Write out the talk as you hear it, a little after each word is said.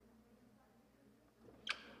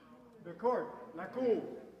The court, la cour.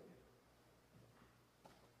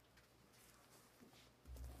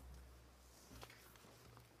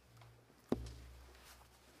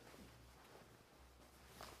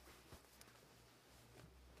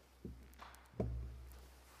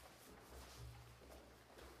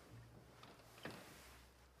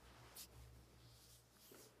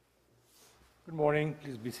 Good morning.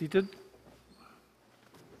 Please be seated.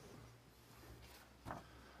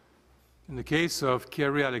 In the case of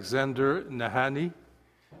Kerry Alexander Nahani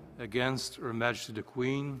against Her Majesty the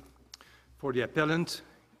Queen, for the appellant,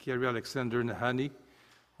 Kerry Alexander Nahani,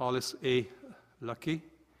 Hollis A. Lucky,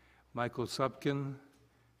 Michael Subkin,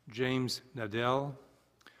 James Nadell.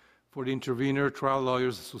 For the intervener, Trial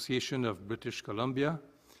Lawyers Association of British Columbia,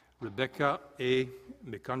 Rebecca A.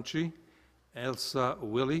 McConchy, Elsa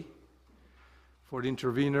Willie. For the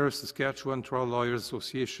intervener, Saskatchewan Trial Lawyers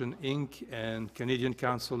Association, Inc. and Canadian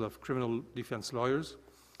Council of Criminal Defense Lawyers,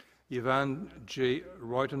 Ivan J.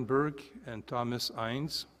 Reutenberg and Thomas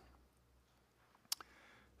Hines.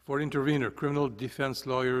 For the intervener, Criminal Defense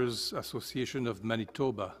Lawyers Association of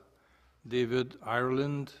Manitoba, David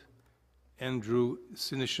Ireland, Andrew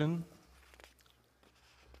Sinishin.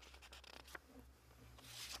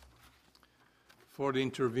 For the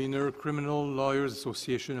intervener, Criminal Lawyers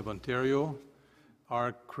Association of Ontario,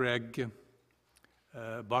 R. Craig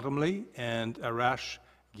Bottomley and Arash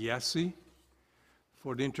Gyasi.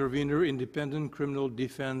 For the intervener, Independent Criminal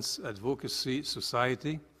Defense Advocacy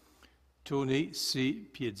Society, Tony C.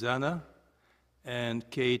 Pizzana and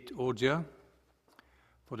Kate Odia.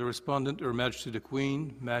 For the respondent, Her Majesty the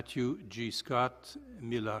Queen, Matthew G. Scott,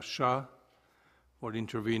 Mila Shah. For the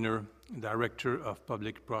intervener, Director of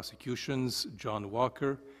Public Prosecutions, John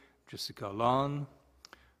Walker, Jessica Lawn.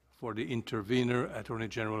 For the intervener, Attorney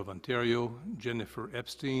General of Ontario, Jennifer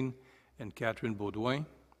Epstein and Catherine Baudouin.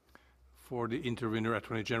 For the intervener,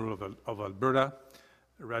 Attorney General of Alberta,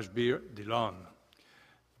 Rajbir Dhillon.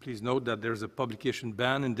 Please note that there's a publication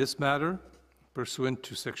ban in this matter pursuant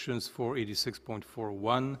to sections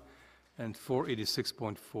 486.41 and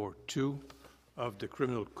 486.42 of the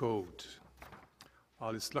Criminal Code.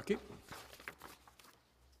 Hollis Lucky.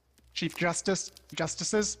 Chief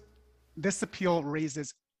Justices, this appeal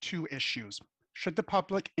raises two issues. Should the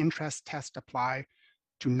public interest test apply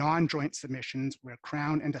to non-joint submissions where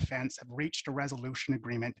Crown and defense have reached a resolution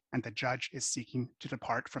agreement and the judge is seeking to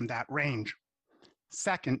depart from that range?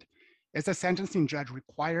 Second, is a sentencing judge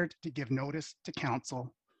required to give notice to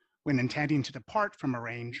counsel when intending to depart from a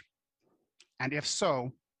range? And if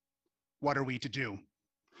so, what are we to do?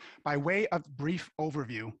 By way of brief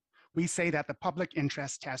overview, we say that the public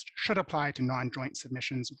interest test should apply to non-joint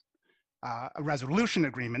submissions resolution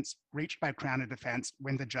agreements reached by Crown and Defense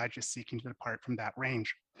when the judge is seeking to depart from that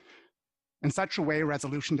range. In such a way,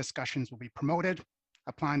 resolution discussions will be promoted.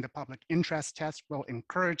 Applying the public interest test will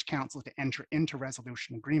encourage counsel to enter into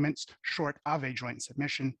resolution agreements short of a joint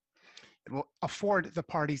submission. It will afford the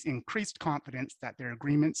parties increased confidence that their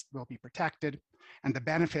agreements will be protected, and the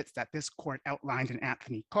benefits that this court outlined in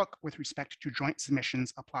Anthony Cook with respect to joint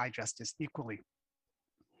submissions apply just as equally.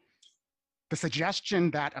 The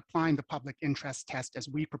suggestion that applying the public interest test as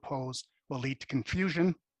we propose will lead to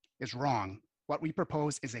confusion is wrong. What we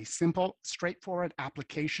propose is a simple, straightforward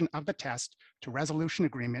application of the test to resolution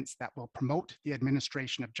agreements that will promote the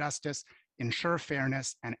administration of justice, ensure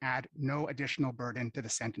fairness, and add no additional burden to the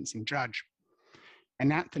sentencing judge.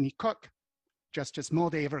 And Anthony Cook, Justice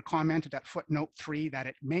Moldaver commented at footnote 3 that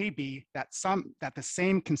it may be that the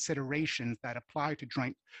same considerations that apply to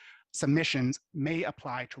joint submissions may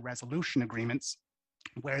apply to resolution agreements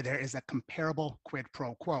where there is a comparable quid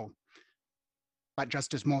pro quo. But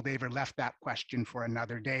Justice Moldaver left that question for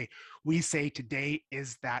another day. We say today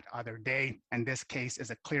is that other day, and this case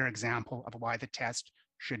is a clear example of why the test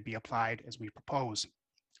should be applied as we propose.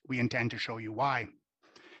 We intend to show you why.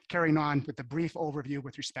 Carrying on with the brief overview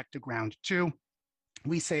with respect to ground 2,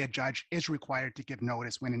 we say a judge is required to give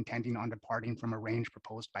notice when intending on departing from a range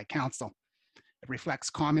proposed by counsel. It reflects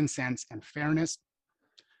common sense and fairness.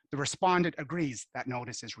 The respondent agrees that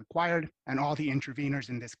notice is required, and all the interveners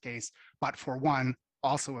in this case, but for one,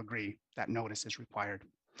 also agree that notice is required.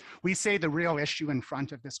 We say the real issue in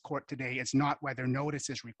front of this court today is not whether notice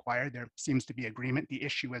is required. There seems to be agreement. The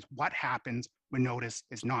issue is what happens when notice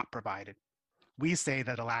is not provided. We say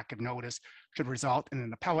that a lack of notice should result in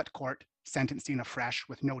an appellate court sentencing afresh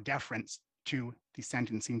with no deference to the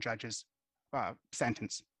sentencing judge's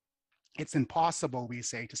sentence. It's impossible, we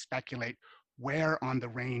say, to speculate where on the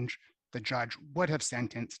range the judge would have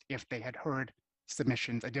sentenced if they had heard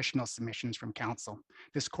submissions, additional submissions from counsel.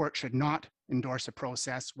 This court should not endorse a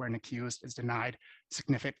process where an accused is denied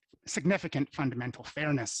significant fundamental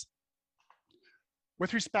fairness.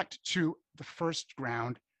 With respect to the first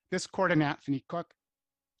ground, this court in Anthony Cook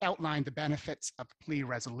outlined the benefits of plea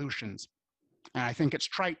resolutions. And I think it's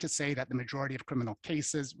trite to say that the majority of criminal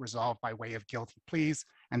cases resolve by way of guilty pleas,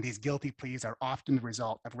 and these guilty pleas are often the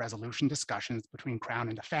result of resolution discussions between Crown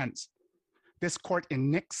and defense. This court in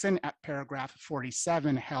Nixon at paragraph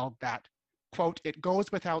 47 held that, quote, "It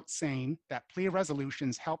goes without saying that plea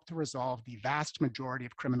resolutions help to resolve the vast majority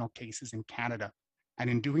of criminal cases in Canada, and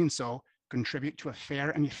in doing so, contribute to a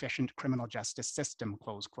fair and efficient criminal justice system,"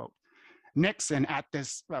 close quote. Nixon at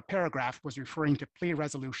this paragraph was referring to plea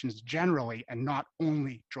resolutions generally and not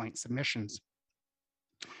only joint submissions.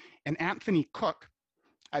 In Anthony Cook,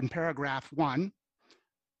 in paragraph 1,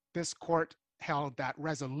 this court held that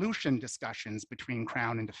resolution discussions between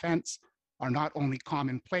Crown and defense are not only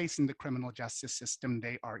commonplace in the criminal justice system,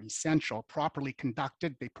 they are essential. Properly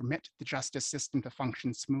conducted, they permit the justice system to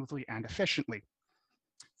function smoothly and efficiently.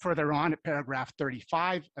 Further on at paragraph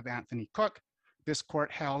 35 of Anthony Cook, this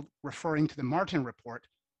court held, referring to the Martin report,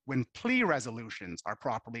 when plea resolutions are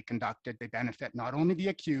properly conducted, they benefit not only the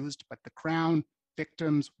accused, but the Crown,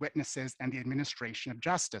 victims, witnesses, and the administration of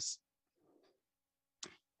justice.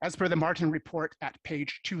 As per the Martin report at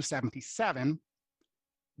page 277,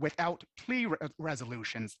 without plea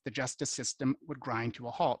resolutions, the justice system would grind to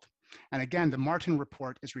a halt. And again, the Martin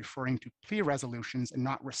report is referring to plea resolutions and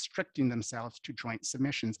not restricting themselves to joint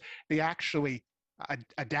submissions. They actually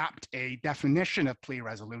adapt a definition of plea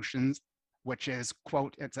resolutions, which is,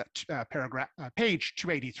 quote, it's at page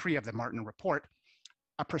 283 of the Martin report,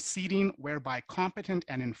 "A proceeding whereby competent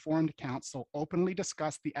and informed counsel openly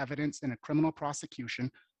discuss the evidence in a criminal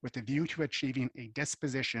prosecution with a view to achieving a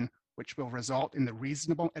disposition which will result in the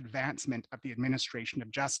reasonable advancement of the administration of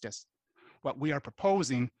justice." What we are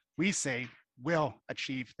proposing, we say, will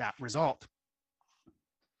achieve that result.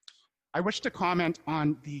 I wish to comment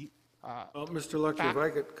on the Mr. Lecter, if I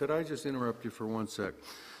could I just interrupt you for 1 sec?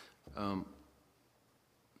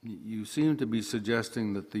 You seem to be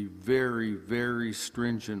suggesting that the very, very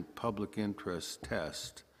stringent public interest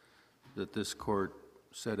test that this court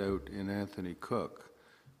set out in Anthony Cook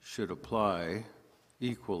should apply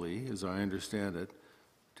equally, as I understand it,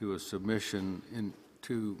 to a submission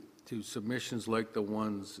to submissions like the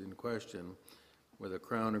ones in question, where the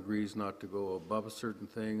Crown agrees not to go above a certain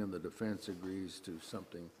thing and the defense agrees to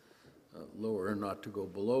something lower, not to go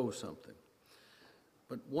below something.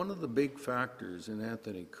 But one of the big factors in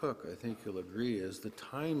Anthony Cook, I think you'll agree, is the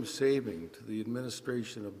time saving to the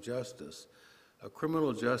administration of justice. A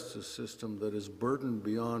criminal justice system that is burdened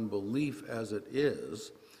beyond belief as it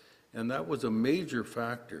is, and that was a major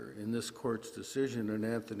factor in this court's decision in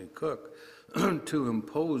Anthony Cook to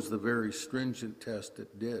impose the very stringent test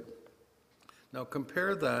it did. Now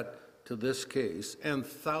compare that to this case and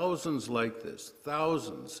thousands like this,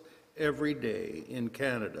 thousands every day in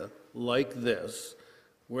Canada like this,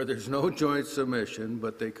 where there's no joint submission,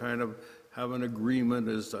 but they kind of have an agreement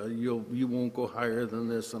as you won't go higher than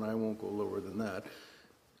this and I won't go lower than that.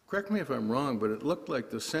 Correct me if I'm wrong, but it looked like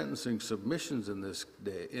the sentencing submissions in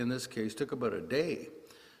this case took about a day.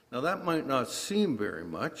 Now that might not seem very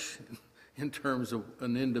much in terms of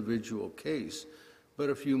an individual case, but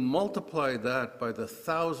if you multiply that by the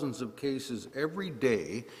thousands of cases every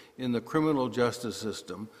day in the criminal justice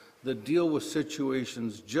system that deal with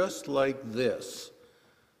situations just like this,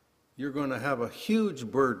 you're going to have a huge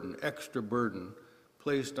burden, extra burden,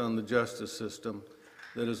 placed on the justice system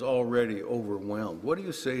that is already overwhelmed. What do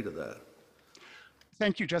you say to that?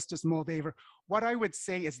 Thank you, Justice Moldaver. What I would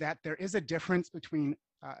say is that there is a difference between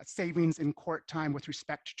savings in court time with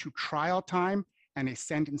respect to trial time and a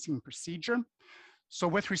sentencing procedure. So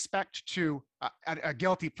with respect to a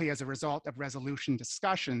guilty plea as a result of resolution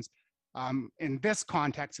discussions, in this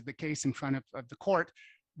context of the case in front of the court,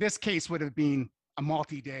 this case would have been a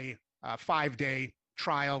multi-day, 5-day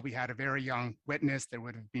trial. We had a very young witness. There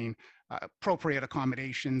would have been appropriate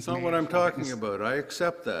accommodations. That's not what I'm talking about. I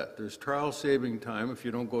accept that. There's trial saving time if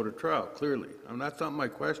you don't go to trial, clearly. That's not my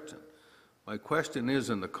question. My question is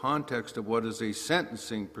in the context of what is a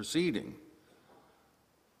sentencing proceeding.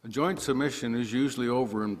 A joint submission is usually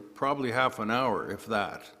over in probably half an hour, if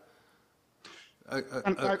that.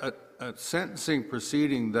 A sentencing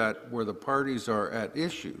proceeding where the parties are at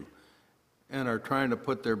issue and are trying to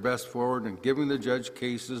put their best forward and giving the judge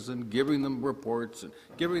cases and giving them reports and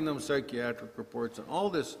giving them psychiatric reports and all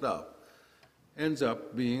this stuff ends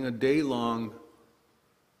up being a day-long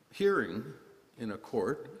hearing in a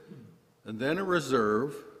court, and then a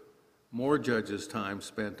reserve, more judges' time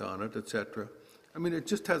spent on it, etc. I mean, it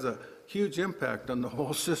just has a huge impact on the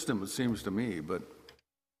whole system, it seems to me. But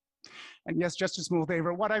and yes, Justice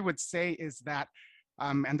Moldaver, what I would say is that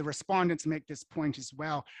and the respondents make this point as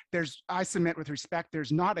well. I submit with respect,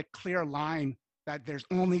 there's not a clear line that there's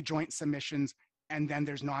only joint submissions and then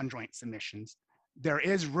there's non-joint submissions. There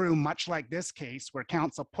is room, much like this case, where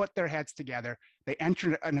counsel put their heads together, they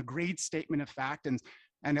entered an agreed statement of fact, and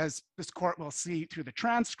as this court will see through the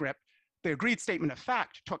transcript, the agreed statement of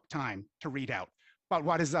fact took time to read out. But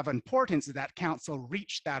what is of importance is that counsel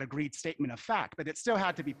reached that agreed statement of fact, but it still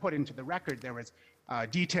had to be put into the record. There was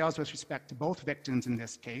details with respect to both victims in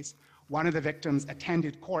this case. One of the victims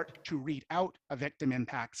attended court to read out a victim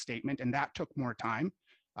impact statement, and that took more time.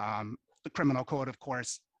 The criminal code, of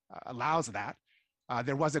course, allows that.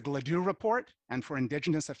 There was a GLADU report, and for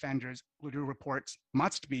Indigenous offenders, GLADU reports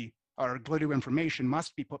must be, or GLADU information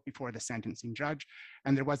must be put before the sentencing judge.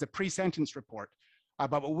 And there was a pre-sentence report.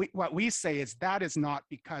 But what we say is that is not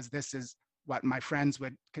because this is what my friends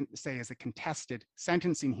would say is a contested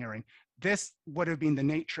sentencing hearing. This would have been the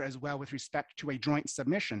nature as well with respect to a joint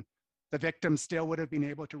submission. The victim still would have been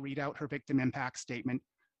able to read out her victim impact statement.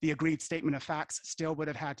 The agreed statement of facts still would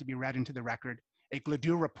have had to be read into the record. A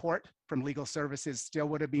GLADU report from legal services still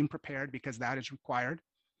would have been prepared because that is required.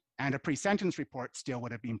 And a pre-sentence report still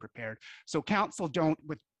would have been prepared. So counsel don't,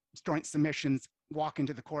 with joint submissions, walk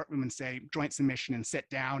into the courtroom and say joint submission and sit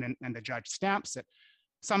down and the judge stamps it.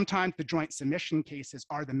 Sometimes the joint submission cases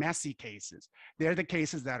are the messy cases. They're the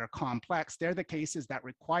cases that are complex. They're the cases that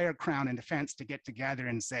require Crown and defense to get together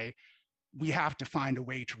and say, we have to find a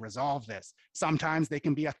way to resolve this. Sometimes they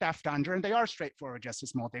can be a theft under, and they are straightforward,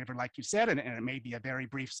 Justice Moldaver, like you said, and it may be a very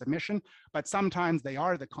brief submission, but sometimes they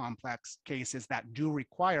are the complex cases that do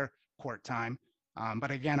require court time.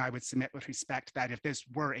 But again, I would submit with respect that if this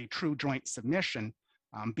were a true joint submission,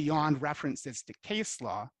 beyond references to case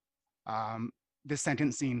law, the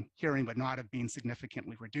sentencing hearing would not have been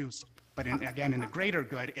significantly reduced. But again, in the greater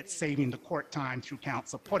good, it's saving the court time through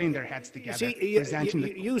counsel, putting their heads together, presenting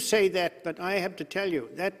the... You say that, but I have to tell you,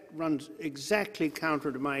 that runs exactly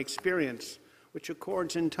counter to my experience, which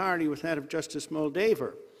accords entirely with that of Justice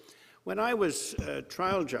Moldaver. When I was a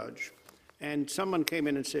trial judge, and someone came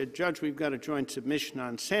in and said, Judge, we've got a joint submission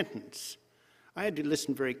on sentence, I had to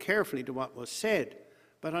listen very carefully to what was said.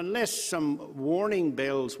 But unless some warning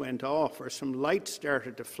bells went off or some lights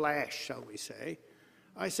started to flash, shall we say,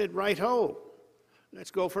 I said, right-ho,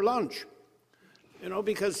 let's go for lunch, you know,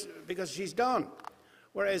 because she's done.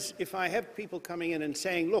 Whereas if I have people coming in and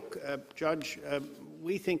saying, look, Judge,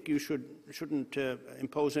 we think you shouldn't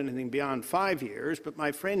impose anything beyond 5 years, but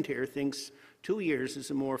my friend here thinks 2 years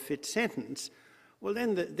is a more fit sentence, well,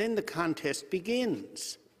 then the contest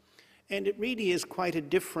begins. And it really is quite a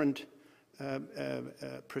different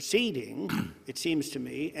proceeding, it seems to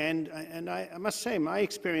me, and I must say my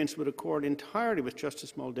experience would accord entirely with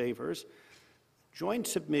Justice Moldaver's. Joint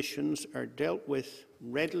submissions are dealt with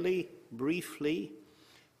readily, briefly,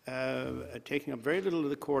 taking up very little of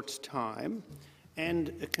the court's time,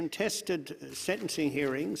 and contested sentencing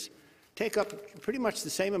hearings take up pretty much the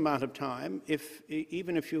same amount of time,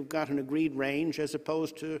 even if you've got an agreed range, as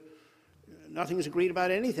opposed to nothing is agreed about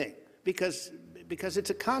anything, because it's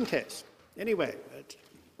a contest. Anyway,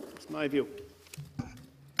 that's my view. I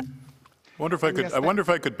wonder if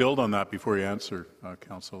I could build on that before you answer,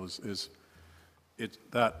 Counsel.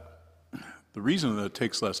 That the reason that it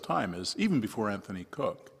takes less time is even before Anthony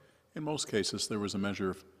Cook, in most cases there was a measure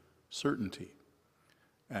of certainty,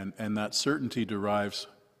 and that certainty derives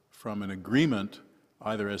from an agreement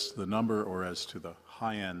either as to the number or as to the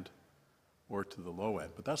high end or to the low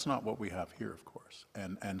end. But that's not what we have here, of course,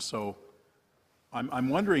 and so. I'm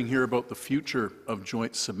wondering here about the future of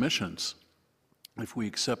joint submissions, if we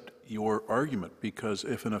accept your argument, because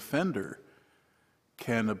if an offender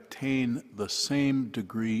can obtain the same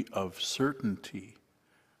degree of certainty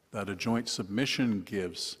that a joint submission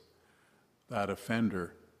gives that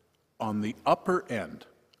offender on the upper end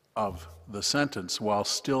of the sentence while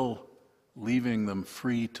still leaving them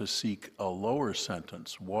free to seek a lower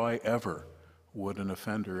sentence, why ever would an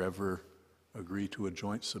offender ever agree to a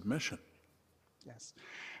joint submission? Yes,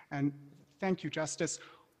 and thank you, Justice.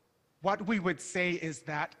 What we would say is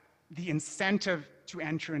that the incentive to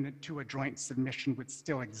enter into a joint submission would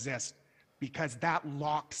still exist because that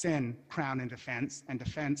locks in Crown and defense,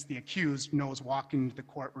 the accused, knows walking into the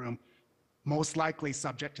courtroom, most likely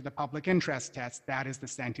subject to the public interest test. That is the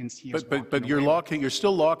sentence he is walking But you're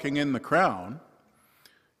still locking in the Crown.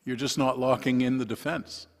 You're just not locking in the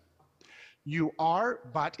defense. You are,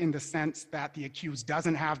 but in the sense that the accused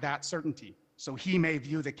doesn't have that certainty. So he may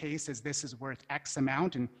view the case as this is worth X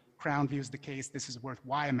amount, and Crown views the case this is worth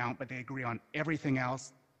Y amount, but they agree on everything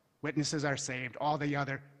else. Witnesses are saved. All the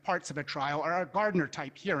other parts of a trial or a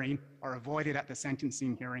Gardner-type hearing are avoided at the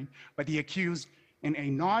sentencing hearing, but the accused in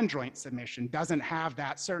a non-joint submission doesn't have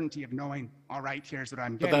that certainty of knowing, all right, here's what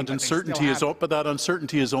I'm But getting. that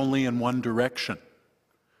uncertainty is only in one direction,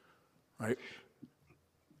 right?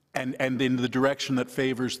 And in the direction that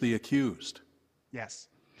favors the accused. Yes.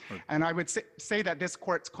 And I would say that this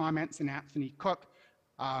court's comments in Anthony Cook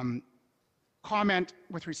comment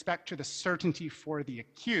with respect to the certainty for the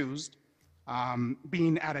accused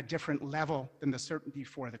being at a different level than the certainty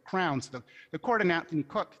for the Crown. So the court in Anthony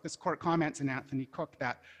Cook, this court comments in Anthony Cook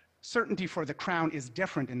that certainty for the Crown is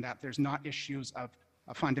different in that there's not issues of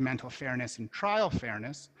fundamental fairness and trial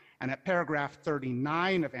fairness. And at paragraph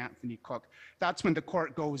 39 of Anthony Cook, that's when the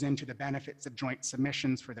court goes into the benefits of joint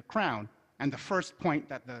submissions for the Crown. And the first point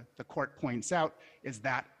that the court points out is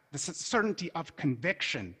that the certainty of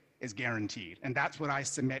conviction is guaranteed. And that's what I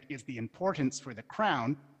submit is the importance for the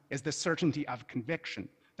Crown, is the certainty of conviction.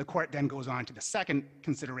 The court then goes on to the second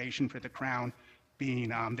consideration for the Crown, being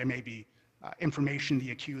there may be information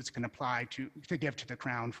the accused can apply to give to the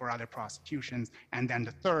Crown for other prosecutions. And then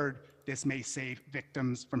the third, this may save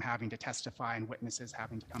victims from having to testify and witnesses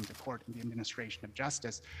having to come to court in the administration of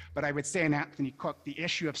justice. But I would say in Anthony Cook, the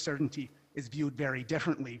issue of certainty is viewed very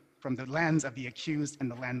differently from the lens of the accused and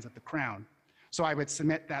the lens of the Crown. So I would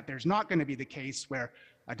submit that there's not going to be the case where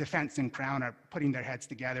a defense and Crown are putting their heads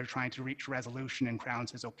together, trying to reach resolution, and Crown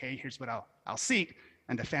says, okay, here's what I'll seek,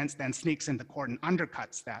 and defense then sneaks into court and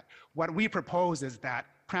undercuts that. What we propose is that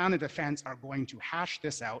Crown and defense are going to hash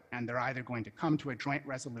this out, and they're either going to come to a joint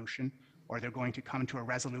resolution or they're going to come to a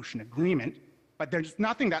resolution agreement. But there's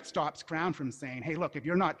nothing that stops Crown from saying, hey, look, if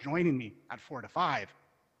you're not joining me at 4 to 5,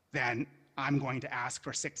 then I'm going to ask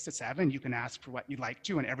for 6 to 7. You can ask for what you'd like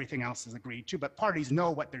to, and everything else is agreed to. But parties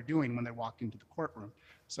know what they're doing when they walk into the courtroom.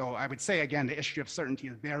 So I would say, again, the issue of certainty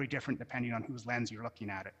is very different depending on whose lens you're looking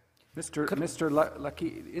at it. Mr.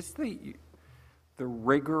 Lucky, is the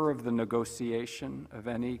rigor of the negotiation of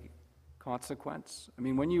any consequence? I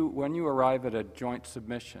mean, when you arrive at a joint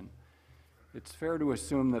submission, it's fair to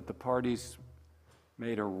assume that the parties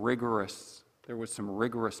made there was some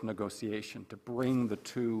rigorous negotiation to bring the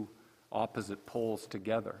two opposite poles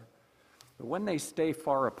together. But when they stay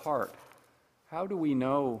far apart, how do we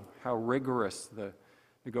know how rigorous the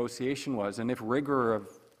negotiation was? And if rigor of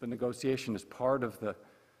the negotiation is part of the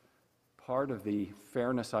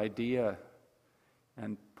fairness idea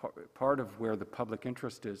and part of where the public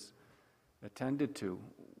interest is attended to,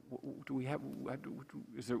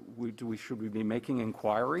 should we be making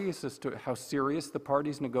inquiries as to how serious the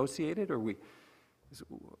parties negotiated,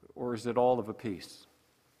 or is it all of a piece?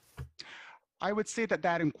 I would say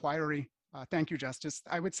that inquiry, thank you, Justice.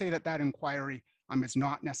 I would say that inquiry is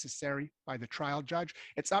not necessary by the trial judge.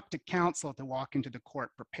 It's up to counsel to walk into the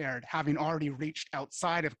court prepared, having already reached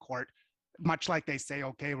outside of court, much like they say,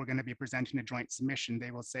 okay, we're going to be presenting a joint submission.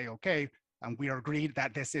 They will say, okay, we are agreed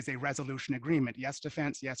that this is a resolution agreement. Yes,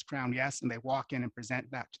 defense, yes, Crown, yes, and they walk in and present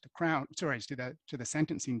that to the Crown, to the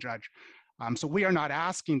sentencing judge. So we are not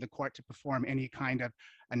asking the court to perform any kind of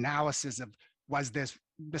analysis of, was this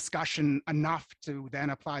discussion enough to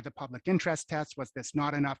then apply the public interest test? Was this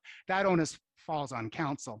not enough? That onus falls on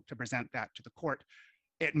counsel to present that to the court.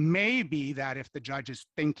 It may be that if the judge is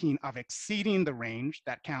thinking of exceeding the range,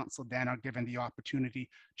 that counsel then are given the opportunity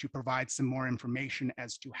to provide some more information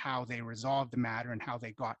as to how they resolved the matter and how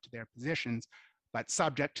they got to their positions. But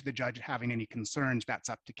subject to the judge having any concerns, that's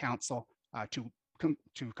up to counsel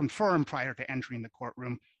to confirm prior to entering the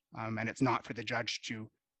courtroom, and it's not for the judge to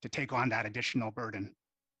take on that additional burden.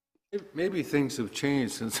 Maybe things have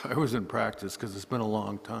changed since I was in practice, because it's been a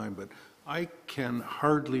long time, but I can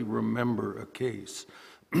hardly remember a case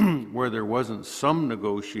where there wasn't some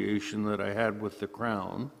negotiation that I had with the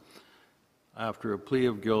Crown after a plea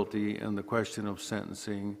of guilty and the question of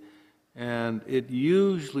sentencing, and it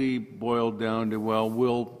usually boiled down to, well,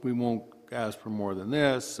 we won't ask for more than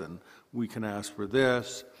this, and we can ask for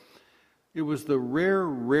this. It was the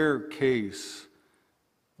rare case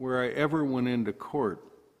where I ever went into court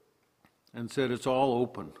and said, it's all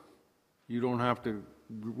open. We don't have to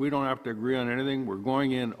agree on anything. We're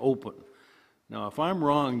going in open. Now, if I'm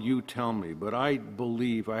wrong, you tell me, but I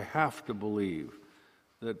have to believe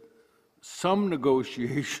that some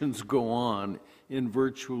negotiations go on in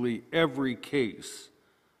virtually every case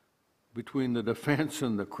between the defense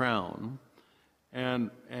and the Crown, and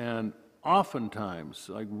oftentimes,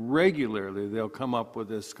 like regularly, they'll come up with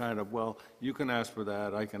this kind of, well, you can ask for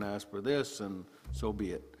that, I can ask for this, and so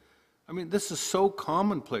be it. I mean, this is so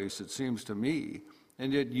commonplace, it seems to me,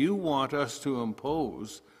 and yet you want us to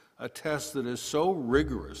impose a test that is so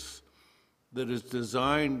rigorous, that is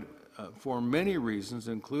designed for many reasons,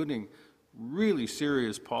 including really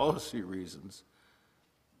serious policy reasons,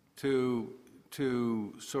 to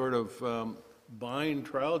to sort of bind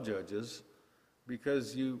trial judges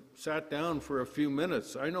because you sat down for a few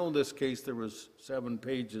minutes. I know in this case there was 7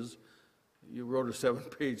 pages. You wrote a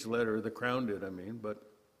 7-page letter, the Crown did, I mean, but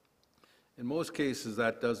in most cases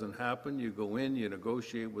that doesn't happen. You go in, you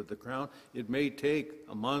negotiate with the Crown. It may take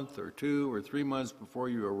a month or 2 or 3 months before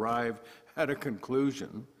you arrive at a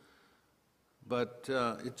conclusion. But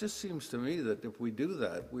it just seems to me that if we do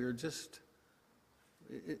that, we're just,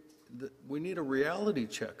 we need a reality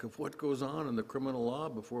check of what goes on in the criminal law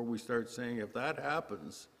before we start saying if that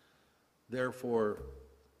happens, therefore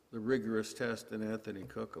the rigorous test in Anthony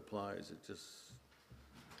Cook applies. It just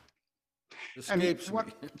escapes me.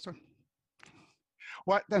 Sorry.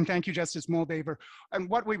 Then thank you, Justice Moldaver. And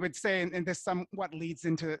what we would say, and this somewhat leads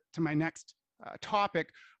into my next topic,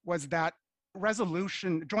 was that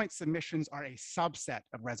joint submissions are a subset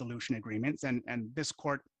of resolution agreements, and this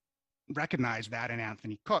court recognized that in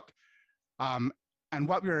Anthony Cook. And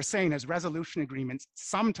what we were saying is resolution agreements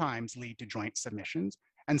sometimes lead to joint submissions,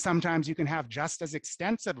 and sometimes you can have just as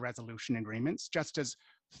extensive resolution agreements, just as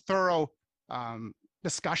thorough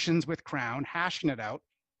discussions with Crown, hashing it out,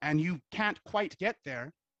 and you can't quite get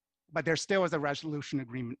there, but there still is a resolution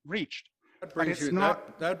agreement reached.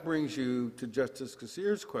 That brings you to Justice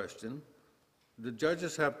Kassir's question. The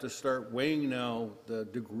judges have to start weighing now the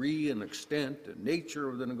degree and extent and nature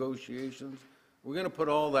of the negotiations. We're going to put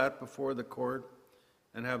all that before the court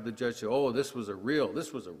and have the judge say, oh, this was a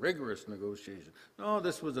rigorous negotiation. No,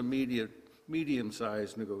 this was a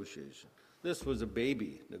medium-sized negotiation. This was a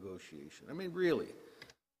baby negotiation. I mean, really.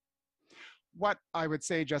 What I would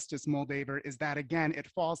say, Justice Moldaver, is that, again, it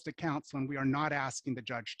falls to counsel, and we are not asking the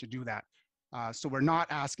judge to do that. So we're not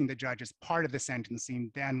asking the judge as part of the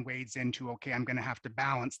sentencing then wades into, okay, I'm going to have to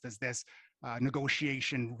balance, does this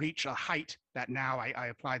negotiation reach a height that now I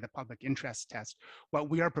apply the public interest test? What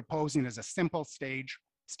we are proposing is a simple stage.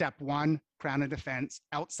 Step 1, Crown and defense,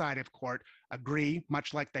 outside of court, agree,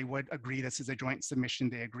 much like they would agree this is a joint submission,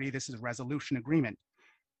 they agree this is a resolution agreement.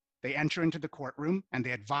 They enter into the courtroom and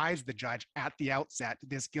they advise the judge at the outset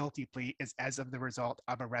this guilty plea is as of the result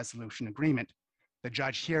of a resolution agreement. The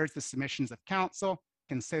judge hears the submissions of counsel,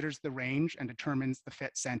 considers the range, and determines the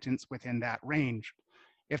fit sentence within that range.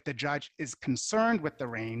 If the judge is concerned with the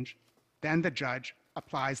range, then the judge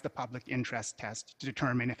applies the public interest test to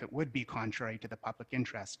determine if it would be contrary to the public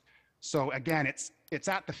interest. So again, it's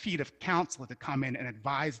at the feet of counsel to come in and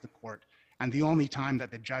advise the court. And the only time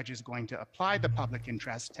that the judge is going to apply the public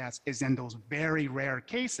interest test is in those very rare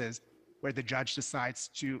cases where the judge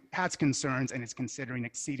has concerns and is considering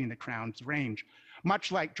exceeding the Crown's range.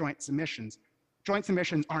 Much like joint submissions. Joint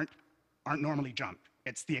submissions aren't normally jumped.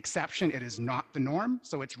 It's the exception, it is not the norm.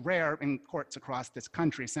 So it's rare in courts across this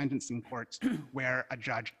country, sentencing courts, where a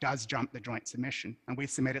judge does jump the joint submission. And we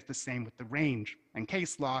submit it the same with the range. And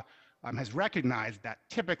case law has recognized that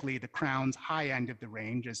typically the Crown's high end of the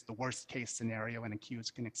range is the worst case scenario an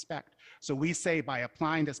accused can expect. So we say by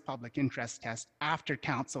applying this public interest test after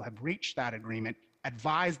counsel have reached that agreement,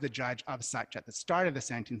 advise the judge of such at the start of the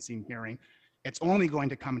sentencing hearing. It's only going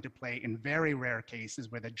to come into play in very rare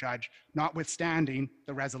cases where the judge, notwithstanding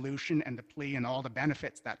the resolution and the plea and all the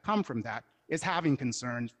benefits that come from that, is having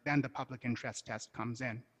concerns, then the public interest test comes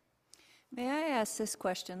in. May I ask this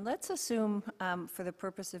question? Let's assume, for the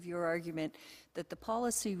purpose of your argument, that the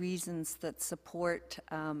policy reasons that support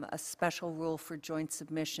a special rule for joint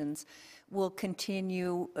submissions will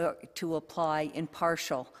continue to apply in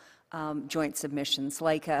partial joint submissions,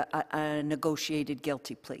 like a negotiated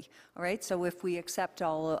guilty plea. All right, so if we accept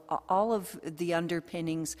all of the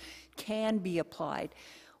underpinnings can be applied,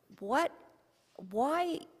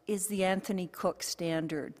 why is the Anthony Cook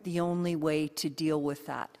standard the only way to deal with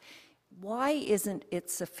that? Why isn't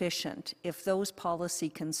it sufficient if those policy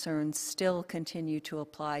concerns still continue to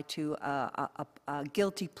apply to a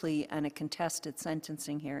guilty plea and a contested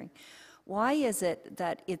sentencing hearing? Why is it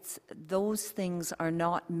that those things are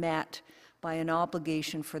not met by an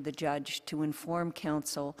obligation for the judge to inform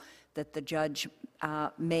counsel that the judge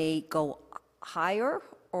may go higher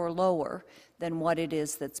or lower than what it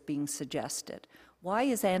is that's being suggested? Why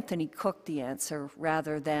is Anthony Cook the answer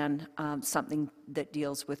rather than something that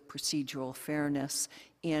deals with procedural fairness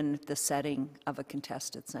in the setting of a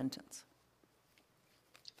contested sentence?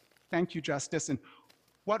 Thank you, Justice. And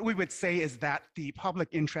what we would say is that the public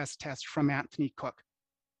interest test from Anthony Cook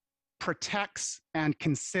protects and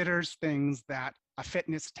considers things that a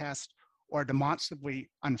fitness test or a demonstrably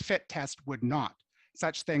unfit test would not.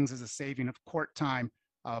 Such things as a saving of court time,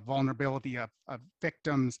 vulnerability of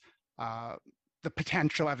victims, the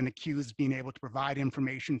potential of an accused being able to provide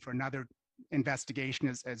information for another investigation,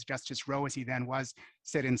 as Justice Rowe, as he then was,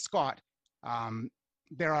 said in Scott.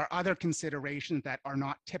 There are other considerations that are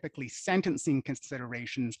not typically sentencing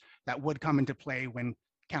considerations that would come into play when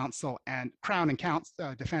counsel and Crown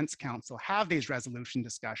and Defense Counsel have these resolution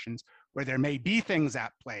discussions, where there may be things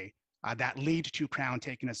at play that lead to Crown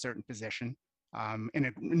taking a certain position,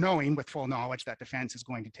 knowing with full knowledge that defense is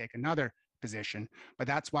going to take another position. But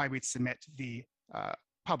that's why we'd submit the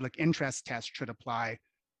public interest test should apply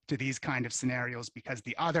to these kind of scenarios, because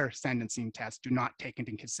the other sentencing tests do not take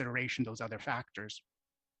into consideration those other factors.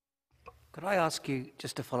 Could I ask you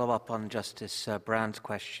just to follow up on Justice Brown's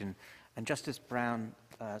question? And Justice Brown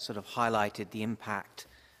sort of highlighted the impact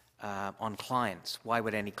on clients. Why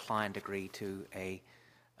would any client agree to a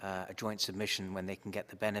joint submission when they can get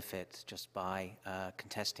the benefit just by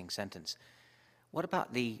contesting sentence? What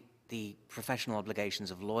about the professional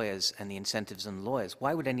obligations of lawyers and the incentives on lawyers?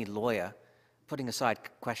 Why would any lawyer, putting aside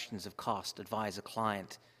questions of cost, advise a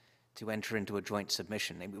client to enter into a joint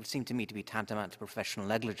submission? It would seem to me to be tantamount to professional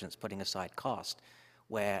negligence, putting aside cost,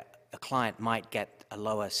 where a client might get a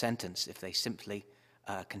lower sentence if they simply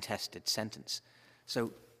contested sentence.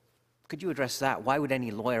 So could you address that? Why would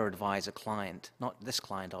any lawyer advise a client, not this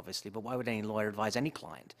client obviously, but why would any lawyer advise any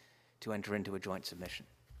client to enter into a joint submission?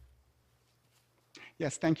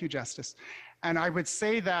 Yes, thank you, Justice. And I would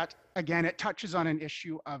say that, again, it touches on an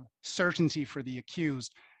issue of certainty for the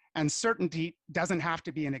accused. And certainty doesn't have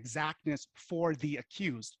to be an exactness for the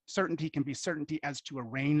accused. Certainty can be certainty as to a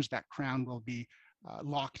range that Crown will be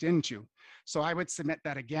locked into. So I would submit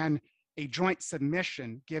that, again, a joint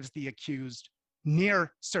submission gives the accused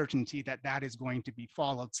near certainty that that is going to be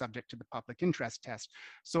followed, subject to the public interest test.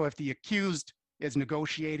 So if the accused is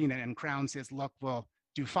negotiating and Crown says, look, we'll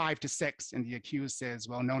do 5 to 6, and the accused says,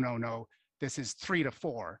 well, no, this is 3 to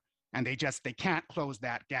 4, and they can't close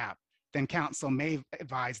that gap, then counsel may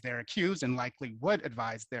advise their accused, and likely would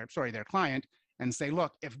advise their client, and say,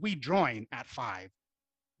 look, if we join at 5,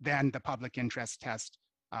 then the public interest test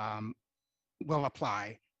will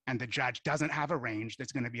apply, and the judge doesn't have a range.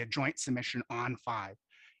 There's going to be a joint submission on 5.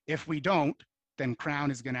 If we don't, then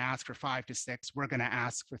Crown is going to ask for 5 to 6. We're going to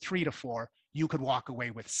ask for 3 to 4. You could walk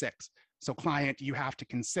away with 6. So client, you have to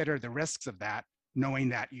consider the risks of that, knowing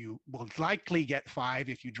that you will likely get 5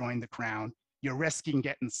 if you join the Crown. You're risking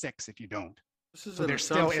getting 6 if you don't. So there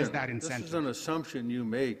still is that incentive. This is an assumption you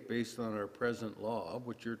make based on our present law,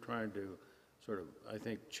 which you're trying to sort of, I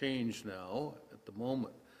think, change now at the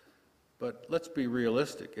moment. But let's be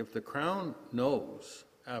realistic. If the Crown knows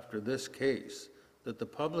after this case that the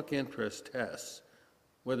public interest tests,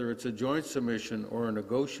 whether it's a joint submission or a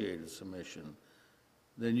negotiated submission,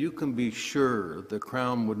 then you can be sure the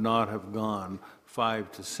Crown would not have gone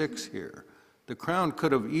 5 to 6 here. The Crown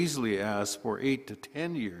could have easily asked for 8 to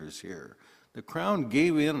 10 years here. The Crown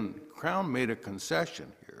gave in, Crown made a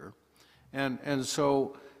concession here. And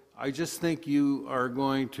so I just think you are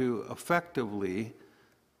going to effectively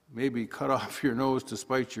maybe cut off your nose to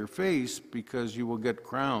spite your face, because you will get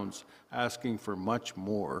Crowns asking for much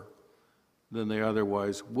more than they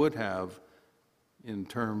otherwise would have in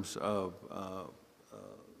terms of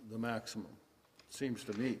the maximum, seems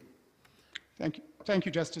to me. Thank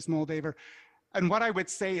you, Justice Moldaver. And what I would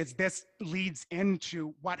say is this leads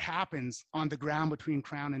into what happens on the ground between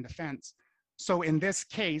Crown and defense. So in this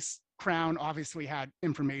case, Crown obviously had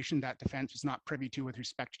information that defense was not privy to with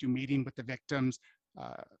respect to meeting with the victims,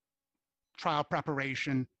 trial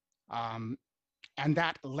preparation, and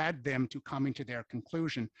that led them to coming to their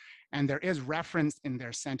conclusion. And there is reference in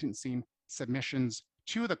their sentencing submissions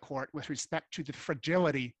to the court with respect to the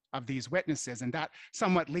fragility of these witnesses. And that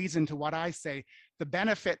somewhat leads into what I say, the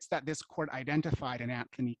benefits that this court identified in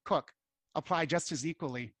Anthony Cook apply just as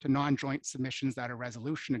equally to non-joint submissions that are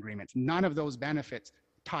resolution agreements. None of those benefits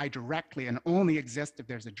tie directly and only exist if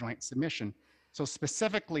there's a joint submission. So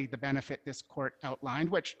specifically the benefit this court outlined,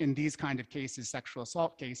 which in these kind of cases, sexual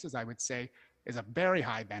assault cases, I would say is a very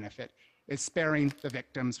high benefit, is sparing the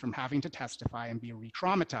victims from having to testify and be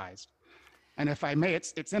re-traumatized. And if I may,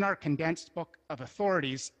 it's in our condensed book of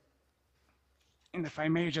authorities. And if I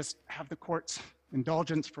may just have the court's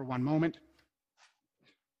indulgence for one moment.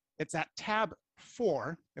 It's at tab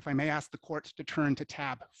 4, if I may ask the court to turn to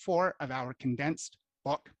tab 4 of our condensed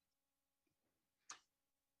book.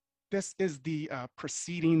 This is the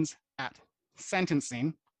proceedings at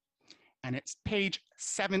sentencing, and it's page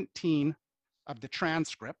 17 of the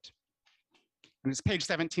transcript. And it's page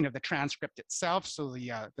 17 of the transcript itself, so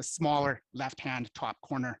the smaller left-hand top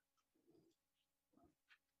corner.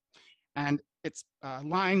 And it's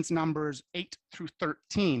lines numbers 8 through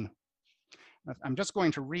 13. I'm just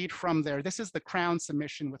going to read from there. This is the Crown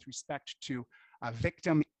submission with respect to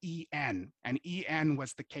victim EN. And EN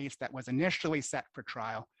was the case that was initially set for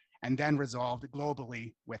trial and then resolved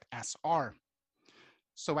globally with SR.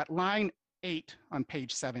 So at line 8 on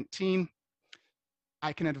page 17,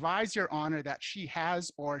 I can advise Your Honor that she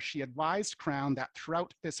has, or she advised Crown that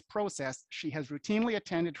throughout this process, she has routinely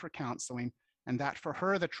attended for counseling and that for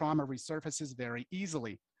her, the trauma resurfaces very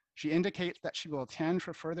easily. She indicates that she will attend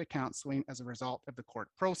for further counseling as a result of the court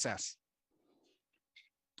process.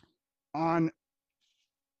 The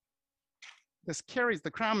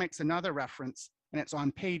Crown makes another reference, and it's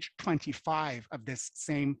on page 25 of this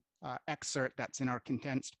same excerpt that's in our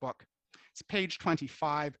condensed book. It's page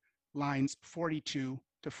 25, lines 42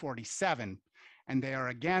 to 47, and they are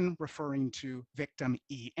again referring to victim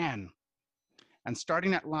EN. And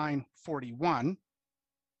starting at line 41,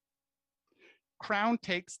 Crown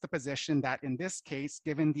takes the position that in this case,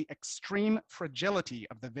 given the extreme fragility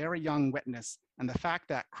of the very young witness and the fact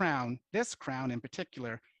that this Crown in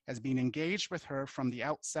particular, has been engaged with her from the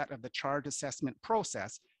outset of the charge assessment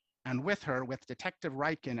process, and with Detective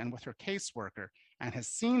Ryken and with her caseworker, and has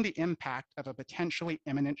seen the impact of a potentially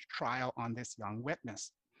imminent trial on this young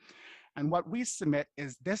witness. And what we submit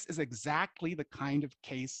is this is exactly the kind of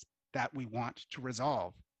case that we want to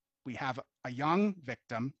resolve. We have a young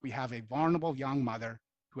victim, we have a vulnerable young mother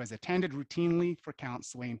who has attended routinely for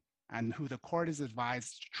counseling and who the court has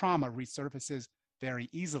advised trauma resurfaces very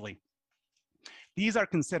easily. These are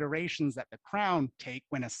considerations that the Crown take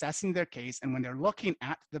when assessing their case and when they're looking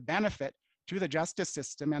at the benefit to the justice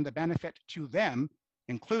system and the benefit to them,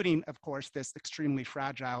 including, of course, this extremely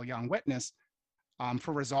fragile young witness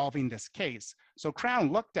for resolving this case. So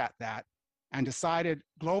Crown looked at that and decided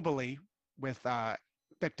globally with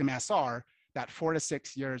victim SR that 4 to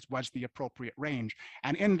 6 years was the appropriate range.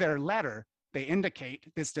 And in their letter, they indicate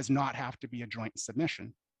this does not have to be a joint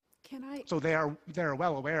submission. So they're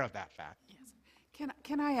well aware of that fact. Yes.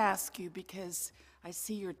 Can I ask you, because I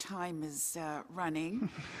see your time is running,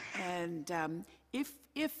 and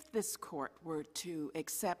if this court were to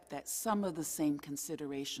accept that some of the same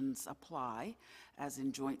considerations apply as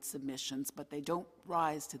in joint submissions, but they don't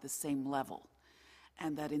rise to the same level,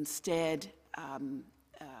 and that instead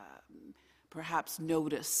perhaps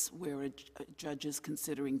notice where a judge is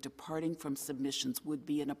considering departing from submissions would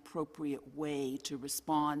be an appropriate way to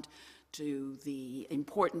respond to the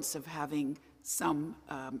importance of having some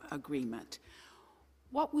agreement.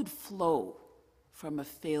 What would flow from a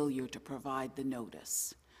failure to provide the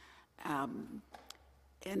notice? And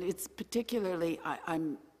it's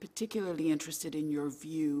I'm particularly interested in your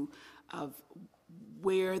view of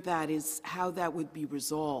where that is, how that would be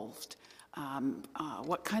resolved.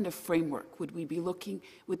 What kind of framework would we be looking?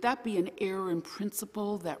 Would that be an error in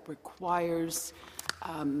principle that requires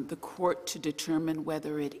the court to determine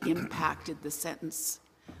whether it impacted the sentence,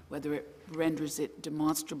 whether it renders it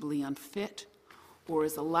demonstrably unfit, or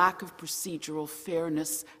is a lack of procedural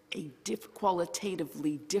fairness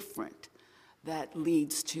qualitatively different that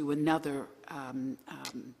leads to another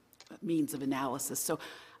means of analysis? So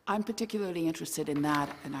I'm particularly interested in that,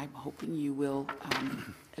 and I'm hoping you will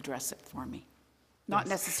address it for me. Not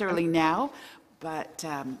necessarily now, but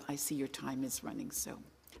I see your time is running, so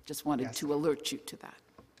just wanted to alert you to that.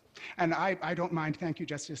 And I don't mind, thank you,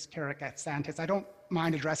 Justice Kerekes-Santos. I don't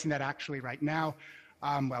mind addressing that actually right now.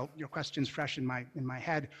 Well, your question's fresh in my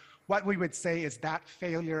head. What we would say is that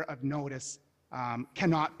failure of notice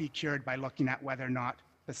cannot be cured by looking at whether or not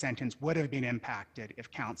the sentence would have been impacted if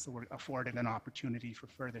counsel were afforded an opportunity for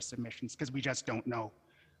further submissions, because we just don't know.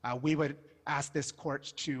 We would ask this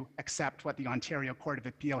court to accept what the Ontario Court of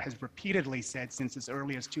Appeal has repeatedly said since as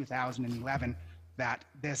early as 2011, that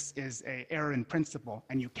this is an error in principle,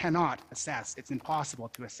 and you cannot assess, it's impossible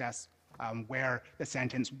to assess where the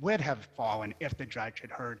sentence would have fallen if the judge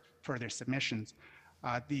had heard further submissions.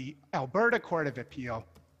 The Alberta Court of Appeal,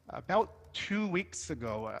 about 2 weeks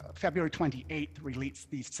ago, February 28th,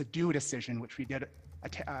 released the Sadu decision, which we did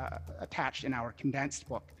attach in our condensed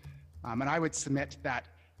book. And I would submit that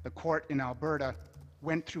the court in Alberta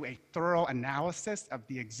went through a thorough analysis of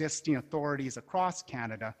the existing authorities across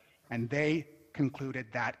Canada, and they concluded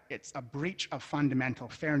that it's a breach of fundamental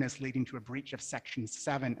fairness leading to a breach of Section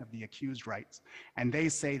 7 of the accused rights. And they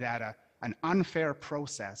say that an unfair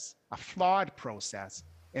process, a flawed process,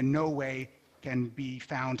 in no way can be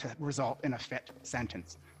found to result in a fit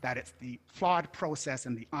sentence. That it's the flawed process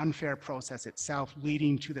and the unfair process itself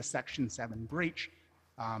leading to the Section 7 breach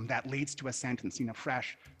that leads to a sentencing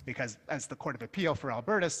afresh. Because as the Court of Appeal for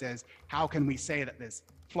Alberta says, how can we say that this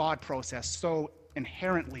flawed process, so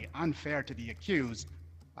inherently unfair to the accused,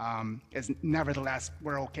 is nevertheless,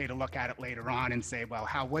 we're okay to look at it later on and say, well,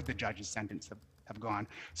 how would the judge's sentence have gone?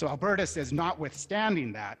 So Alberta says,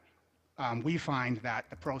 notwithstanding that, we find that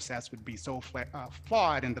the process would be so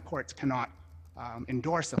flawed and the courts cannot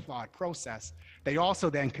endorse a flawed process. They also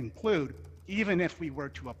then conclude, even if we were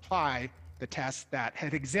to apply the test that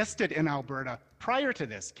had existed in Alberta prior to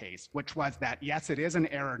this case, which was that, yes, it is an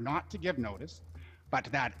error not to give notice, but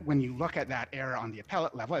that when you look at that error on the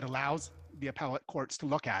appellate level, it allows the appellate courts to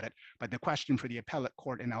look at it. But the question for the appellate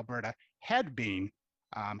court in Alberta had been,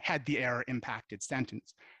 had the error impacted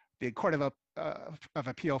sentence? The Court of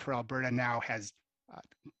Appeal for Alberta now has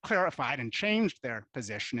clarified and changed their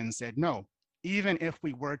position and said, no, even if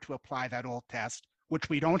we were to apply that old test, which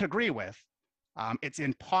we don't agree with, it's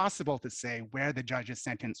impossible to say where the judge's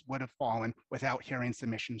sentence would have fallen without hearing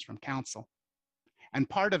submissions from counsel. And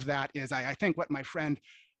part of that is, I think what my friend,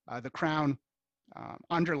 the Crown,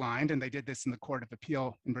 underlined, and they did this in the Court of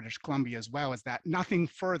Appeal in British Columbia as well, is that nothing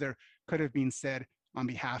further could have been said on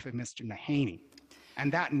behalf of Mr. Nahaney. And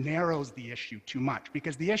that narrows the issue too much,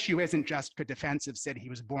 because the issue isn't just could defense have said he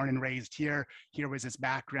was born and raised here, here was his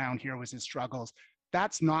background, here was his struggles.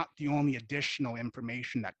 That's not the only additional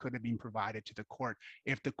information that could have been provided to the court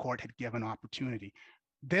if the court had given opportunity.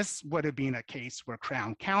 This would have been a case where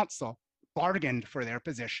Crown Counsel bargained for their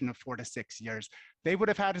position of 4 to 6 years. They would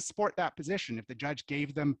have had to support that position. If the judge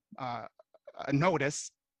gave them a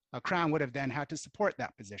notice, Crown would have then had to support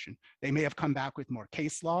that position. They may have come back with more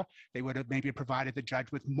case law. They would have maybe provided the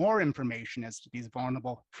judge with more information as to these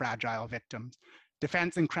vulnerable, fragile victims.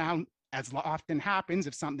 Defense and Crown, as often happens,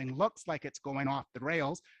 if something looks like it's going off the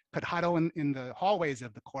rails, could huddle in the hallways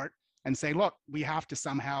of the court and say, look, we have to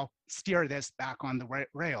somehow steer this back on the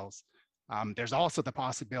rails. There's also the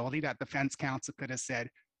possibility that defense counsel could have said,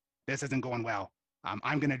 this isn't going well.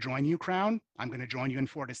 I'm going to join you, Crown. I'm going to join you in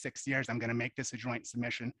 4 to 6 years. I'm going to make this a joint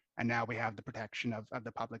submission. And now we have the protection of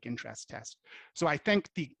the public interest test. So I think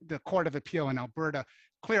the Court of Appeal in Alberta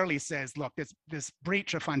clearly says, look, this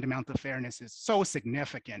breach of fundamental fairness is so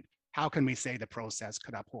significant. How can we say the process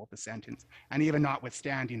could uphold the sentence? And even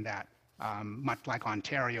notwithstanding that, much like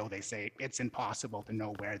Ontario, they say it's impossible to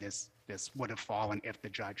know where this would have fallen if the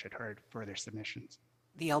judge had heard further submissions.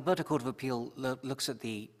 The Alberta Court of Appeal looks at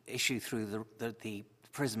the issue through the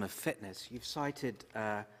prism of fitness. You've cited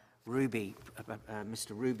Ruby,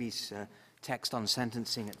 Mr. Ruby's text on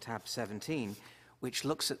sentencing at tab 17, which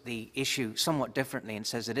looks at the issue somewhat differently and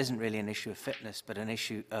says it isn't really an issue of fitness, but an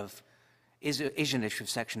issue of is an issue of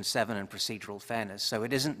Section 7 and procedural fairness. So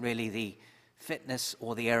it isn't really the fitness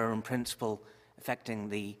or the error in principle affecting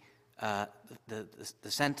the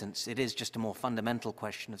sentence. It is just a more fundamental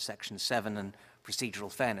question of Section 7 and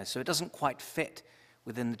procedural fairness. So it doesn't quite fit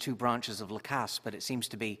within the two branches of Lacasse, but it seems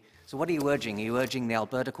to be. So what are you urging? Are you urging the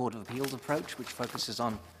Alberta Court of Appeals approach, which focuses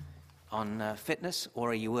on fitness, or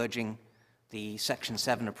are you urging the Section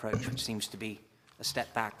 7 approach, which seems to be a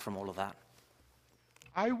step back from all of that?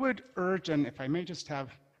 I would urge, and if I may just have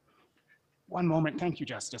one moment, thank you,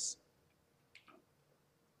 Justice.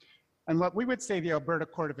 And what we would say the Alberta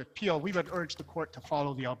Court of Appeal, we would urge the court to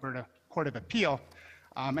follow the Alberta Court of Appeal.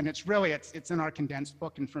 And it's really, it's in our condensed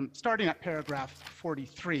book, and from starting at paragraph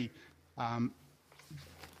 43,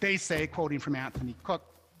 they say, quoting from Anthony Cook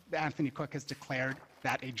has declared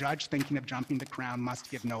that a judge thinking of jumping the Crown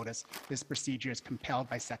must give notice. This procedure is compelled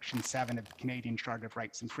by Section 7 of the Canadian Charter of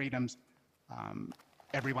Rights and Freedoms.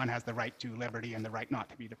 Everyone has the right to liberty and the right not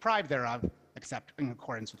to be deprived thereof, except in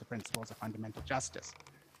accordance with the principles of fundamental justice.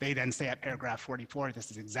 They then say at paragraph 44,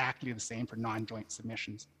 this is exactly the same for non-joint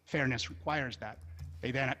submissions. Fairness requires that.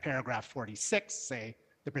 They then at paragraph 46 say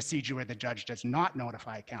the procedure where the judge does not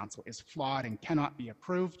notify counsel is flawed and cannot be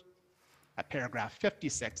approved. At paragraph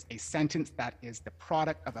 56, a sentence that is the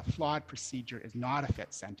product of a flawed procedure is not a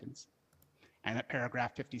fit sentence. And at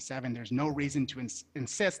paragraph 57, there's no reason to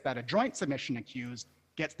insist that a joint submission accused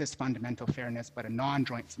gets this fundamental fairness, but a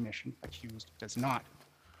non-joint submission accused does not.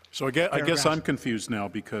 So I guess I'm confused now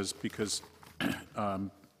because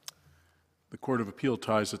the Court of Appeal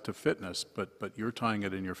ties it to fitness, but you're tying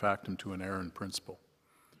it in your factum to an error in principle,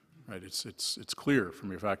 right? It's clear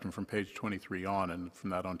from your factum from page 23 on, and from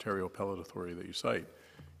that Ontario Appellate Authority that you cite.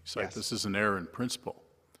 Yes. This is an error in principle,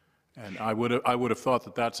 and I would have thought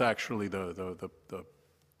that that's actually I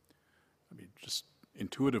mean, just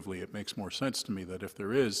intuitively, it makes more sense to me that if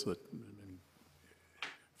there is that.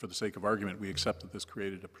 For the sake of argument, we accept that this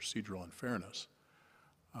created a procedural unfairness,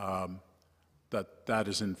 that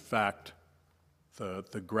is in fact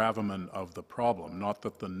the gravamen of the problem, not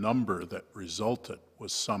that the number that resulted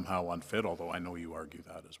was somehow unfit, although I know you argue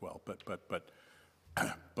that as well, but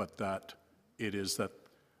that it is that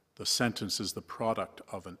the sentence is the product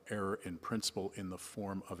of an error in principle in the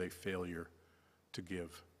form of a failure to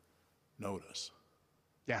give notice.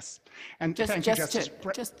 Yes. And Just, thank you, just,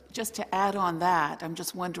 Justice. to, just to add on that, I'm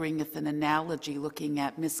just wondering if an analogy looking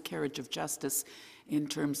at miscarriage of justice in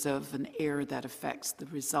terms of an error that affects the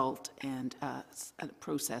result and a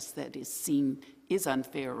process that is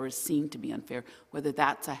unfair or is seen to be unfair, whether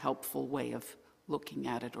that's a helpful way of looking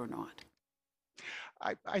at it or not.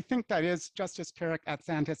 I think that is Justice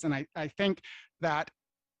Carrick-Atsantis, and I think that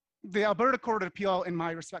the Alberta Court of Appeal, in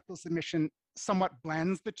my respectful submission, somewhat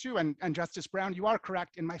blends the two. And Justice Brown, you are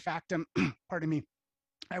correct in my factum, pardon me,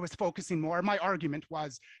 I was focusing more, my argument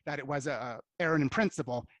was that it was a error in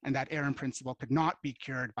principle, and that error in principle could not be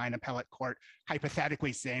cured by an appellate court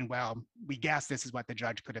hypothetically saying, well, we guess this is what the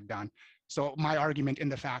judge could have done. So my argument in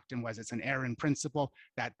the factum was it's an error in principle,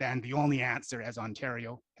 that then the only answer, as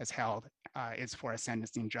Ontario has held, is for a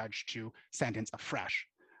sentencing judge to sentence afresh.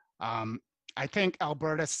 I think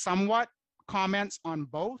Alberta somewhat comments on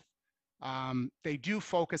both. They do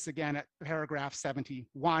focus again at paragraph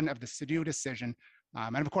 71 of the Sadu decision.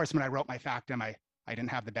 And of course, when I wrote my factum, I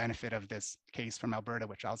didn't have the benefit of this case from Alberta,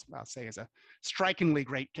 which I'll say is a strikingly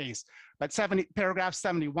great case. But paragraph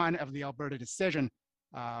 71 of the Alberta decision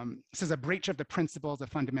says a breach of the principles of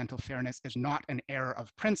fundamental fairness is not an error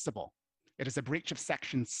of principle. It is a breach of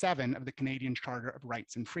Section 7 of the Canadian Charter of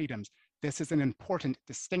Rights and Freedoms. This is an important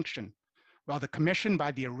distinction. While the commission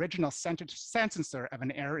by the original sentencer of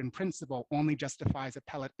an error in principle only justifies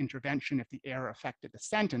appellate intervention if the error affected the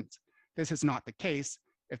sentence, this is not the case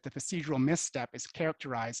if the procedural misstep is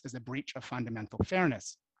characterized as a breach of fundamental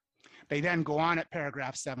fairness. They then go on at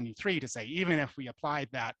paragraph 73 to say, even if we applied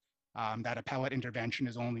that, that appellate intervention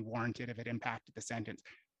is only warranted if it impacted the sentence,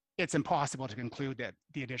 it's impossible to conclude that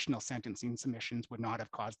the additional sentencing submissions would not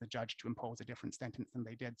have caused the judge to impose a different sentence than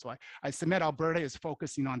they did. So I submit Alberta is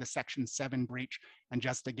focusing on the Section 7 breach, and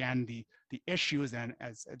just again, the issues, and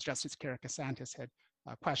as Justice Carrick-Atsantis had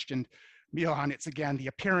questioned me on, it's again the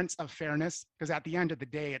appearance of fairness, because at the end of the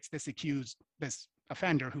day, it's this accused, this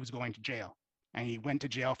offender who's going to jail. And he went to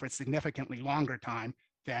jail for a significantly longer time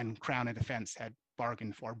than Crown and Defense had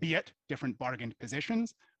bargained for, be it different bargained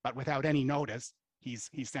positions, but without any notice,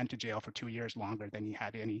 he's sent to jail for 2 years longer than he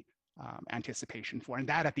had any anticipation for. And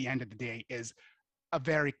that at the end of the day is a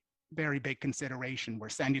very, very big consideration. We're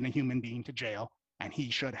sending a human being to jail, and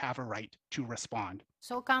he should have a right to respond.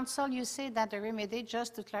 So, counsel, you say that the remedy,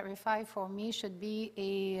 just to clarify for me, should be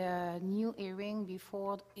a new hearing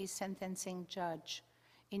before a sentencing judge,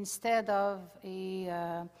 instead of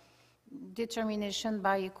a determination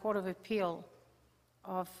by a court of appeal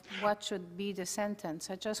of what should be the sentence.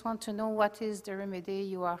 I just want to know what is the remedy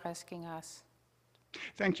you are asking us.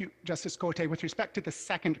 Thank you, Justice Cote. With respect to the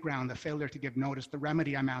second ground, the failure to give notice, the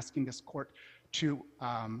remedy I'm asking this court to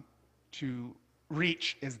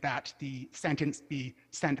reach is that the sentence be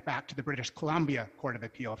sent back to the British Columbia Court of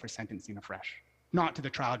Appeal for sentencing afresh, not to the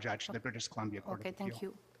trial judge, to the British Columbia Court of Appeal. Okay, thank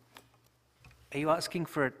you. Are you asking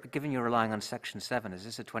for, given you're relying on Section 7, is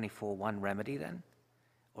this a 24-1 remedy then?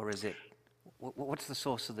 Or is it, what's the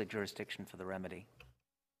source of the jurisdiction for the remedy?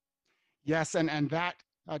 Yes, and that,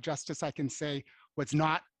 Justice, I can say, was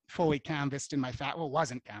not fully canvassed in my fact, well,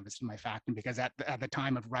 wasn't canvassed in my factum, because at the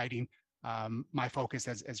time of writing, my focus,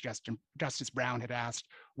 as Justice Brown had asked,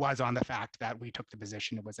 was on the fact that we took the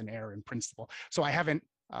position it was an error in principle. So I haven't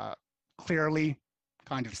clearly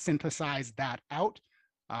kind of synthesized that out,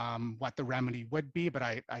 what the remedy would be, but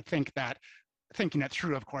I think that thinking it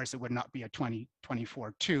through, of course, it would not be a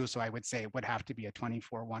 24-2, so I would say it would have to be a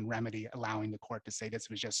 24-1 remedy, allowing the court to say this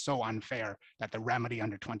was just so unfair that the remedy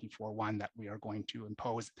under 24-1 that we are going to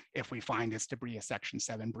impose, if we find this to be a Section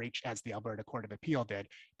 7 breach, as the Alberta Court of Appeal did,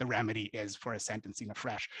 the remedy is for a sentencing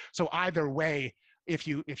afresh. So either way, if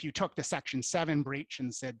you took the Section 7 breach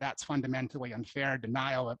and said that's fundamentally unfair,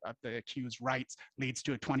 denial of the accused's rights leads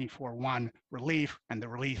to a 24-1 relief, and the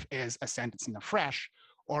relief is a sentencing afresh,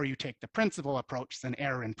 or you take the principle approach, it's an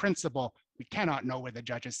error in principle, we cannot know where the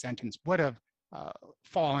judge's sentence would have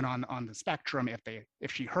fallen on the spectrum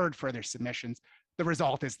if she heard further submissions. The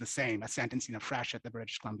result is the same, a sentencing afresh at the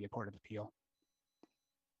British Columbia Court of Appeal.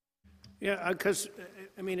 Yeah, because,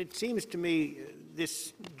 I mean, it seems to me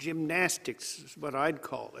this gymnastics is what I'd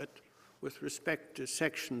call it, with respect to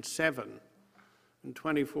Section 7 and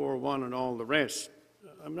 24-1 and all the rest.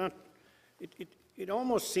 I'm not, it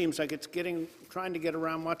almost seems like it's trying to get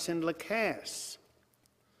around what's in Lacasse.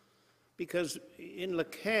 Because in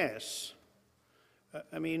Lacasse,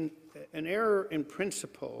 I mean, an error in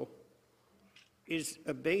principle is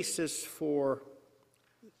a basis for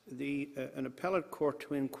an appellate court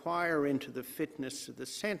to inquire into the fitness of the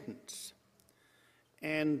sentence.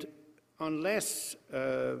 And unless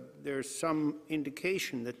there's some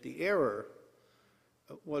indication that the error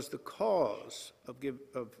was the cause of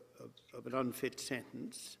an unfit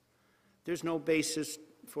sentence, there's no basis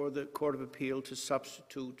for the Court of Appeal to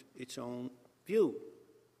substitute its own view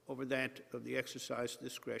over that of the exercise of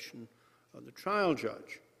discretion of the trial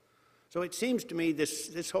judge. So it seems to me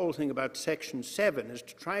this whole thing about Section 7 is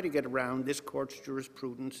to try to get around this court's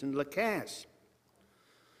jurisprudence in Lacasse,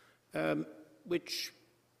 which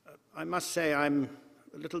I must say I'm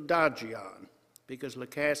a little dodgy on, because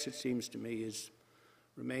Lacasse, it seems to me,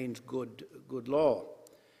 remains good law.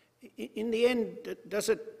 In the end, does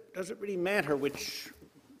it really matter which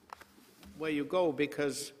way you go?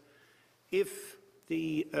 Because if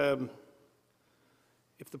the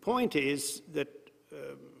point is that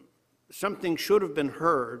something should have been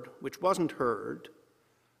heard which wasn't heard,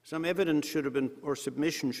 some evidence should have been, or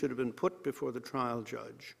submission should have been put before the trial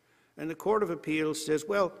judge, and the Court of Appeal says,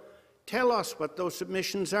 well, tell us what those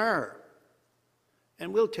submissions are,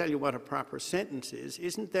 and we'll tell you what a proper sentence is.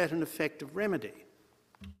 Isn't that an effective remedy?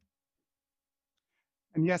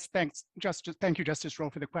 And yes, thank you, Justice Rowe,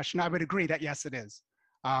 for the question. I would agree that yes, it is.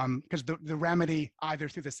 Because the remedy, either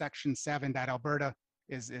through the Section 7 that Alberta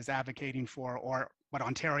is advocating for, or what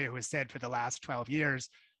Ontario has said for the last 12 years,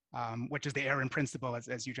 which is the error in principle,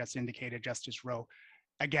 as you just indicated, Justice Rowe.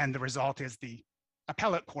 Again, the result is the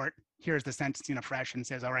appellate court hears the sentencing afresh and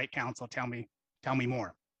says, all right, counsel, tell me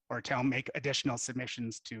more, or make additional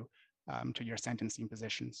submissions to your sentencing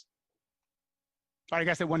positions. Or I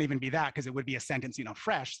guess it wouldn't even be that, because it would be a sentencing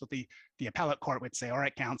afresh. So the appellate court would say, all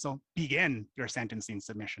right, counsel, begin your sentencing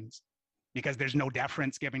submissions, because there's no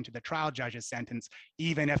deference given to the trial judge's sentence,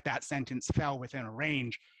 even if that sentence fell within a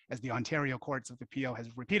range. As the Ontario Courts of Appeal has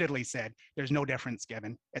repeatedly said, there's no difference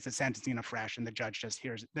given. It's a sentencing afresh, and the judge just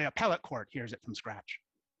hears it. The appellate court hears it from scratch.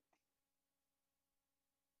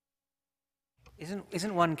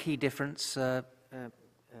 Isn't one key difference,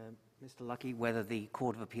 Mr. Lucki, whether the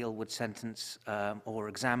Court of Appeal would sentence or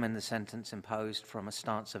examine the sentence imposed from a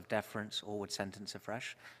stance of deference, or would sentence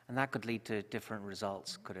afresh? And that could lead to different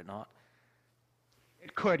results, could it not?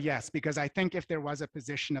 It could, yes, because I think if there was a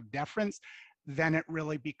position of deference, then it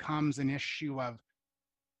really becomes an issue of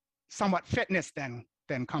somewhat fitness then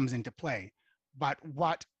comes into play. But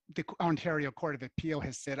what the Ontario Court of Appeal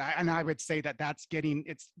has said, and I would say that it's getting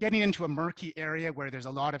into a murky area where there's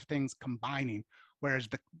a lot of things combining. Whereas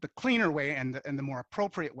the cleaner way and the more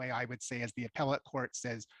appropriate way, I would say, is the appellate court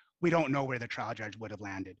says, we don't know where the trial judge would have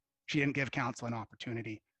landed. She didn't give counsel an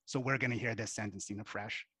opportunity, so we're going to hear this sentencing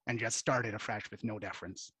afresh and just start it afresh with no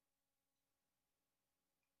deference.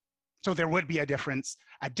 So there would be a difference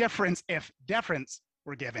if deference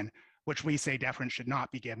were given, which we say deference should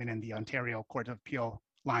not be given, and the Ontario Court of Appeal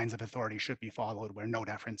lines of authority should be followed where no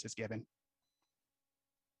deference is given.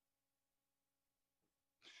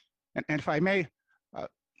 And if I may,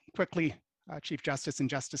 quickly, Chief Justice and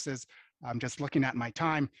Justices, I'm just looking at my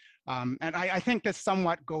time, and I think this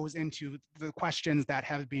somewhat goes into the questions that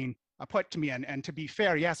have been put to me, and to be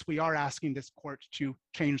fair, yes, we are asking this court to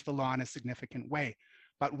change the law in a significant way,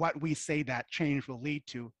 but what we say that change will lead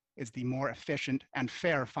to is the more efficient and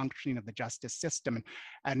fair functioning of the justice system.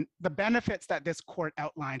 And the benefits that this court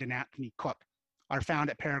outlined in Anthony Cook are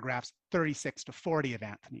found at paragraphs 36 to 40 of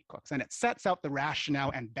Anthony Cook's, and it sets out the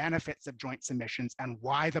rationale and benefits of joint submissions and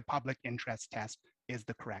why the public interest test is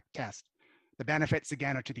the correct test. The benefits,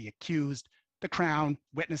 again, are to the accused, the Crown,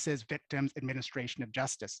 witnesses, victims, administration of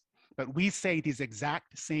justice. But we say these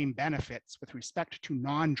exact same benefits with respect to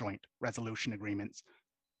non-joint resolution agreements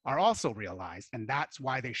are also realized, and that's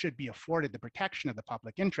why they should be afforded the protection of the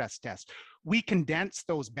public interest test. We condense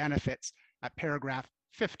those benefits at paragraph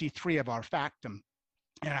 53 of our factum.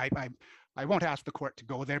 And I won't ask the court to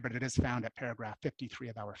go there, but it is found at paragraph 53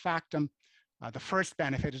 of our factum. The first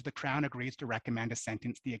benefit is the Crown agrees to recommend a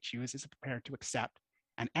sentence the accused is prepared to accept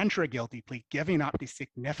and enter a guilty plea, giving up the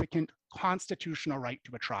significant constitutional right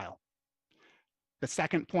to a trial. The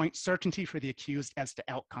second point, certainty for the accused as to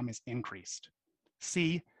outcome is increased.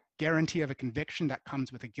 C, guarantee of a conviction that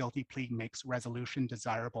comes with a guilty plea makes resolution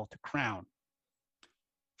desirable to Crown.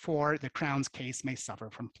 4, the Crown's case may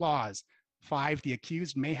suffer from flaws. 5, the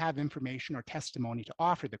accused may have information or testimony to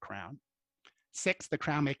offer the Crown. 6, the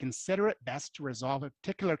Crown may consider it best to resolve a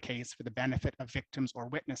particular case for the benefit of victims or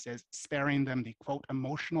witnesses, sparing them the, quote,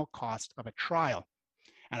 emotional cost of a trial.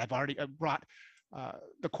 And I've already brought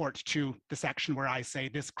the court to the section where I say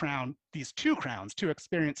this Crown, these two Crowns, two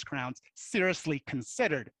experienced Crowns, seriously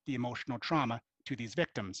considered the emotional trauma to these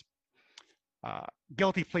victims.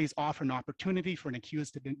 Guilty pleas offer an opportunity for an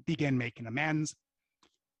accused to begin making amends.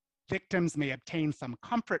 Victims may obtain some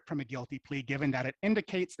comfort from a guilty plea given that it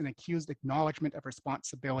indicates an accused acknowledgement of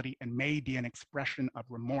responsibility and may be an expression of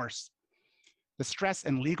remorse. The stress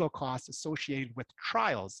and legal costs associated with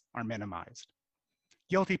trials are minimized.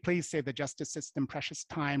 Guilty pleas save the justice system precious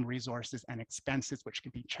time, resources, and expenses, which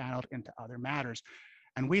can be channeled into other matters.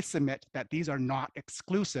 And we submit that these are not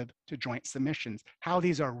exclusive to joint submissions. How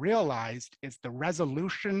these are realized is the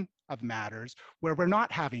resolution of matters where we're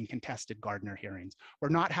not having contested Gardner hearings. We're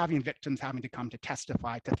not having victims having to come to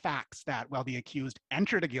testify to facts that, well, the accused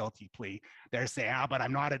entered a guilty plea. They're saying, but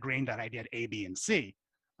I'm not agreeing that I did A, B, and C.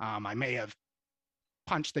 I may have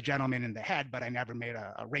punched the gentleman in the head, but I never made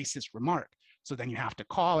a racist remark. So then you have to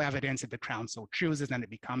call evidence if the Crown so chooses, and it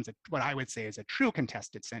becomes what I would say is a true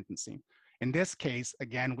contested sentencing. In this case,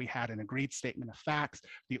 again, we had an agreed statement of facts.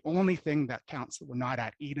 The only thing that counsel were not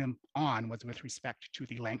at Edom on was with respect to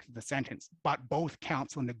the length of the sentence, but both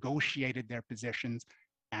counsel negotiated their positions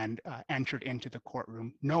and entered into the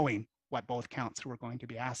courtroom knowing what both counsel were going to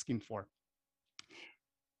be asking for.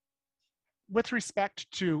 With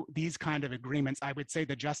respect to these kind of agreements, I would say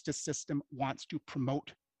the justice system wants to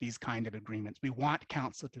promote these kind of agreements. We want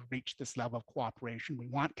counsel to reach this level of cooperation. We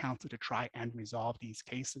want counsel to try and resolve these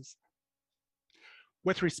cases.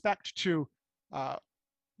 With respect to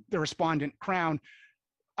the respondent Crown,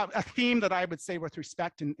 a theme that I would say with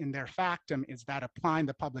respect in their factum is that applying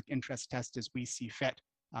the public interest test as we see fit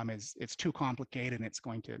it's too complicated and it's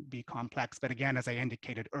going to be complex. But again, as I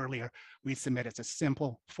indicated earlier, we submit it's a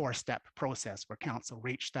simple 4-step process where counsel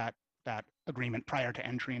reached that agreement prior to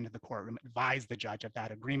entering into the courtroom, advise the judge of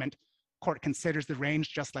that agreement. Court considers the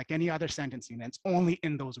range just like any other sentencing. And it's only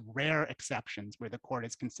in those rare exceptions where the court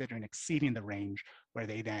is considering exceeding the range where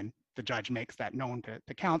the judge makes that known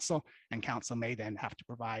to counsel, and counsel may then have to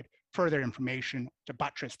provide further information to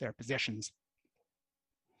buttress their positions.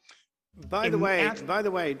 By the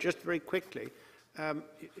way, just very quickly,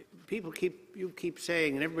 you keep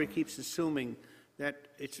saying, and everybody keeps assuming that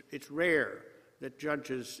it's rare that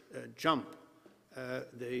judges jump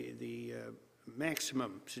the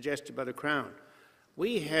maximum suggested by the Crown.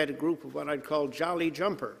 We had a group of what I'd call jolly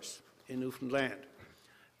jumpers in Newfoundland,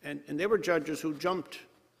 and they were judges who jumped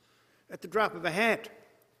at the drop of a hat,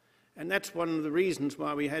 and that's one of the reasons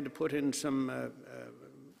why we had to put in some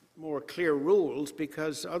more clear rules,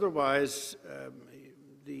 because otherwise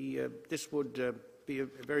this would be a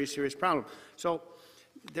very serious problem. So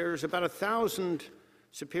there's about 1,000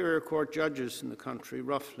 Superior Court judges in the country,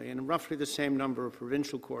 roughly, and roughly the same number of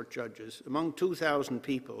provincial court judges. Among 2,000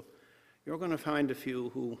 people, you're going to find a few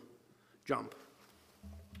who jump.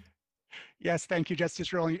 Yes, thank you,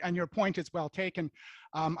 Justice Earle, and your point is well taken.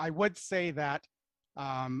 I would say that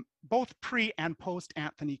both pre and post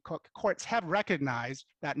Anthony Cook courts have recognized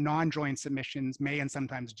that non-joint submissions may and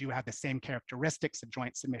sometimes do have the same characteristics of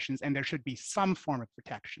joint submissions, and there should be some form of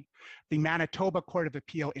protection. The Manitoba Court of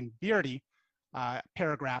Appeal in Beardy,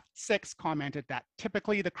 paragraph 6, commented that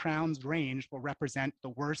typically the Crown's range will represent the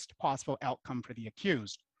worst possible outcome for the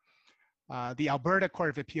accused. The Alberta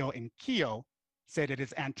Court of Appeal in Keogh said it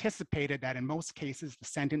is anticipated that in most cases the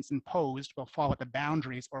sentence imposed will fall at the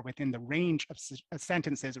boundaries or within the range of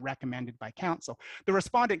sentences recommended by counsel. The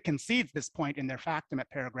respondent concedes this point in their factum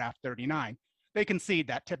at paragraph 39. They concede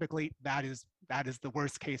that typically that is the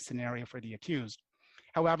worst case scenario for the accused.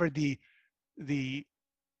 However, the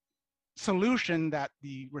solution that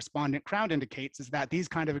the respondent Crown indicates is that these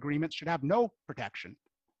kind of agreements should have no protection.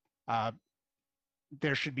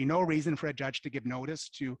 There should be no reason for a judge to give notice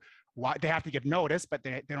to why they have to give notice, but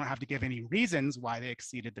they don't have to give any reasons why they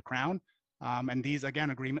exceeded the Crown. And these,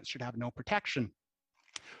 again, agreements should have no protection.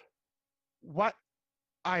 What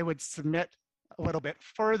I would submit a little bit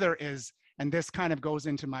further is, and this kind of goes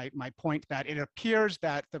into my point, that it appears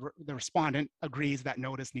that the respondent agrees that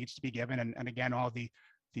notice needs to be given, and again, all the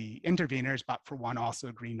interveners, but for one, also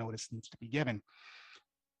agree notice needs to be given.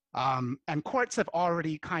 And courts have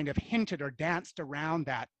already kind of hinted or danced around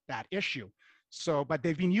that issue. So, but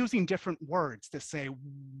they've been using different words to say,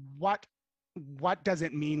 what does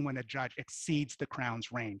it mean when a judge exceeds the Crown's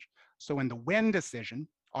range? So in the Wynne decision,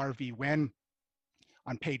 R.V. Wynne,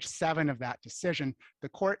 on page 7 of that decision, the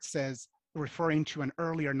court says, referring to an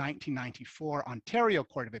earlier 1994 Ontario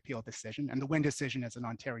Court of Appeal decision, and the Wynne decision is an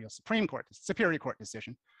Ontario Superior Court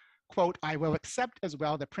decision, quote, I will accept as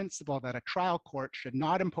well the principle that a trial court should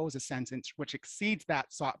not impose a sentence which exceeds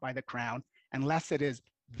that sought by the Crown unless it is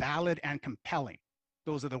valid and compelling.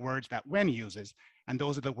 Those are the words that Wynne uses, and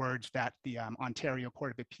those are the words that the Ontario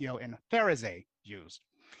Court of Appeal in Pharisee used.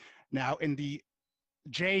 Now, in the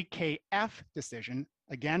JKF decision,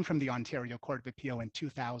 again from the Ontario Court of Appeal in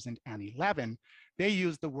 2011, they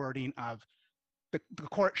used the wording of the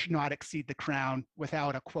court should not exceed the Crown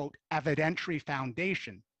without a, quote, evidentiary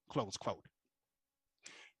foundation, close quote.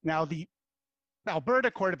 Now, the Alberta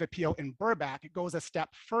Court of Appeal in Burbank, it goes a step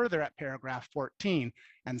further at paragraph 14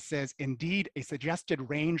 and says, indeed, a suggested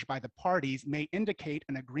range by the parties may indicate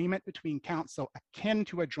an agreement between counsel akin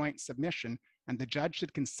to a joint submission, and the judge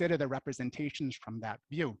should consider the representations from that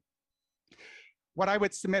view. What I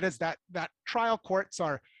would submit is that trial courts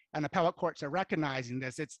and appellate courts are recognizing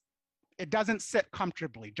this. It doesn't sit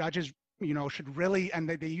comfortably. Judges, should really, and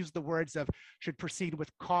they use the words of, should proceed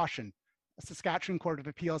with caution. The Saskatchewan Court of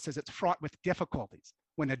Appeal says it's fraught with difficulties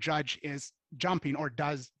when a judge is jumping or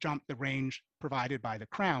does jump the range provided by the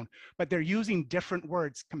Crown. But they're using different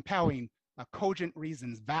words, compelling, cogent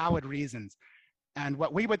reasons, valid reasons. And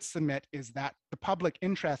what we would submit is that the public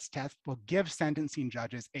interest test will give sentencing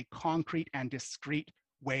judges a concrete and discrete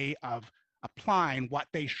way of applying what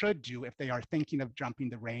they should do if they are thinking of jumping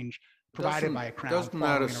the range provided by a Crown. Doesn't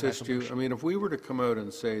that assist you? I mean, if we were to come out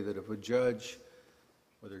and say that if a judge,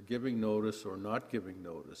 whether giving notice or not giving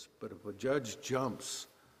notice, but if a judge jumps,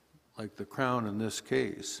 like the Crown in this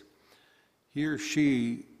case, he or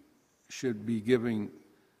she should be giving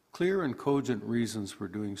clear and cogent reasons for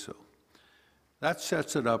doing so. That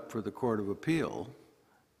sets it up for the Court of Appeal.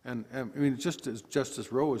 And I mean, just as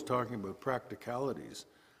Justice Rowe was talking about practicalities,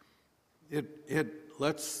 it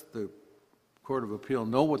lets the Court of Appeal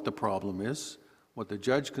know what the problem is, what the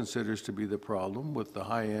judge considers to be the problem with the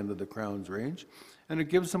high end of the Crown's range, and it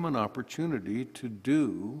gives them an opportunity to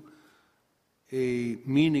do a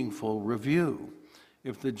meaningful review.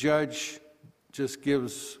 If the judge just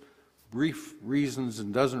gives brief reasons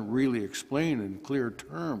and doesn't really explain in clear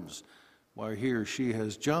terms why he or she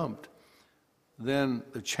has jumped, then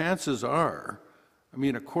the chances are, I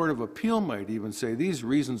mean, a Court of Appeal might even say these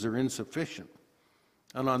reasons are insufficient.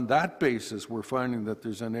 And on that basis, we're finding that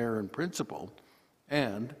there's an error in principle,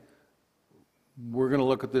 and we're going to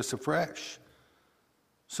look at this afresh.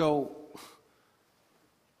 So,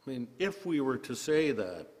 I mean, if we were to say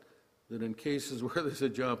that in cases where there's a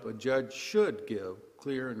jump, a judge should give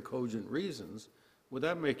clear and cogent reasons, would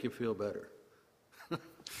that make you feel better?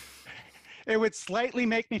 It would slightly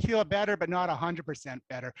make me feel better, but not 100%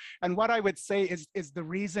 better. And what I would say is the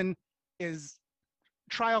reason is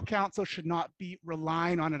trial counsel should not be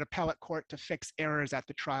relying on an appellate court to fix errors at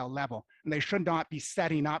the trial level. And they should not be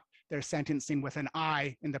setting up their sentencing with an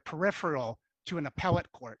eye in the peripheral to an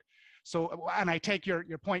appellate court. So, and I take your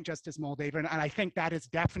point, Justice Moldaver, and I think that is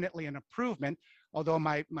definitely an improvement, although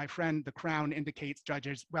my friend, the Crown, indicates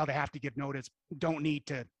judges, well, they have to give notice, don't need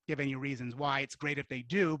to give any reasons why. It's great if they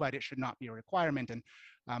do, but it should not be a requirement. And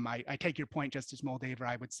I take your point, Justice Moldaver.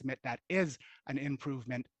 I would submit that is an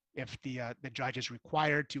improvement if the judge is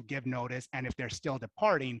required to give notice, and if they're still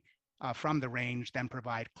departing from the range, then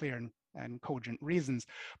provide clear and cogent reasons.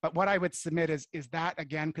 But what I would submit is that,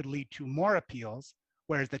 again, could lead to more appeals,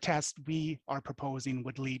 whereas the test we are proposing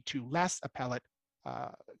would lead to less appellate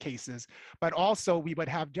cases. But also, we would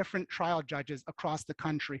have different trial judges across the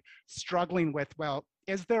country struggling with, well,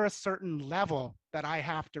 is there a certain level that I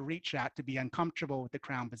have to reach at to be uncomfortable with the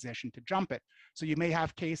Crown position to jump it? So you may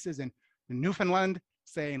have cases in Newfoundland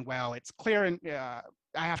saying, well, it's clear and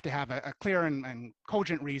I have to have a clear and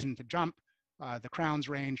cogent reason to jump the Crown's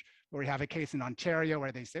range, or we have a case in Ontario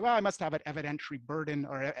where they say, well, I must have an evidentiary burden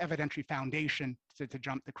or evidentiary foundation to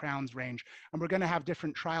jump the Crown's range. And we're going to have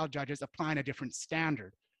different trial judges applying a different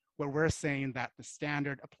standard, where we're saying that the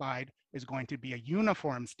standard applied is going to be a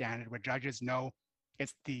uniform standard where judges know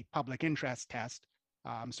it's the public interest test.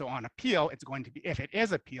 So on appeal, it's going to be, if it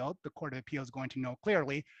is appealed, the Court of Appeal is going to know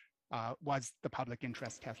clearly was the public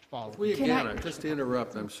interest test followed. Just to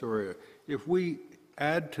interrupt, I'm sorry. If we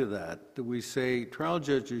add to that we say trial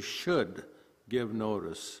judges should give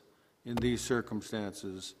notice in these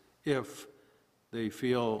circumstances if they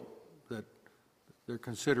feel that they're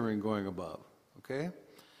considering going above, okay?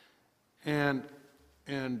 And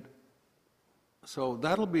so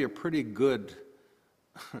that'll be a pretty good,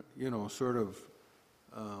 sort of,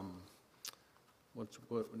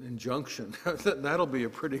 what injunction. That'll be a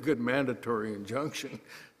pretty good mandatory injunction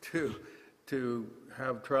to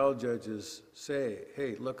have trial judges say,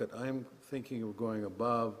 hey, look, I'm thinking of going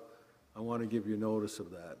above. I want to give you notice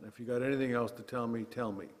of that. And if you got anything else to tell me,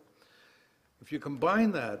 tell me. If you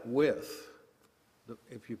combine that with,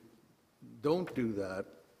 if you don't do that,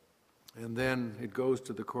 and then it goes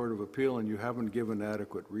to the Court of Appeal and you haven't given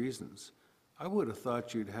adequate reasons, I would have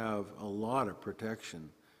thought you'd have a lot of protection,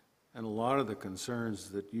 and a lot of the concerns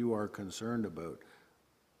that you are concerned about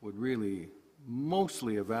would really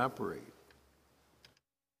mostly evaporate.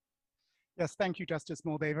 Yes, thank you, Justice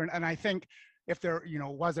Moldaver. And I think if there,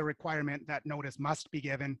 was a requirement that notice must be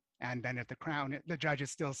given, and then if the Crown, the judge is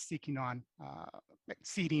still seeking on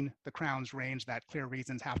exceeding the Crown's range, that clear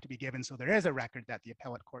reasons have to be given. So there is a record that the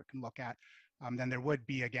appellate court can look at. Then there would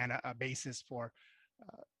be, again, a basis for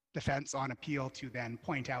defense on appeal to then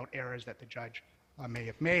point out errors that the judge may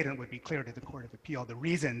have made, and it would be clear to the Court of Appeal the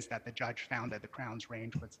reasons that the judge found that the Crown's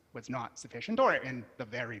range was not sufficient, or in the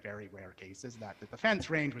very, very rare cases that the defense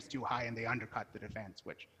range was too high and they undercut the defense,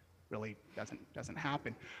 which really doesn't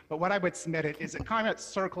happen. But what I would submit is it kind of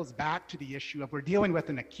circles back to the issue of we're dealing with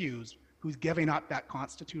an accused who's giving up that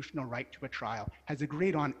constitutional right to a trial, has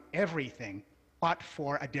agreed on everything but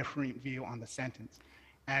for a different view on the sentence.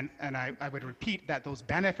 And I would repeat that those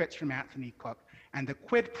benefits from Anthony Cook and the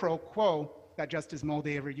quid pro quo that Justice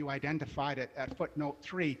Moldaver, you identified at footnote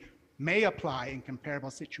 3, may apply in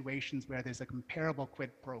comparable situations where there's a comparable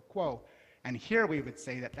quid pro quo. And here we would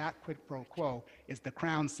say that that quid pro quo is the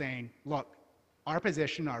Crown saying, look, our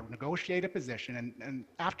position, our negotiated position, and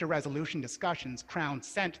after resolution discussions, Crown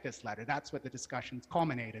sent this letter. That's what the discussions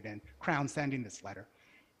culminated in, Crown sending this letter.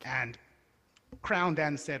 And Crown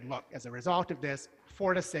then said, look, as a result of this,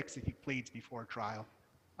 4 to 6 if he pleads before trial,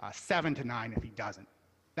 7 to 9 if he doesn't.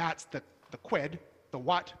 That's the quid, the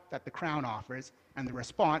what that the Crown offers, and the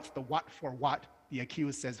response, the what for what, the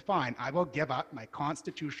accused says, fine, I will give up my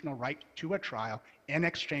constitutional right to a trial in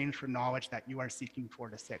exchange for knowledge that you are seeking 4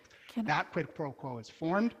 to 6. That quid pro quo is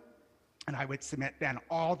formed, and I would submit then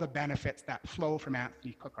all the benefits that flow from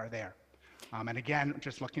Anthony Cook are there. And again,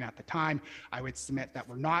 just looking at the time, I would submit that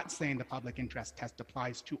we're not saying the public interest test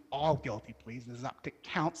applies to all guilty pleas. This is up to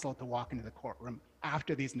counsel to walk into the courtroom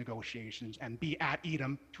after these negotiations and be at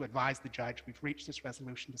Edom to advise the judge we've reached this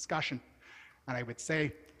resolution discussion. And I would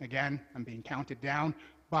say, again, I'm being counted down,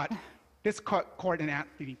 but this court in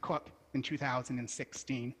Anthony Cook in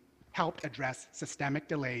 2016 helped address systemic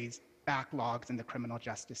delays, backlogs in the criminal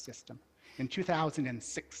justice system. In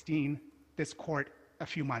 2016, this court, a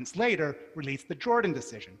few months later, released the Jordan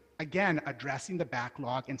decision, again addressing the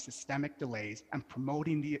backlog and systemic delays and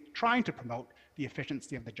trying to promote the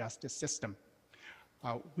efficiency of the justice system.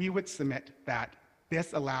 We would submit that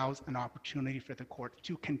this allows an opportunity for the court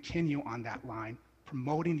to continue on that line,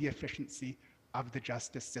 promoting the efficiency of the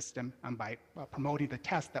justice system, and by promoting the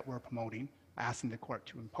test that we're promoting, asking the court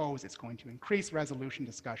to impose, it's going to increase resolution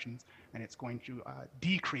discussions and it's going to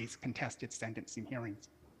decrease contested sentencing hearings.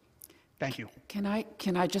 Thank you. Can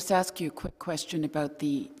I just ask you a quick question about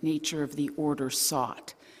the nature of the order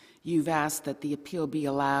sought? You've asked that the appeal be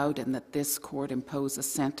allowed and that this court impose a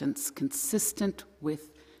sentence consistent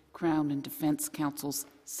with Crown and Defense Counsel's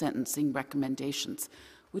sentencing recommendations.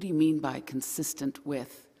 What do you mean by consistent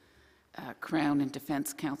with Crown and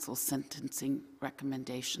Defense Counsel's sentencing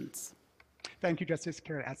recommendations? Thank you, Justice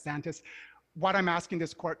Karatsantis. What I'm asking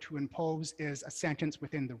this court to impose is a sentence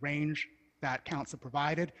within the range that counsel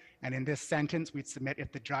provided, and in this sentence we'd submit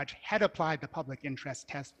if the judge had applied the public interest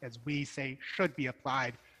test as we say should be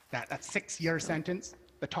applied, that a 6-year sentence,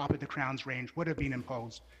 the top of the Crown's range, would have been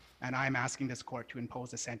imposed, and I'm asking this court to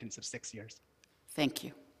impose a sentence of 6 years. Thank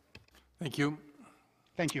you. Thank you.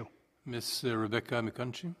 Thank you. Ms. Rebecca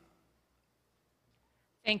McConchie.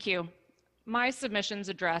 Thank you. My submissions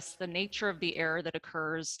address the nature of the error that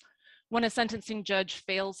occurs when a sentencing judge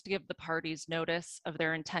fails to give the parties notice of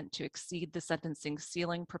their intent to exceed the sentencing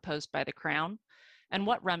ceiling proposed by the Crown, and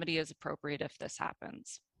what remedy is appropriate if this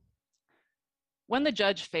happens. When the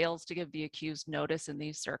judge fails to give the accused notice in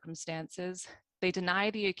these circumstances, they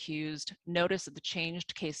deny the accused notice of the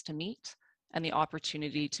changed case to meet and the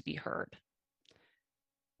opportunity to be heard.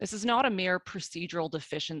 This is not a mere procedural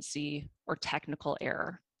deficiency or technical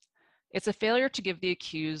error. It's a failure to give the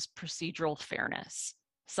accused procedural fairness,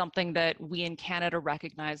 something that we in Canada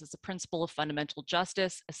recognize as a principle of fundamental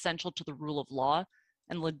justice essential to the rule of law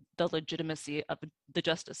and the legitimacy of the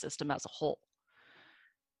justice system as a whole.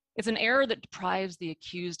 It's an error that deprives the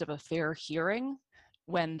accused of a fair hearing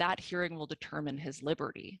when that hearing will determine his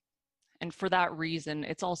liberty. And for that reason,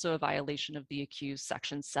 it's also a violation of the accused's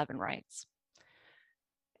Section 7 rights.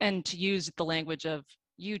 And to use the language of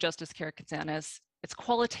you, Justice Karakatsanis, it's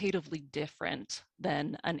qualitatively different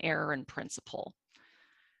than an error in principle.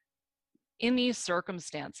 In these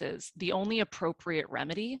circumstances, the only appropriate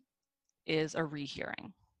remedy is a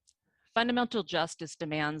rehearing. Fundamental justice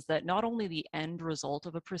demands that not only the end result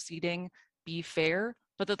of a proceeding be fair,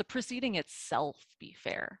 but that the proceeding itself be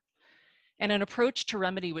fair. And an approach to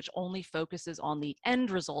remedy which only focuses on the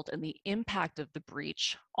end result and the impact of the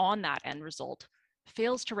breach on that end result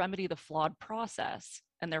fails to remedy the flawed process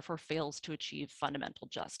and therefore fails to achieve fundamental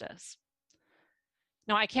justice.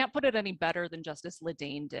 Now, I can't put it any better than Justice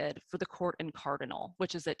Ledane did for the court in Cardinal,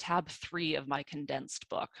 which is at tab 3 of my condensed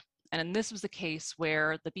book. And this was the case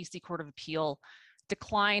where the BC Court of Appeal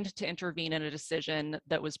declined to intervene in a decision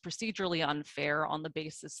that was procedurally unfair on the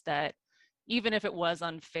basis that even if it was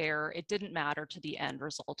unfair, it didn't matter to the end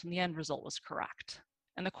result, and the end result was correct.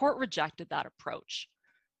 And the court rejected that approach.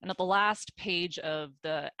 And at the last page of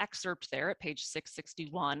the excerpt there, at page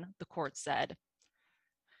 661, the court said,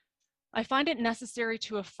 "I find it necessary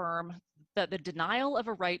to affirm that the denial of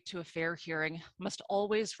a right to a fair hearing must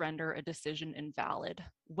always render a decision invalid,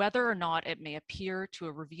 whether or not it may appear to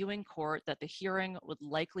a reviewing court that the hearing would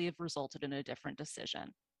likely have resulted in a different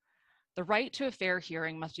decision. The right to a fair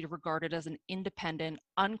hearing must be regarded as an independent,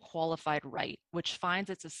 unqualified right, which finds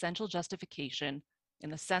its essential justification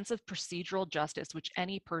in the sense of procedural justice which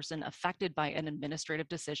any person affected by an administrative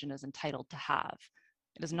decision is entitled to have.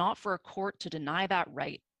 It is not for a court to deny that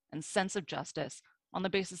right and sense of justice on the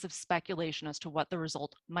basis of speculation as to what the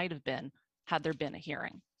result might have been had there been a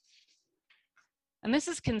hearing." And this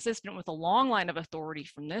is consistent with a long line of authority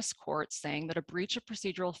from this court saying that a breach of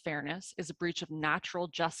procedural fairness is a breach of natural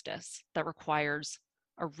justice that requires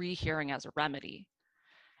a rehearing as a remedy.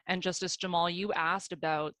 And Justice Jamal, you asked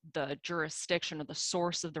about the jurisdiction or the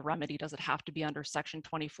source of the remedy. Does it have to be under Section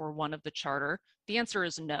 24(1) of the Charter? The answer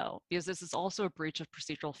is no, because this is also a breach of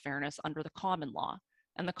procedural fairness under the common law.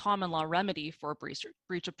 And the common law remedy for a breach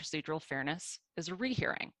of procedural fairness is a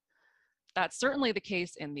rehearing. That's certainly the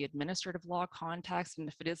case in the administrative law context, and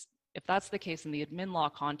if that's the case in the admin law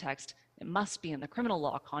context, it must be in the criminal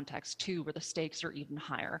law context too, where the stakes are even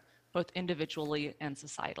higher, both individually and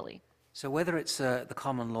societally. So whether it's the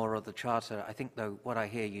common law or the Charter, I think though what I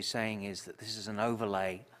hear you saying is that this is an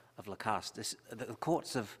overlay of Lacasse.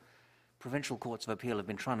 The provincial courts of appeal have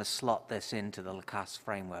been trying to slot this into the Lacasse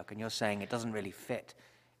framework, and you're saying it doesn't really fit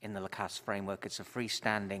in the Lacasse framework. It's a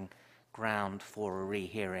freestanding ground for a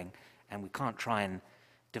rehearing, and we can't try and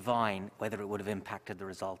divine whether it would have impacted the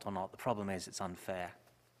result or not. The problem is it's unfair.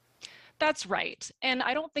 That's right. And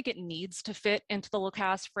I don't think it needs to fit into the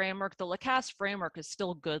Lacasse framework. The Lacasse framework is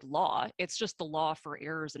still good law. It's just the law for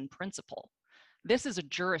errors in principle. This is a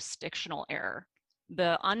jurisdictional error.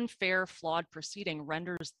 The unfair, flawed proceeding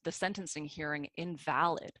renders the sentencing hearing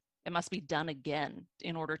invalid. It must be done again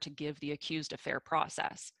in order to give the accused a fair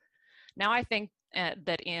process. Now, I think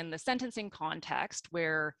that in the sentencing context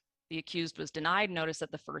where the accused was denied notice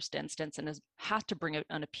at the first instance and has had to bring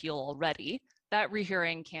an appeal already, that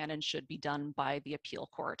rehearing can and should be done by the appeal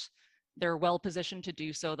court. They're well positioned to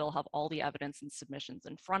do so. They'll have all the evidence and submissions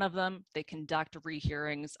in front of them. They conduct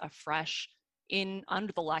rehearings afresh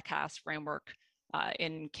under the Lacasse framework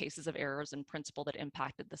in cases of errors in principle that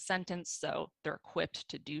impacted the sentence, so they're equipped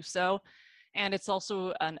to do so. And it's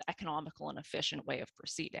also an economical and efficient way of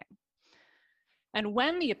proceeding. And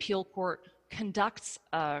when the appeal court conducts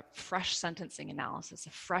a fresh sentencing analysis, a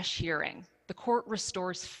fresh hearing, the court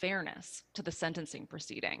restores fairness to the sentencing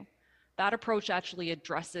proceeding. That approach actually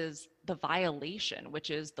addresses the violation, which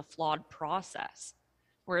is the flawed process,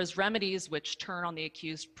 whereas remedies which turn on the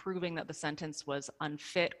accused proving that the sentence was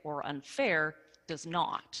unfit or unfair does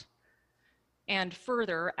not. And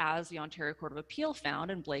further, as the Ontario Court of Appeal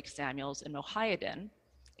found in Blake Samuels and Mohiuddin,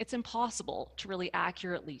 it's impossible to really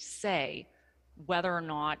accurately say whether or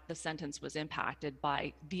not the sentence was impacted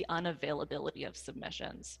by the unavailability of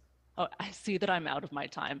submissions. Oh, I see that I'm out of my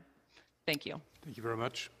time. Thank you. Thank you very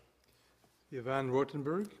much. Ivan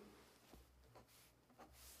Rothenberg.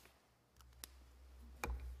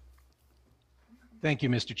 Thank you,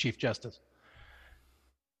 Mr. Chief Justice.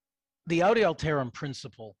 The Audi Alterum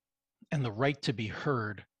principle and the right to be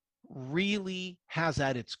heard really has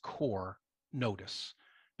at its core notice,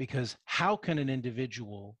 because how can an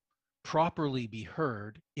individual properly be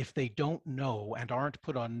heard if they don't know and aren't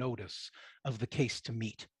put on notice of the case to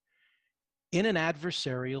meet? In an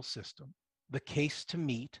adversarial system, the case to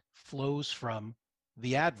meet flows from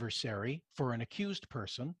the adversary for an accused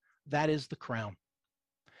person, that is the Crown.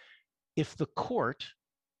 If the court,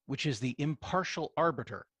 which is the impartial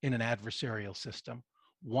arbiter in an adversarial system,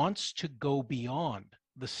 wants to go beyond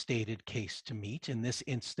the stated case to meet, in this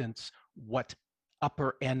instance, what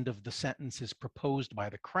upper end of the sentence is proposed by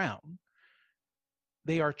the Crown,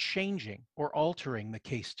 they are changing or altering the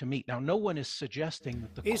case to meet. Now, no one is suggesting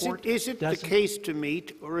that the court Is it the case to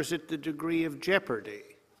meet, or is it the degree of jeopardy?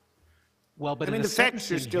 Well, but I mean, the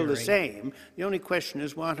facts are still the same. The only question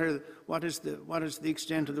is what is the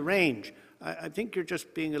extent of the range? I think you're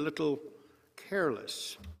just being a little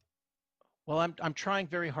careless. Well, I'm trying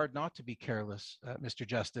very hard not to be careless, Mr.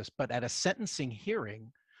 Justice, but at a sentencing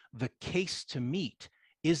hearing, the case to meet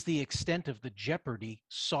is the extent of the jeopardy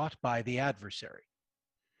sought by the adversary.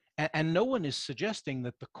 And no one is suggesting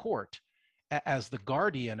that the court, as the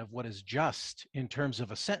guardian of what is just in terms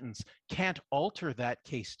of a sentence, can't alter that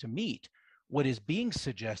case to meet What is being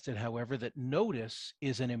suggested, however, that notice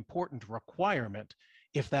is an important requirement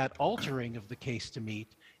if that altering of the case to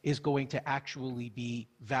meet is going to actually be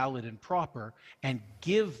valid and proper and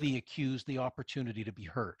give the accused the opportunity to be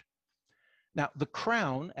heard. Now, the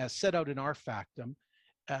Crown, as set out in our factum,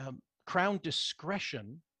 Crown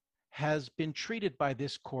discretion has been treated by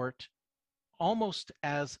this court almost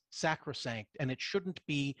as sacrosanct, and it shouldn't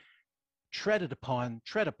be tread upon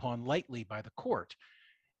lightly by the court.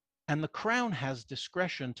 And the Crown has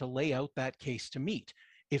discretion to lay out that case to meet.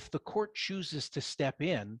 If the court chooses to step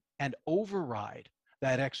in and override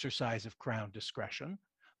that exercise of Crown discretion,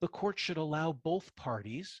 the court should allow both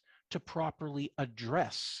parties to properly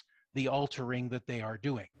address the altering that they are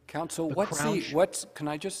doing. Counsel, can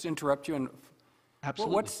I just interrupt you?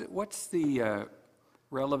 Absolutely. What's the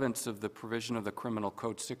relevance of the provision of the Criminal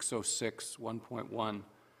Code 606 1.1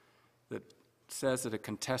 that says that a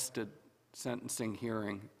contested sentencing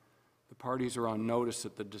hearing, the parties are on notice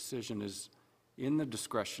that the decision is in the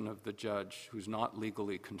discretion of the judge who's not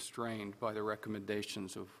legally constrained by the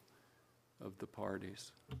recommendations of the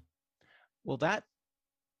parties? Well, that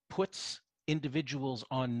puts individuals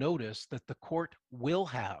on notice that the court will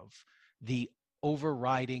have the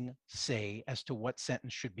overriding say as to what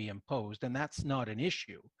sentence should be imposed, and that's not an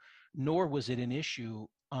issue, nor was it an issue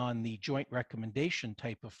on the joint recommendation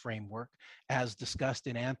type of framework as discussed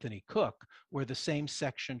in Anthony Cook, where the same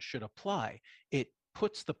section should apply. It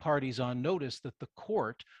puts the parties on notice that the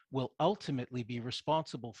court will ultimately be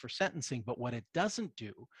responsible for sentencing, but what it doesn't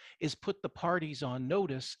do is put the parties on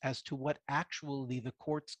notice as to what actually the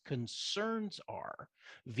court's concerns are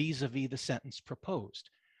vis-a-vis the sentence proposed.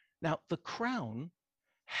 Now, the Crown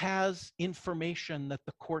has information that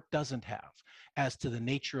the court doesn't have as to the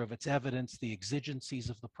nature of its evidence, the exigencies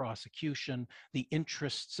of the prosecution, the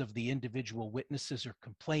interests of the individual witnesses or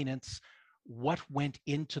complainants, what went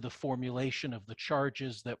into the formulation of the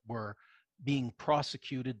charges that were being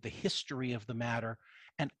prosecuted, the history of the matter,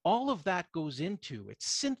 and all of that goes into, it's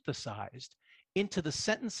synthesized into the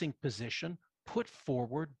sentencing position put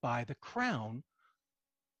forward by the Crown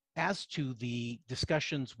as to the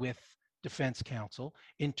discussions with defense counsel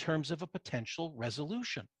in terms of a potential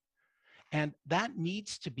resolution. And that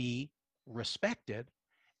needs to be respected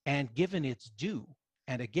and given its due.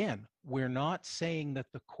 And again, we're not saying that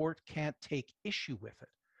the court can't take issue with it,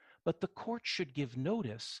 but the court should give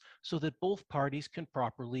notice so that both parties can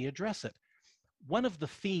properly address it. One of the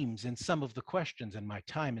themes in some of the questions, and my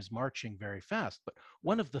time is marching very fast, but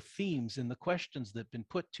one of the themes in the questions that have been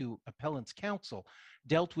put to appellant's counsel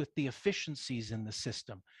dealt with the efficiencies in the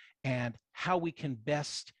system and how we can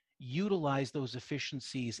best utilize those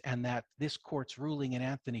efficiencies, and that this court's ruling in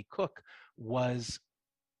Anthony Cook was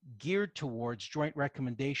geared towards joint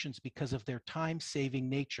recommendations because of their time-saving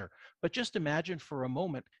nature. But just imagine for a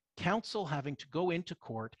moment counsel having to go into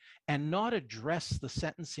court and not address the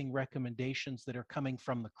sentencing recommendations that are coming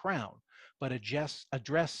from the Crown, but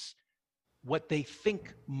address what they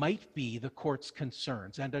think might be the court's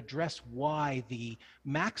concerns and address why the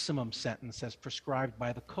maximum sentence as prescribed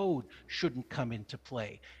by the code shouldn't come into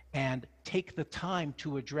play, and take the time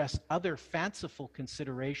to address other fanciful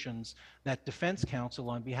considerations that defense counsel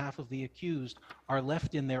on behalf of the accused are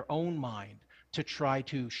left in their own mind to try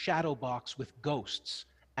to shadow box with ghosts,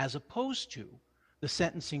 as opposed to the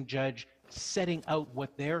sentencing judge setting out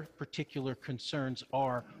what their particular concerns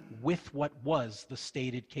are with what was the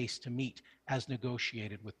stated case to meet as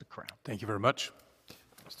negotiated with the Crown. Thank you very much.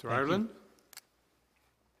 Mr. Ireland?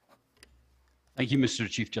 Thank you, Mr.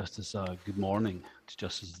 Chief Justice. Good morning to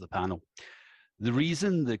Justices of the panel. The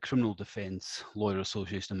reason the Criminal Defence Lawyer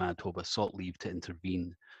Association of Manitoba sought leave to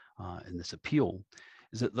intervene in this appeal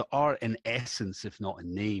is that there are, in essence, if not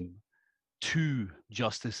in name, two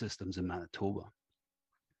justice systems in Manitoba.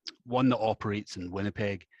 One that operates in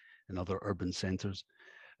Winnipeg and other urban centres,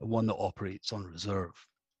 and one that operates on reserve,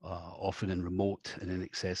 often in remote and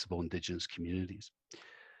inaccessible Indigenous communities.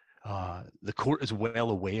 The court is well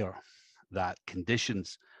aware that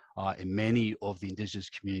conditions in many of the Indigenous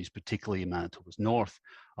communities, particularly in Manitoba's north,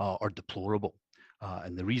 are deplorable.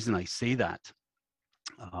 And the reason I say that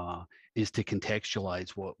is to contextualize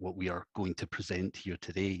what we are going to present here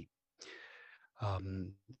today.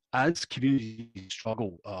 As communities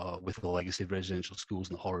struggle with the legacy of residential schools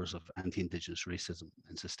and the horrors of anti-Indigenous racism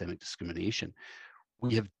and systemic discrimination,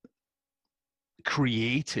 we have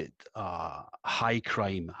created high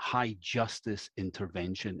crime, high justice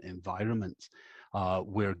intervention environments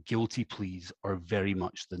where guilty pleas are very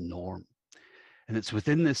much the norm. And it's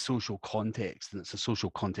within this social context, and it's a social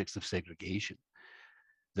context of segregation,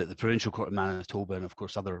 that the Provincial Court of Manitoba and of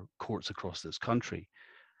course other courts across this country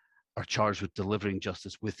are charged with delivering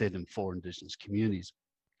justice within and for Indigenous communities.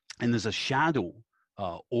 And there's a shadow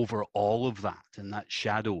over all of that, and that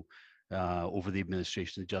shadow over the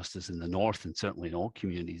administration of justice in the North, and certainly in all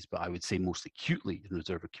communities, but I would say most acutely in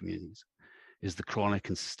reserve communities, is the chronic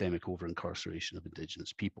and systemic over-incarceration of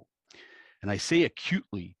Indigenous people. And I say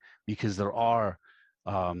acutely because there are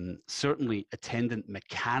certainly attendant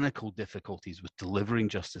mechanical difficulties with delivering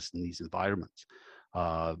justice in these environments,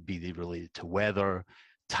 be they related to weather,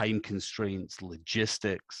 time constraints,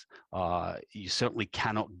 logistics. You certainly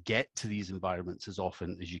cannot get to these environments as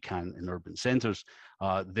often as you can in urban centres.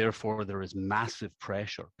 Therefore, there is massive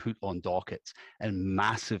pressure put on dockets and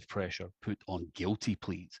massive pressure put on guilty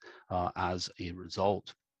pleas as a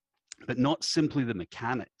result. But not simply the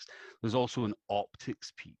mechanics. There's also an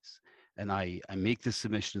optics piece. And I make this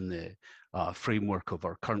submission in the framework of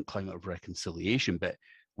our current climate of reconciliation, but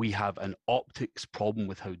we have an optics problem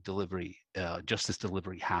with how justice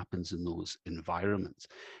delivery happens in those environments.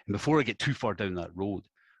 And before I get too far down that road,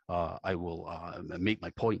 I will make my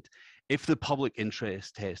point. If the public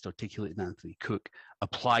interest test articulated in Anthony Cook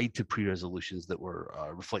applied to pre-resolutions that were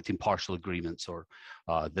reflecting partial agreements or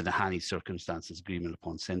the Nahanni circumstances agreement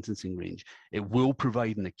upon sentencing range, it will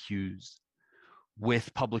provide an accused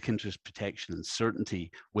with public interest protection and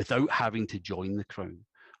certainty without having to join the Crown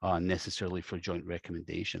necessarily for a joint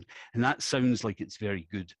recommendation. And that sounds like it's very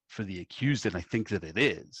good for the accused, and I think that it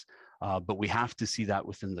is, but we have to see that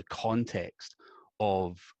within the context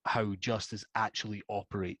of how justice actually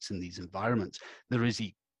operates in these environments. There is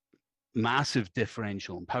a massive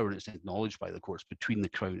differential in power, and it's acknowledged by the courts, between the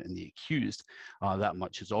Crown and the accused. That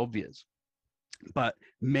much is obvious. But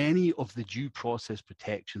many of the due process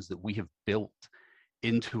protections that we have built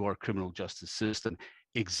into our criminal justice system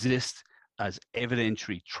exist as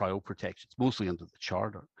evidentiary trial protections, mostly under the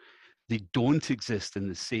Charter. They don't exist in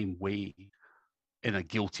the same way in a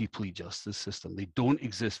guilty plea justice system. They don't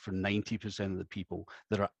exist for 90% of the people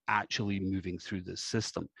that are actually moving through this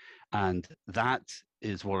system. And that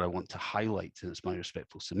is what I want to highlight, and it's my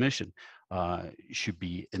respectful submission, should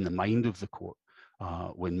be in the mind of the court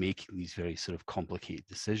when making these very sort of complicated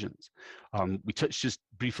decisions. We touched just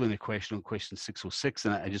briefly on a question on question 606,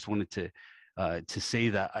 and I just wanted to say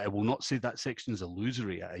that I will not say that section is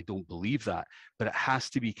illusory. I don't believe that, but it has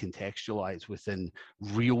to be contextualized within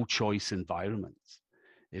real choice environments.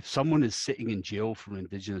 If someone is sitting in jail from an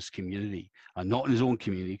Indigenous community, and not in his own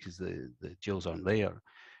community because the jails aren't there,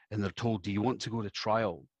 and they're told, do you want to go to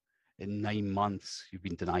trial in 9 months? You've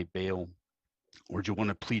been denied bail. Or do you want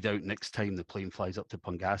to plead out next time the plane flies up to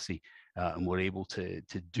Pungasi and we're able to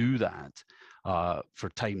do that for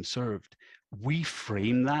time served? We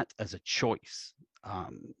frame that as a choice.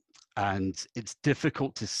 And it's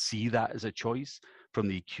difficult to see that as a choice from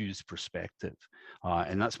the accused perspective.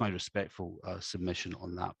 And that's my respectful submission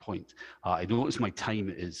on that point. I notice my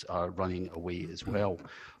time is running away as well.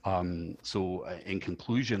 So in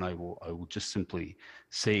conclusion, I will just simply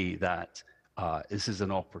say that this is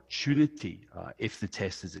an opportunity, if the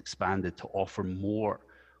test is expanded, to offer more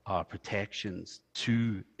protections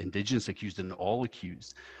to Indigenous accused and all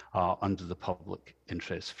accused under the public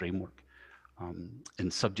interest framework.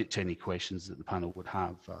 And subject to any questions that the panel would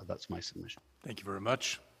have, that's my submission. Thank you very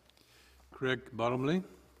much. Craig Bottomley.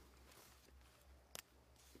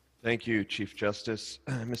 Thank you, Chief Justice.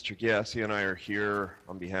 Mr. Giassi and I are here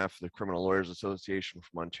on behalf of the Criminal Lawyers Association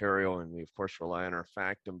from Ontario, and we of course rely on our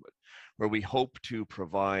factum, but where we hope to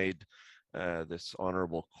provide this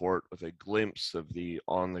honorable court with a glimpse of the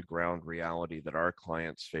on-the-ground reality that our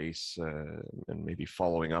clients face, and maybe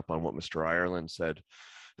following up on what Mr. Ireland said.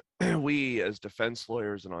 We, as defense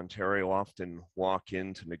lawyers in Ontario, often walk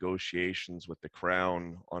into negotiations with the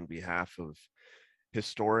Crown on behalf of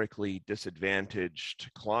historically disadvantaged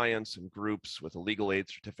clients and groups with a legal aid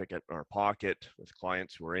certificate in our pocket, with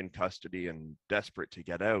clients who are in custody and desperate to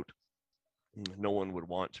get out. No one would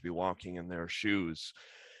want to be walking in their shoes.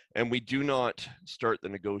 And we do not start the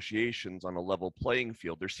negotiations on a level playing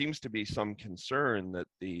field. There seems to be some concern that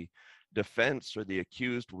the defense or the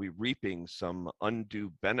accused will be reaping some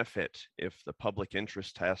undue benefit if the public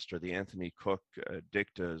interest test or the Anthony Cook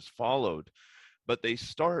dicta is followed. But they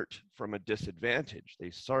start from a disadvantage. They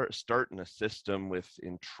start in a system with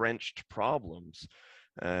entrenched problems,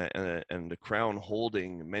 and the Crown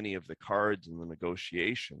holding many of the cards in the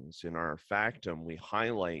negotiations. In our factum, we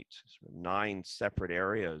highlight 9 separate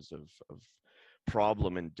areas of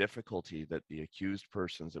problem and difficulty that the accused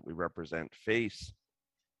persons that we represent face.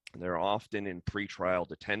 They're often in pretrial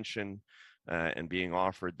detention and being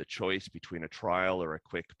offered the choice between a trial or a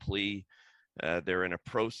quick plea. They're in a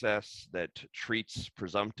process that treats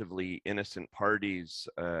presumptively innocent parties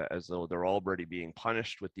as though they're already being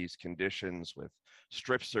punished with these conditions, with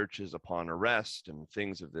strip searches upon arrest and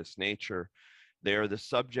things of this nature. They are the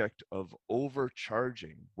subject of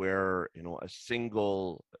overcharging, where a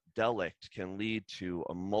single delict can lead to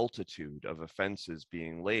a multitude of offenses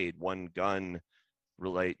being laid. One gun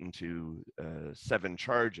relating to 7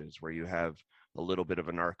 charges, where you have a little bit of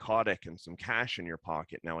a narcotic and some cash in your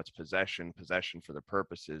pocket. Now it's possession for the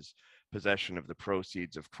purposes, possession of the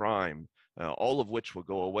proceeds of crime, all of which will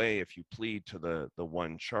go away if you plead to the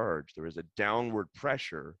one charge. There is a downward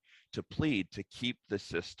pressure to plead to keep the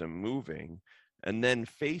system moving, and then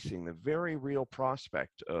facing the very real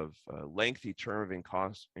prospect of a lengthy term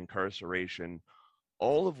of incarceration,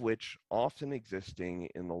 all of which often existing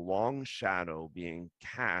in the long shadow being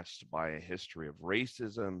cast by a history of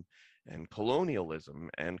racism and colonialism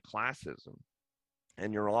and classism.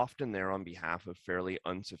 And you're often there on behalf of fairly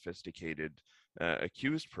unsophisticated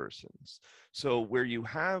accused persons. So where you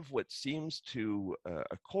have what seems to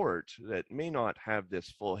a court that may not have this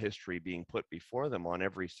full history being put before them on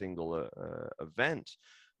every single event,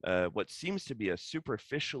 what seems to be a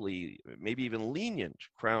superficially, maybe even lenient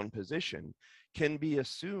Crown position can be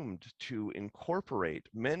assumed to incorporate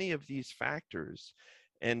many of these factors,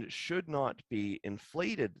 and should not be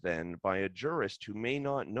inflated then by a jurist who may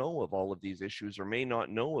not know of all of these issues, or may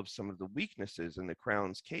not know of some of the weaknesses in the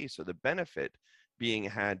Crown's case, or the benefit being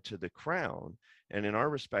had to the Crown. And in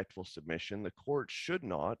our respectful submission, the court should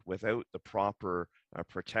not, without the proper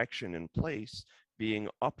protection in place, being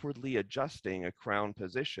upwardly adjusting a Crown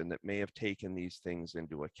position that may have taken these things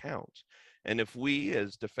into account. And if we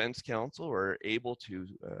as defense counsel are able to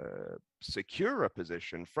secure a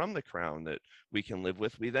position from the Crown that we can live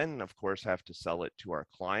with, we then of course have to sell it to our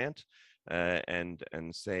client and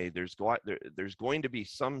say there's going to be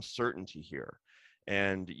some certainty here.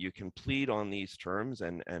 And you can plead on these terms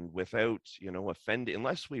and without, offending,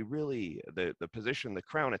 unless we really, the position the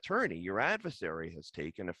Crown attorney, your adversary, has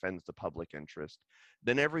taken offends the public interest,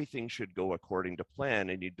 then everything should go according to plan,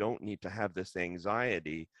 and you don't need to have this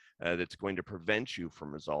anxiety that's going to prevent you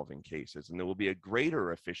from resolving cases. And there will be a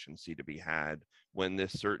greater efficiency to be had when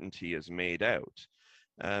this certainty is made out.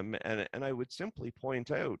 And I would simply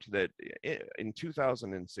point out that in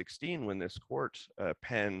 2016, when this court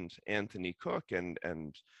penned Anthony Cook and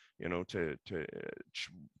to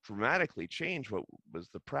dramatically change what was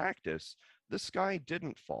the practice, the sky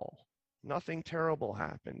didn't fall. Nothing terrible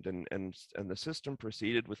happened, and the system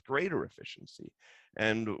proceeded with greater efficiency.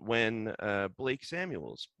 And when Blake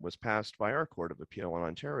Samuels was passed by our Court of Appeal in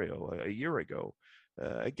Ontario a year ago,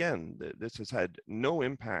 again, this has had no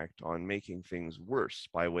impact on making things worse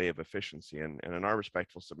by way of efficiency. And in our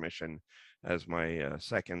respectful submission, as my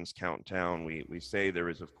seconds count down, we say there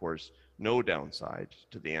is, of course, no downside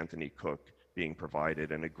to the Anthony Cook being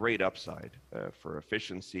provided, and a great upside for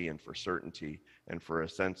efficiency and for certainty and for a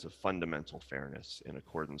sense of fundamental fairness in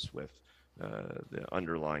accordance with the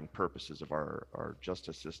underlying purposes of our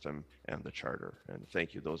justice system and the Charter. And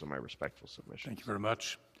thank you. Those are my respectful submissions. Thank you very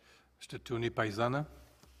much. Mr. Tony Paisana.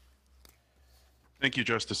 Thank you,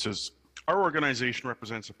 Justices. Our organization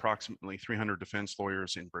represents approximately 300 defense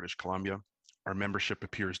lawyers in British Columbia. Our membership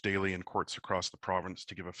appears daily in courts across the province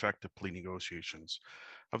to give effect to plea negotiations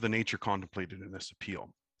of the nature contemplated in this appeal.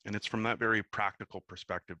 And it's from that very practical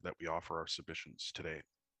perspective that we offer our submissions today.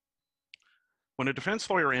 When a defense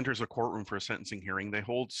lawyer enters a courtroom for a sentencing hearing, they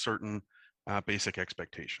hold certain basic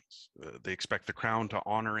expectations. They expect the Crown to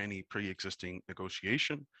honor any pre-existing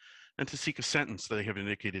negotiation and to seek a sentence that they have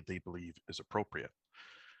indicated they believe is appropriate.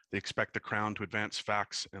 They expect the Crown to advance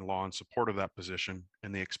facts and law in support of that position,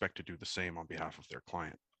 and they expect to do the same on behalf of their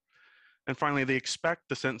client. And finally, they expect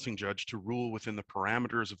the sentencing judge to rule within the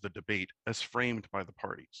parameters of the debate as framed by the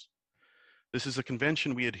parties. This is a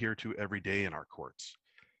convention we adhere to every day in our courts.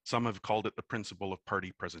 Some have called it the principle of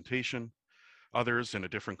party presentation. Others, in a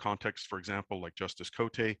different context, for example, like Justice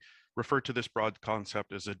Cote, refer to this broad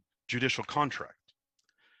concept as a judicial contract.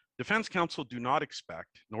 Defense counsel do not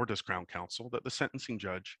expect, nor does Crown Counsel, that the sentencing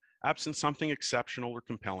judge, absent something exceptional or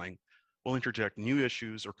compelling, will interject new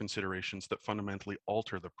issues or considerations that fundamentally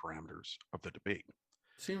alter the parameters of the debate.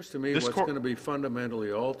 Seems to me what's going to be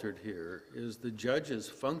fundamentally altered here is the judge's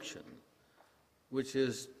function, which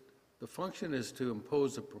is, the function is to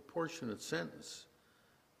impose a proportionate sentence,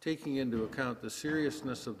 taking into account the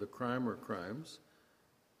seriousness of the crime or crimes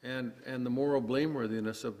and the moral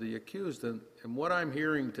blameworthiness of the accused. And what I'm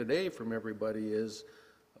hearing today from everybody is,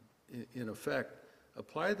 in effect,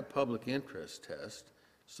 apply the public interest test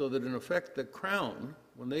so that, in effect, the Crown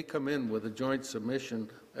when they come in with a joint submission,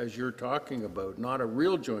 as you're talking about, not a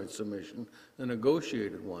real joint submission, a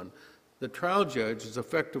negotiated one, the trial judge is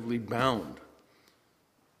effectively bound.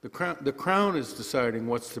 The Crown is deciding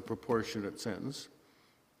what's the proportionate sentence,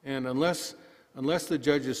 and unless the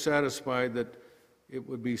judge is satisfied that it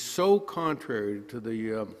would be so contrary to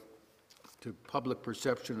the to public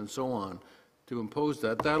perception and so on to impose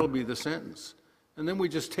that, that'll be the sentence. And then we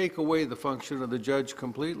just take away the function of the judge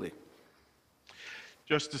completely.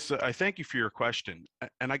 Justice, I thank you for your question.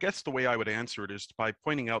 And I guess the way I would answer it is by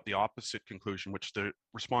pointing out the opposite conclusion, which the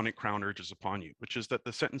respondent Crown urges upon you, which is that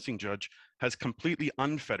the sentencing judge has completely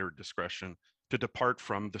unfettered discretion to depart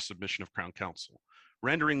from the submission of Crown Counsel,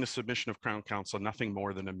 rendering the submission of Crown Counsel nothing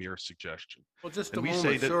more than a mere suggestion. Well, just and a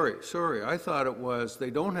moment, sorry. I thought it was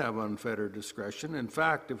they don't have unfettered discretion. In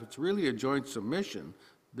fact, if it's really a joint submission,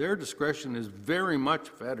 their discretion is very much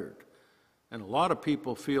fettered. And a lot of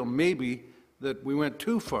people feel maybe that we went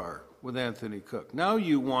too far with Anthony Cook. Now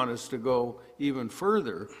you want us to go even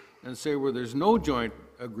further and say where there's no joint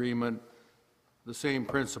agreement, the same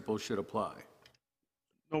principle should apply.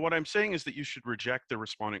 No, what I'm saying is that you should reject the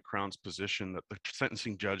respondent Crown's position that the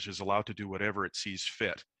sentencing judge is allowed to do whatever it sees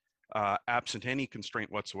fit, absent any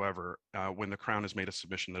constraint whatsoever, when the Crown has made a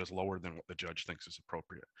submission that is lower than what the judge thinks is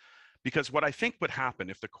appropriate. Because what I think would happen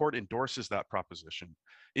if the court endorses that proposition,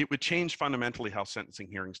 it would change fundamentally how sentencing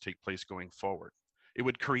hearings take place going forward. It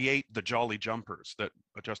would create the jolly jumpers that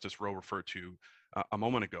Justice Rowe referred to a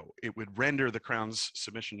moment ago. It would render the Crown's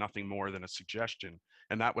submission nothing more than a suggestion,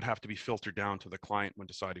 and that would have to be filtered down to the client when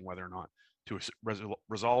deciding whether or not to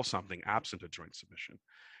resolve something absent a joint submission.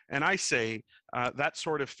 And I say that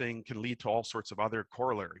sort of thing can lead to all sorts of other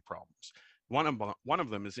corollary problems. One of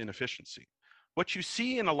them is inefficiency. What you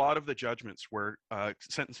see in a lot of the judgments where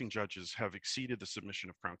sentencing judges have exceeded the submission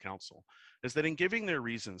of Crown Counsel is that in giving their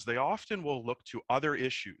reasons, they often will look to other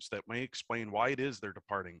issues that may explain why it is they're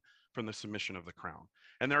departing from the submission of the Crown.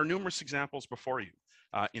 And there are numerous examples before you.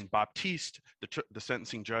 In Baptiste, the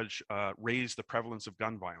sentencing judge raised the prevalence of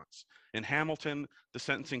gun violence. In Hamilton, the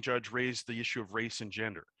sentencing judge raised the issue of race and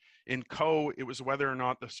gender. In Coe, it was whether or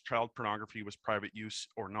not this child pornography was private use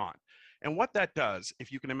or not. And what that does,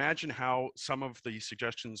 if you can imagine how some of the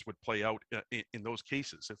suggestions would play out in those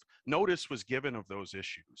cases, if notice was given of those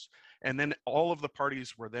issues, and then all of the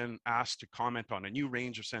parties were then asked to comment on a new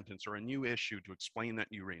range of sentence or a new issue to explain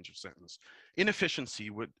that new range of sentence,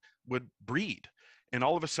 inefficiency would breed. And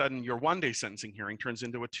all of a sudden, your one-day sentencing hearing turns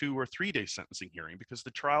into a 2 or 3 day sentencing hearing because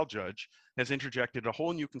the trial judge has interjected a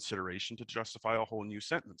whole new consideration to justify a whole new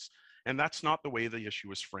sentence. And that's not the way the issue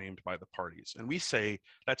is framed by the parties. And we say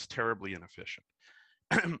that's terribly inefficient.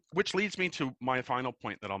 Which leads me to my final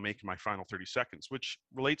point that I'll make in my final 30 seconds, which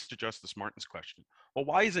relates to Justice Martin's question. Well,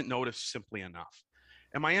 why isn't notice simply enough?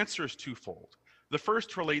 And my answer is twofold. The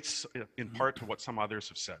first relates in part to what some others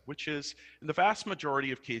have said, which is in the vast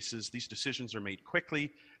majority of cases, these decisions are made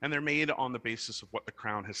quickly and they're made on the basis of what the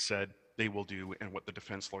Crown has said they will do and what the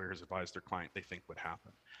defense lawyer has advised their client they think would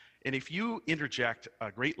happen. And if you interject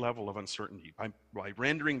a great level of uncertainty by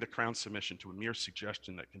rendering the Crown submission to a mere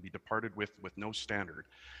suggestion that can be departed with no standard,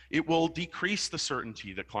 it will decrease the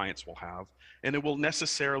certainty that clients will have, and it will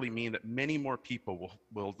necessarily mean that many more people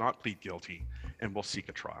will not plead guilty and will seek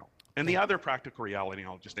a trial. And the other practical reality, and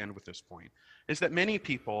I'll just end with this point, is that many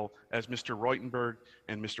people, as Mr. Reutenberg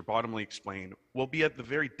and Mr. Bottomley explained, will be at the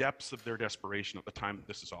very depths of their desperation at the time that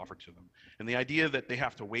this is offered to them. And the idea that they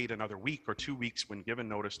have to wait another week or 2 weeks when given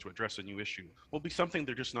notice to address a new issue will be something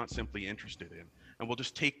they're just not simply interested in, and will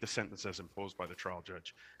just take the sentence as imposed by the trial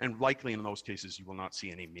judge. And likely in those cases, you will not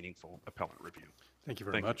see any meaningful appellate review. Thank you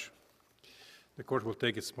very much. The court will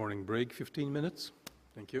take its morning break, 15 minutes.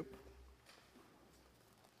 Thank you.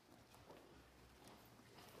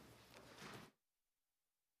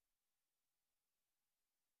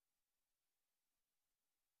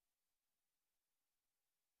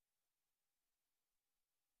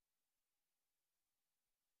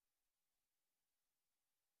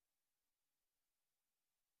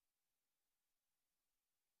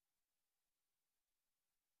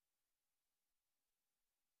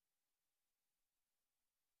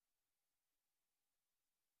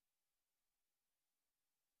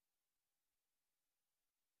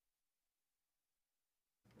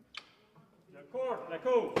 La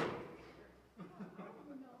Cour.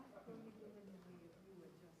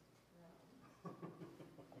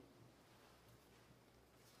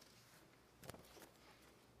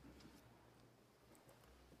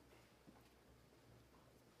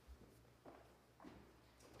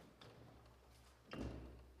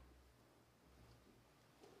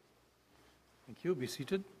 Thank you. Be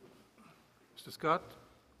seated. Mr. Scott.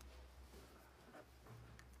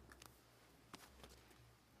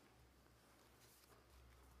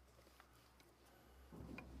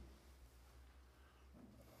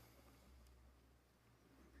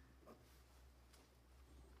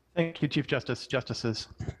 Thank you, Chief Justice, Justices.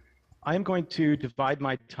 I am going to divide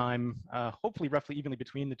my time, hopefully roughly evenly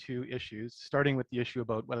between the two issues, starting with the issue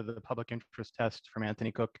about whether the public interest test from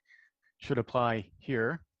Anthony Cook should apply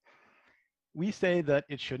here. We say that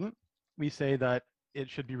it shouldn't. We say that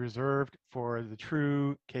it should be reserved for the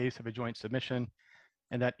true case of a joint submission,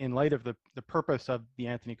 and that in light of the purpose of the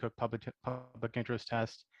Anthony Cook public interest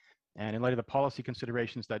test, and in light of the policy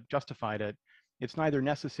considerations that justified it, it's neither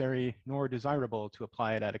necessary nor desirable to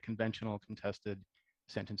apply it at a conventional contested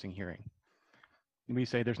sentencing hearing. And we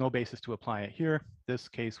say there's no basis to apply it here. This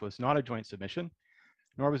case was not a joint submission,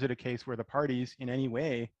 nor was it a case where the parties in any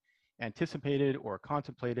way anticipated or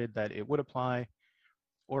contemplated that it would apply,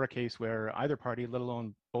 or a case where either party, let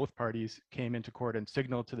alone both parties, came into court and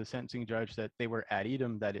signaled to the sentencing judge that they were ad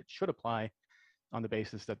idem that it should apply on the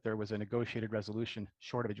basis that there was a negotiated resolution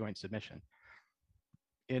short of a joint submission.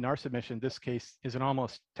 In our submission, this case is an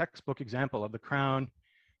almost textbook example of the Crown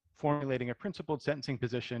formulating a principled sentencing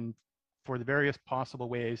position for the various possible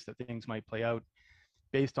ways that things might play out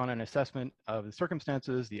based on an assessment of the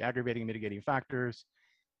circumstances, the aggravating and mitigating factors,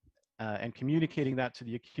 and communicating that to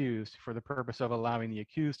the accused for the purpose of allowing the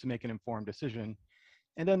accused to make an informed decision.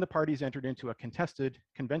 And then the parties entered into a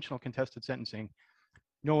conventional contested sentencing,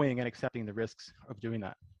 knowing and accepting the risks of doing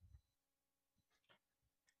that.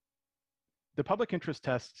 The public interest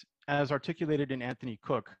test, as articulated in Anthony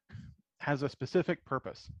Cook, has a specific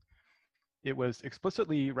purpose. It was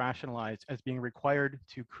explicitly rationalized as being required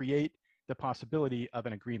to create the possibility of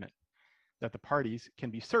an agreement that the parties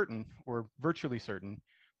can be certain, or virtually certain,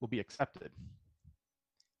 will be accepted.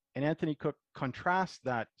 And Anthony Cook contrasts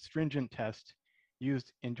that stringent test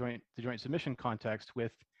used in the joint submission context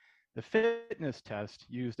with the fitness test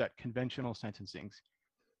used at conventional sentencings,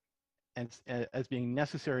 and as being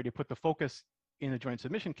necessary to put the focus in the joint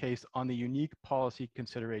submission case on the unique policy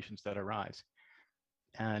considerations that arise,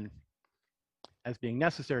 and as being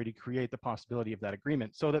necessary to create the possibility of that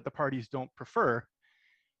agreement so that the parties don't prefer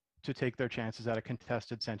to take their chances at a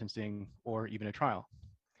contested sentencing or even a trial.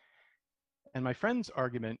 And my friend's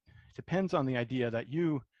argument depends on the idea that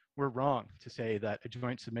you were wrong to say that a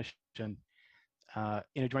joint submission, with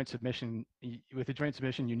a joint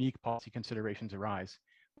submission, unique policy considerations arise,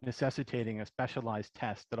 necessitating a specialized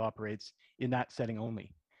test that operates in that setting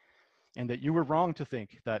only. And that you were wrong to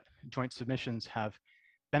think that joint submissions have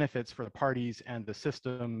benefits for the parties and the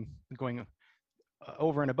system going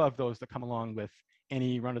over and above those that come along with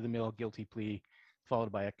any run-of-the-mill guilty plea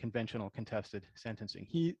followed by a conventional contested sentencing.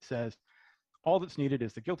 He says all that's needed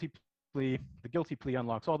is the guilty plea. The guilty plea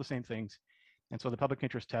unlocks all the same things, and so the public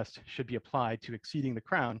interest test should be applied to exceeding the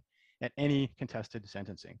Crown at any contested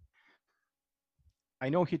sentencing. I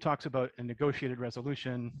know he talks about a negotiated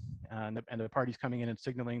resolution and the parties coming in and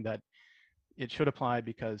signaling that it should apply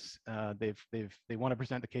because they want to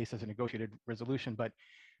present the case as a negotiated resolution, but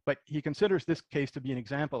he considers this case to be an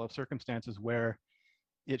example of circumstances where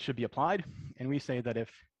it should be applied, and we say that if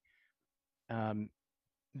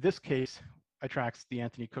this case attracts the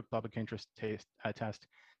Anthony Cook public interest test,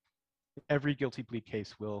 every guilty plea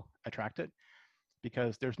case will attract it,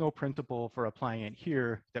 because there's no principle for applying it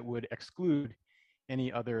here that would exclude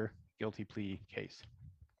any other guilty plea case.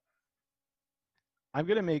 I'm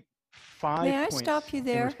going to make 5 points. May I stop you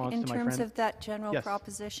there in terms of that general Yes.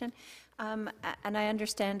 proposition? And I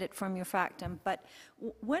understand it from your factum, but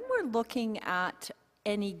when we're looking at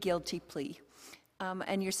any guilty plea,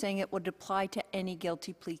 and you're saying it would apply to any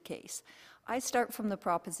guilty plea case, I start from the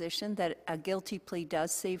proposition that a guilty plea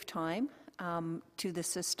does save time to the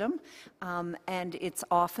system, and it's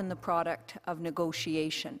often the product of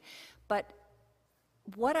negotiation. But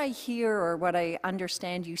what I hear, or what I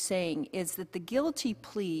understand you saying, is that the guilty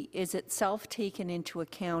plea is itself taken into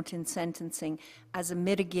account in sentencing as a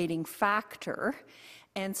mitigating factor,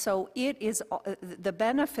 and so it is, the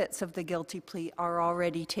benefits of the guilty plea are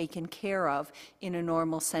already taken care of in a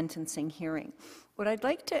normal sentencing hearing. What I'd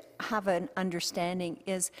like to have an understanding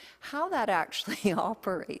is how that actually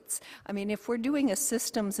operates. I mean, if we're doing a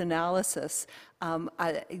systems analysis,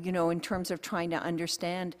 in terms of trying to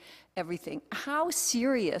understand everything, how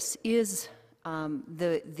serious is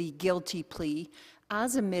the guilty plea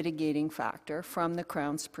as a mitigating factor from the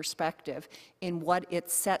Crown's perspective in what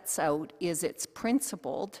it sets out is its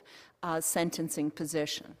principled sentencing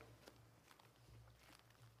position?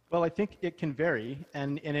 Well, I think it can vary,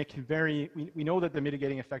 and it can vary. We know that the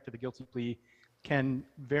mitigating effect of the guilty plea can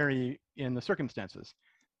vary in the circumstances.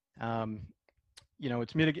 A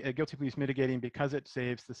guilty plea is mitigating because it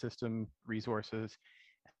saves the system resources,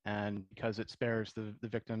 and because it spares the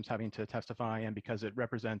victims having to testify, and because it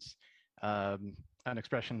represents an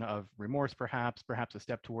expression of remorse, perhaps a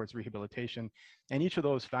step towards rehabilitation. And each of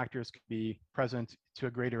those factors could be present to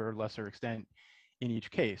a greater or lesser extent in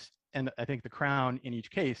each case. And I think the Crown in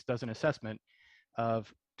each case does an assessment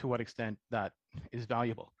of to what extent that is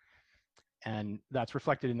valuable. And that's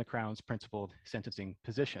reflected in the Crown's principled sentencing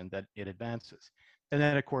position that it advances. And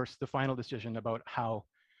then, of course, the final decision about how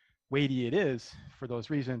weighty it is for those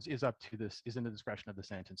reasons is in the discretion of the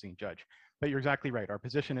sentencing judge. But you're exactly right. Our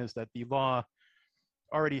position is that the law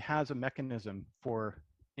already has a mechanism for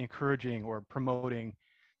encouraging or promoting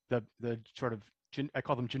the sort of, I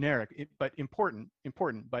call them generic, but important,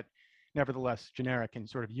 but nevertheless generic and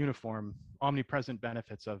sort of uniform, omnipresent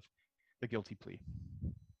benefits of the guilty plea.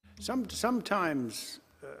 Sometimes,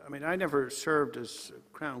 I mean, I never served as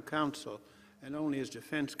Crown Counsel and only as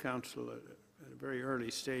defense counsel at a very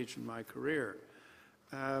early stage in my career.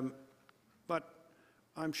 But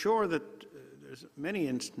I'm sure that there's many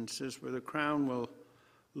instances where the Crown will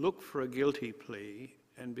look for a guilty plea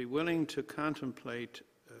and be willing to contemplate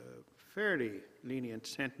a fairly lenient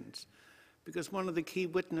sentence because one of the key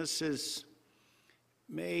witnesses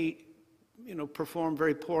may perform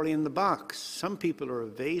very poorly in the box. Some people are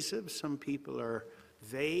evasive, some people are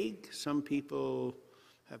vague, some people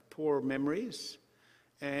have poor memories,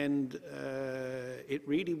 and it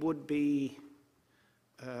really would be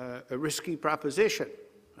a risky proposition,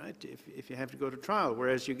 right, if you have to go to trial,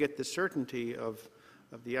 whereas you get the certainty of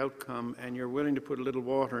the outcome and you're willing to put a little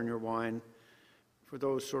water in your wine for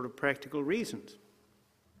those sort of practical reasons.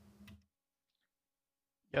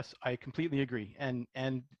 Yes, I completely agree. And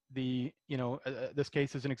the this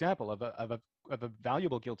case is an example of a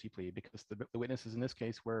valuable guilty plea because the witnesses in this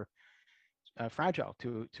case were fragile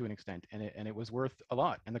to an extent, and it was worth a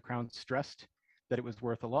lot. And the Crown stressed that it was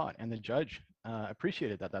worth a lot, and the judge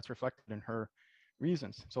appreciated that. That's reflected in her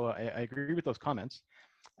reasons. So I agree with those comments.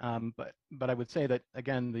 But I would say that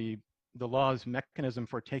again, the law's mechanism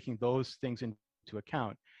for taking those things into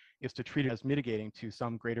account is to treat it as mitigating to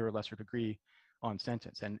some greater or lesser degree on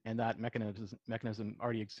sentence, and that mechanism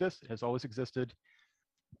already exists, has always existed,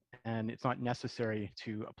 and it's not necessary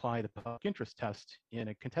to apply the public interest test in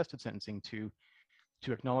a contested sentencing to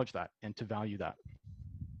acknowledge that and to value that.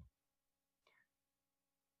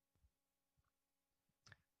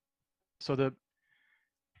 So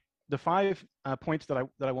the 5 points that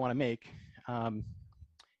I want to make, and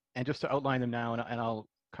just to outline them now, and I'll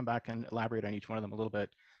come back and elaborate on each one of them a little bit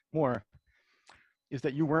more, is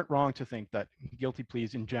that you weren't wrong to think that guilty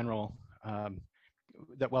pleas in general,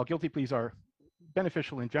 that while guilty pleas are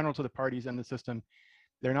beneficial in general to the parties and the system,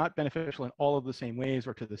 they're not beneficial in all of the same ways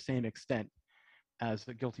or to the same extent as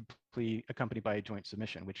the guilty plea accompanied by a joint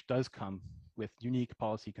submission, which does come with unique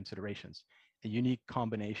policy considerations, a unique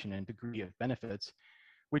combination and degree of benefits,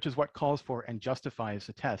 which is what calls for and justifies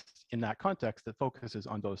a test in that context that focuses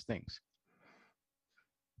on those things.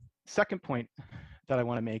 Second point that I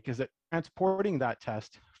want to make is that transporting that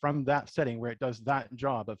test from that setting where it does that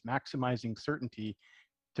job of maximizing certainty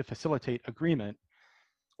to facilitate agreement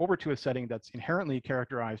over to a setting that's inherently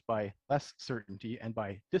characterized by less certainty and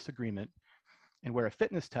by disagreement, and where a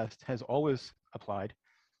fitness test has always applied,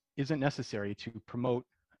 isn't necessary to promote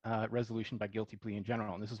resolution by guilty plea in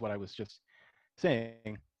general. And this is what I was just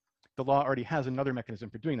saying. The law already has another mechanism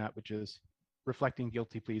for doing that, which is reflecting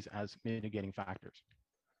guilty pleas as mitigating factors.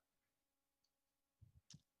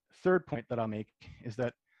 Third point that I'll make is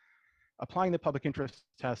that applying the public interest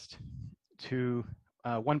test to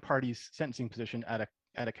one party's sentencing position at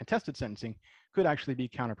a contested sentencing could actually be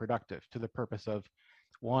counterproductive to the purpose of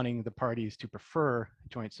wanting the parties to prefer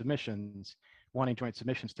joint submissions, wanting joint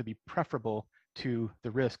submissions to be preferable to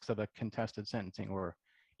the risks of a contested sentencing or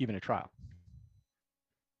even a trial.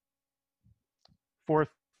 Fourth,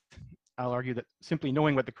 I'll argue that simply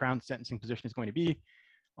knowing what the Crown's sentencing position is going to be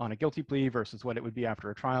on a guilty plea versus what it would be after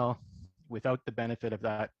a trial without the benefit of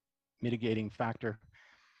that mitigating factor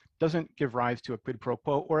doesn't give rise to a quid pro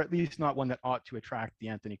quo, or at least not one that ought to attract the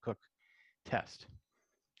Anthony Cook test.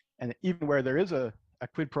 And even where there is a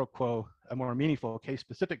quid pro quo, a more meaningful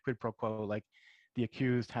case-specific quid pro quo, like the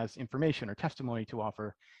accused has information or testimony to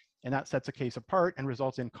offer, and that sets a case apart and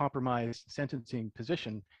results in compromised sentencing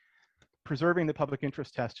position, preserving the public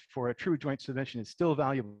interest test for a true joint submission is still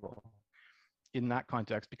valuable in that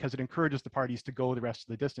context because it encourages the parties to go the rest of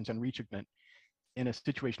the distance and reach agreement in a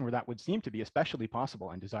situation where that would seem to be especially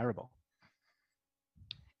possible and desirable.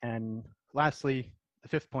 And lastly, the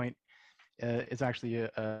fifth point is actually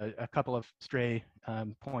a couple of stray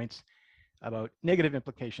points about negative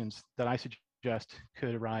implications that I suggest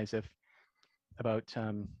could arise if about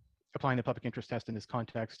applying the public interest test in this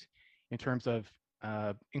context in terms of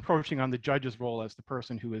encroaching on the judge's role as the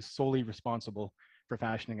person who is solely responsible for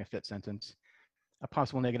fashioning a fit sentence, a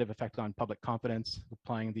possible negative effect on public confidence,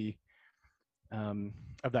 applying the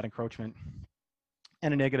of that encroachment,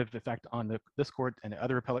 and a negative effect on this court and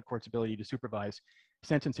other appellate courts' ability to supervise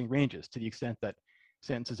sentencing ranges to the extent that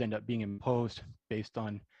sentences end up being imposed based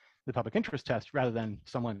on the public interest test rather than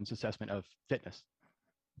someone's assessment of fitness.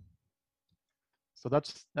 So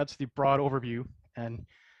that's the broad overview. And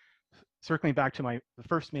circling back to the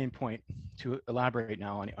first main point to elaborate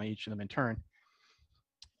now on each of them in turn.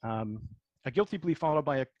 A guilty plea followed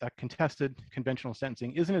by a contested conventional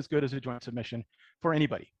sentencing isn't as good as a joint submission for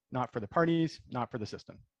anybody, not for the parties, not for the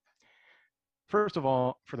system. First of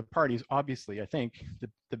all, for the parties, obviously, I think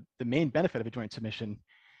the main benefit of a joint submission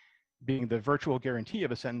being the virtual guarantee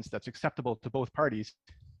of a sentence that's acceptable to both parties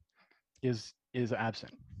is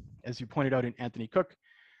absent. As you pointed out in Anthony Cook,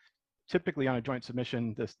 typically on a joint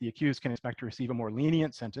submission, the accused can expect to receive a more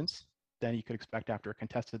lenient sentence than he could expect after a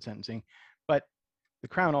contested sentencing, but the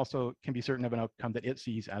Crown also can be certain of an outcome that it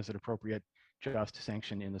sees as an appropriate, just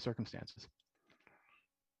sanction in the circumstances.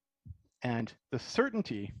 And the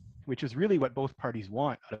certainty, which is really what both parties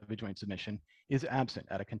want out of a joint submission, is absent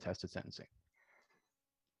at a contested sentencing.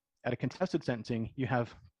 At a contested sentencing, you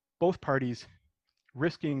have both parties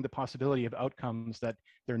risking the possibility of outcomes that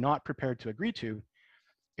they're not prepared to agree to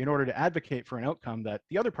in order to advocate for an outcome that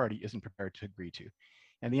the other party isn't prepared to agree to.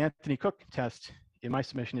 And the Anthony Cook test in my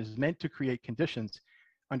submission is meant to create conditions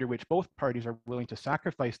under which both parties are willing to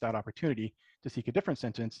sacrifice that opportunity to seek a different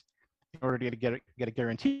sentence in order to get a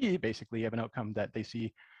guarantee, basically, of an outcome that they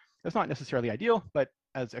see as not necessarily ideal, but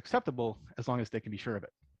as acceptable as long as they can be sure of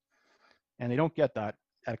it. And they don't get that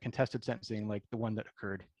at a contested sentencing like the one that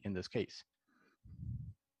occurred in this case.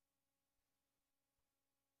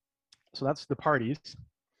 So that's the parties.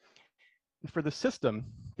 For the system,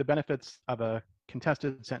 the benefits of a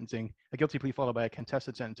contested sentencing, a guilty plea followed by a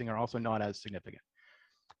contested sentencing, are also not as significant.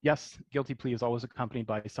 Yes, guilty plea is always accompanied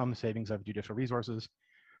by some savings of judicial resources,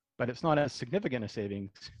 but it's not as significant a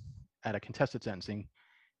savings at a contested sentencing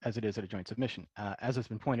as it is at a joint submission. As has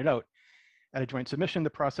been pointed out, at a joint submission, the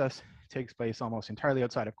process takes place almost entirely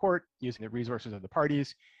outside of court, using the resources of the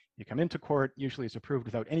parties. You come into court, usually it's approved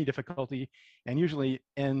without any difficulty, and usually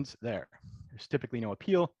ends there. There's typically no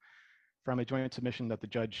appeal from a joint submission that the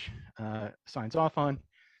judge signs off on.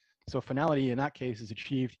 So finality in that case is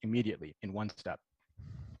achieved immediately in one step.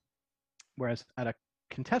 Whereas at a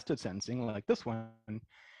contested sentencing like this one,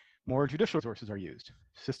 more judicial resources are used.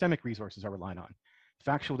 Systemic resources are relied on.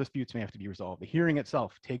 Factual disputes may have to be resolved. The hearing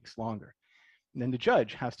itself takes longer. And then the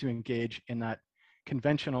judge has to engage in that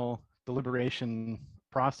conventional deliberation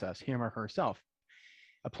process, him or herself,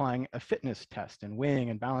 applying a fitness test and weighing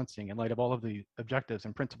and balancing in light of all of the objectives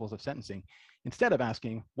and principles of sentencing, instead of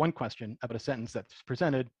asking one question about a sentence that's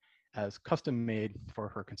presented as custom made for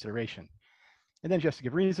her consideration. And then she has to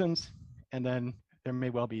give reasons, and then there may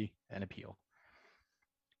well be an appeal.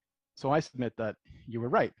 So I submit that you were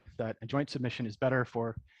right, that a joint submission is better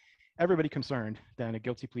for everybody concerned than a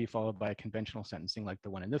guilty plea followed by a conventional sentencing like the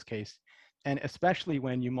one in this case, and especially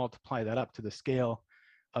when you multiply that up to the scale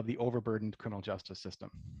of the overburdened criminal justice system.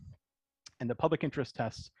 And the public interest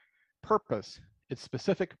test's purpose, its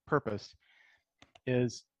specific purpose,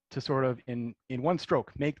 is to sort of, in one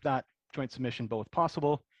stroke, make that joint submission both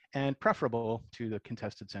possible and preferable to the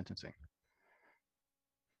contested sentencing.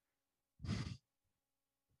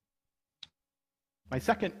 My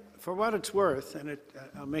second... For what it's worth, and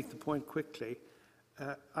I'll make the point quickly,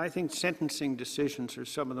 I think sentencing decisions are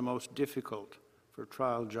some of the most difficult for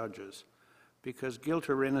trial judges, because guilt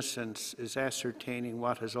or innocence is ascertaining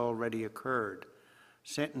what has already occurred.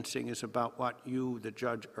 Sentencing is about what you, the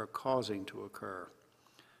judge, are causing to occur.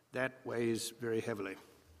 That weighs very heavily.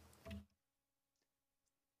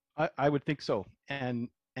 I would think so. And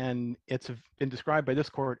it's been described by this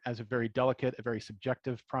court as a very delicate, a very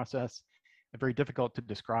subjective process, a very difficult to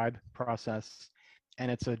describe process.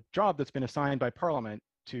 And it's a job that's been assigned by Parliament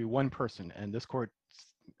to one person. And this court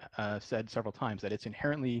said several times that it's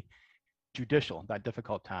inherently judicial, that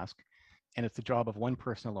difficult task, and it's the job of one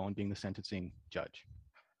person alone, being the sentencing judge.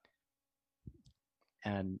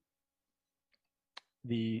 And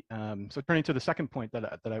so turning to the second point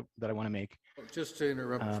that I want to make. Just to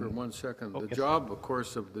interrupt for 1 second, the yes. job, of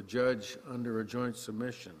course, of the judge under a joint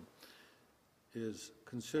submission is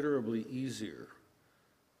considerably easier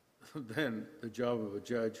than the job of a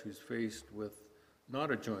judge who's faced with not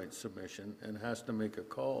a joint submission and has to make a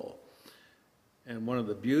call. And one of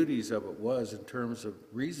the beauties of it was, in terms of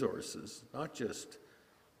resources,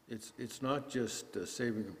 it's not just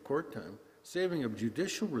saving of court time, saving of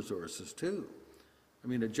judicial resources too. I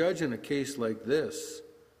mean, a judge in a case like this,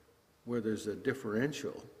 where there's a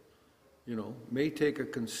differential, you know, may take a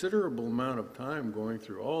considerable amount of time going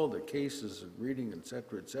through all the cases and reading, et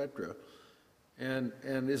cetera, and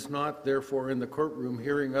is not therefore in the courtroom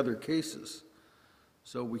hearing other cases.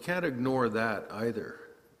 So we can't ignore that either.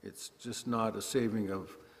 It's just not a saving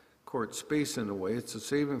of court space in a way, it's a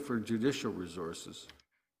saving for judicial resources.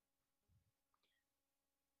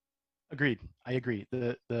 Agreed. I agree.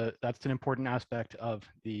 That's an important aspect of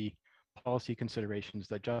the policy considerations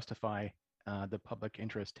that justify the public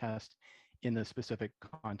interest test in the specific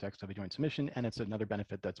context of a joint submission, and it's another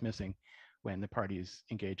benefit that's missing when the parties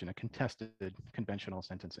engage in a contested conventional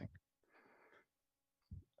sentencing.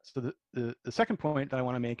 So the second point that I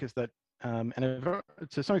want to make is that, and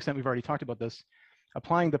to some extent we've already talked about this,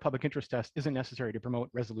 applying the public interest test isn't necessary to promote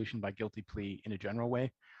resolution by guilty plea in a general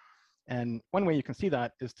way. And one way you can see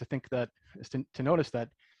that is to think that, is to notice that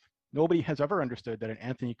nobody has ever understood that an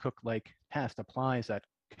Anthony Cook-like test applies at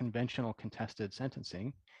conventional contested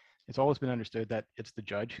sentencing. It's always been understood that it's the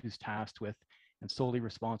judge who's tasked with and solely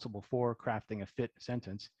responsible for crafting a fit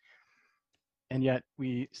sentence. And yet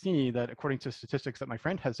we see that according to statistics that my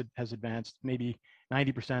friend has advanced, maybe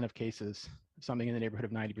 90% of cases, something in the neighborhood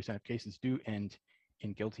of 90% of cases do end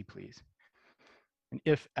in guilty pleas. And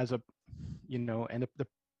if as a, you know, and the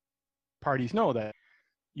parties know that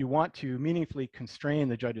you want to meaningfully constrain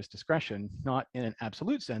the judge's discretion, not in an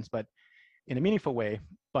absolute sense, but in a meaningful way,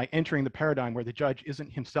 by entering the paradigm where the judge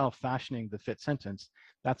isn't himself fashioning the fit sentence.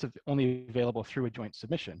 That's only available through a joint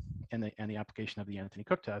submission and the application of the Anthony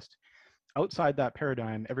Cook test. Outside that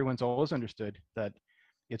paradigm, everyone's always understood that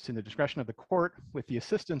it's in the discretion of the court with the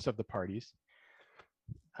assistance of the parties,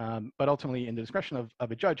 but ultimately in the discretion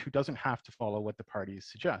of a judge who doesn't have to follow what the parties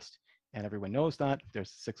suggest. And everyone knows that. There's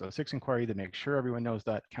a 606 inquiry to make sure everyone knows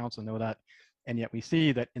that, counsel know that. And yet we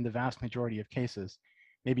see that in the vast majority of cases,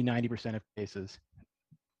 maybe 90% of cases,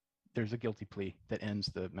 there's a guilty plea that ends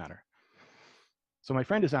the matter. So my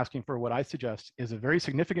friend is asking for what I suggest is a very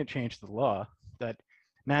significant change to the law that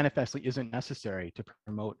manifestly isn't necessary to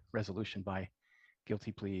promote resolution by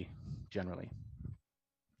guilty plea generally.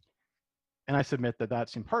 And I submit that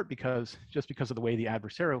that's in part because, just because of the way the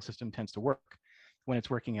adversarial system tends to work when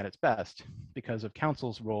it's working at its best, because of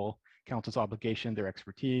counsel's role, counsel's obligation, their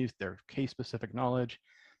expertise, their case-specific knowledge,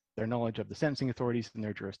 their knowledge of the sentencing authorities in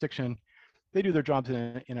their jurisdiction. They do their jobs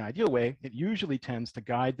in an ideal way. It usually tends to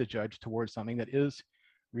guide the judge towards something that is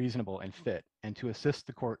reasonable and fit, and to assist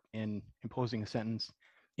the court in imposing a sentence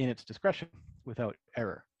in its discretion without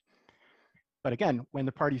error. But again, when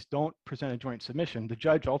the parties don't present a joint submission, the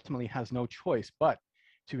judge ultimately has no choice but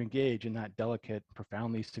to engage in that delicate,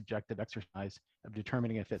 profoundly subjective exercise of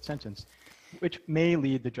determining a fit sentence, which may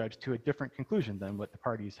lead the judge to a different conclusion than what the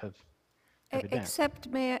parties have advanced. Except,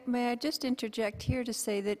 may I just interject here to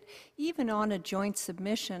say that even on a joint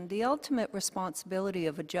submission, the ultimate responsibility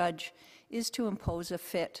of a judge is to impose a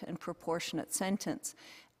fit and proportionate sentence.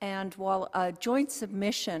 And while a joint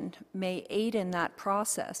submission may aid in that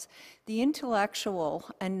process, the intellectual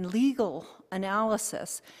and legal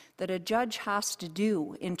analysis that a judge has to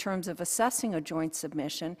do in terms of assessing a joint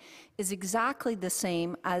submission is exactly the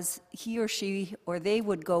same as he or she or they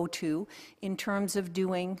would go to in terms of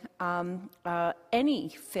doing any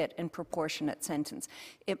fit and proportionate sentence.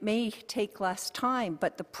 It may take less time,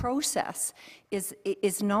 but the process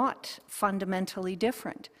is not fundamentally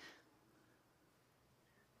different.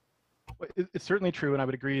 It's certainly true, and I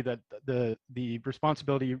would agree that the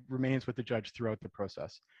responsibility remains with the judge throughout the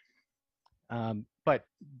process. But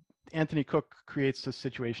Anthony Cook creates a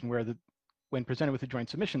situation where when presented with a joint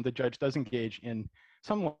submission, the judge does engage in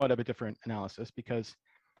somewhat of a different analysis because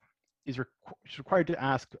he's required to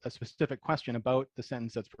ask a specific question about the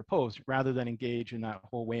sentence that's proposed rather than engage in that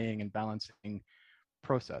whole weighing and balancing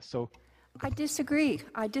process. So I disagree.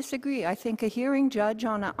 I think a hearing judge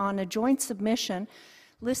on a joint submission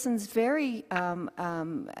listens very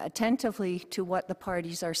attentively to what the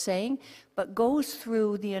parties are saying, but goes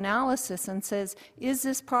through the analysis and says, is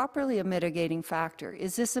this properly a mitigating factor?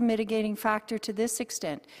 Is this a mitigating factor to this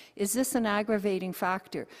extent? Is this an aggravating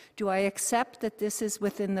factor? Do I accept that this is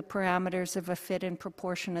within the parameters of a fit and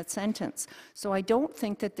proportionate sentence? So I don't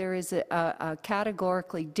think that there is a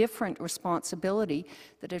categorically different responsibility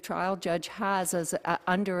that a trial judge has as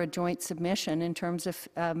under a joint submission in terms of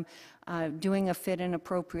doing a fit and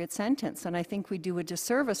appropriate sentence. And I think we do a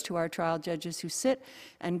disservice to our trial judges who sit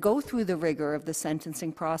and go through the rigor of the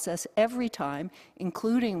sentencing process every time,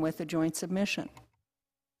 including with a joint submission.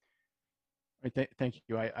 Right, thank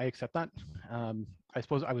you. I accept that. I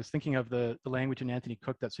suppose I was thinking of the language in Anthony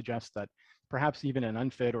Cook that suggests that perhaps even an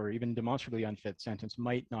unfit or even demonstrably unfit sentence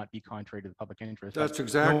might not be contrary to the public interest. That's No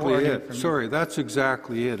exactly argument it. from me. Sorry, that's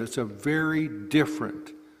exactly it. It's a very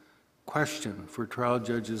different question for trial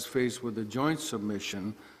judges faced with a joint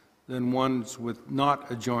submission than ones with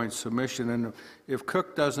not a joint submission. And if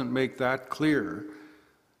Cook doesn't make that clear,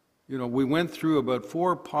 you know, we went through about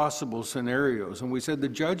 4 possible scenarios, and we said the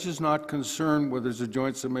judge is not concerned whether there's a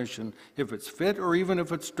joint submission, if it's fit or even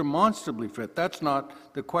if it's demonstrably fit. That's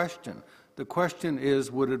not the question. The question is,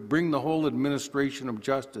 would it bring the whole administration of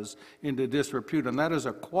justice into disrepute? And that is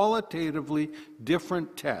a qualitatively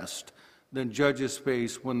different test than judges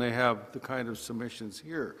face when they have the kind of submissions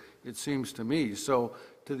here, it seems to me. So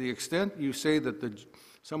to the extent you say that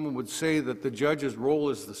someone would say that the judge's role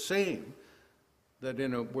is the same, that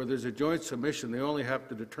where there's a joint submission, they only have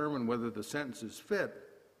to determine whether the sentence is fit,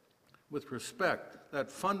 with respect, that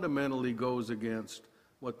fundamentally goes against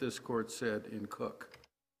what this court said in Cook.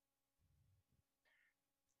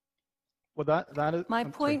 Well, that is... My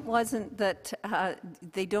point wasn't that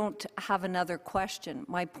they don't have another question.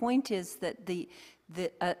 My point is that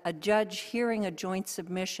a judge hearing a joint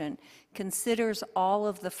submission considers all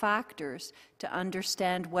of the factors to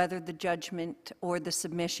understand whether the judgment or the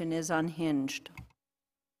submission is unhinged.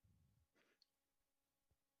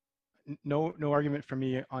 No argument from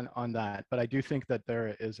me on that, but I do think that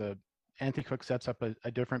there is Anthony Cook sets up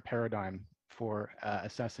a different paradigm for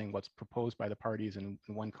assessing what's proposed by the parties in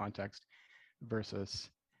one context versus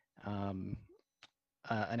an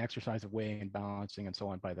exercise of weighing and balancing and so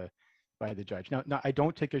on by the judge. Now, I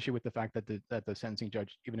don't take issue with the fact that the sentencing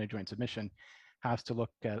judge, even a joint submission, has to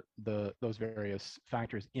look at those various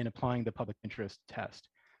factors in applying the public interest test.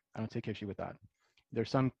 I don't take issue with that. There's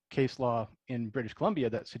some case law in British Columbia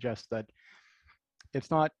that suggests that it's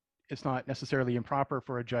not necessarily improper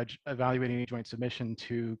for a judge evaluating a joint submission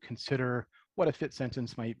to consider what a fit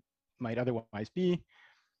sentence might otherwise be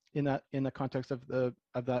in the context of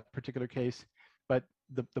that particular case. But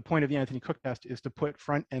the point of the Anthony Cook test is to put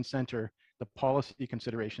front and center the policy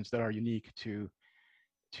considerations that are unique to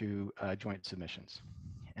joint submissions,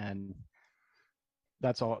 and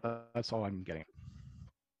that's all I'm getting.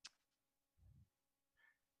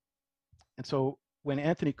 And so when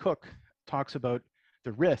Anthony Cook talks about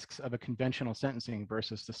the risks of a conventional sentencing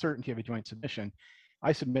versus the certainty of a joint submission,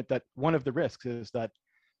 I submit that one of the risks is that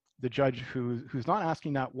the judge who's not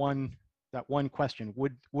asking that one question,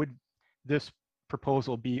 would this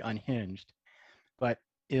proposal be unhinged, but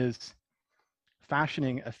is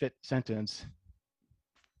fashioning a fit sentence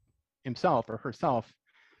himself or herself,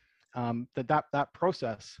 that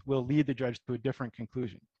process will lead the judge to a different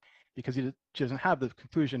conclusion, because she doesn't have the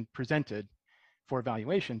conclusion presented for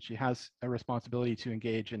evaluation. She has a responsibility to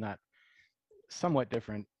engage in that somewhat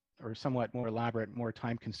different or somewhat more elaborate, more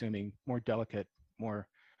time-consuming, more delicate, more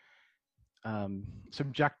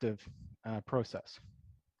subjective process.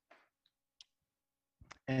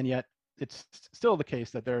 And yet it's still the case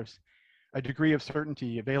that there's a degree of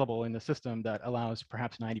certainty available in the system that allows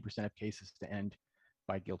perhaps 90% of cases to end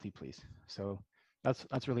by guilty pleas. So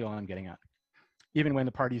that's really all I'm getting at. Even when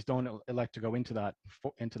the parties don't elect to go into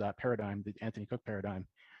that paradigm, the Anthony Cook paradigm,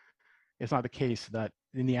 it's not the case that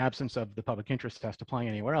in the absence of the public interest test applying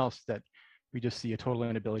anywhere else, that we just see a total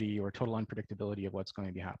inability or total unpredictability of what's going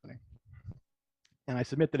to be happening. And I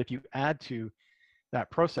submit that if you add to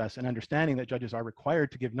that process an understanding that judges are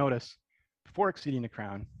required to give notice before exceeding the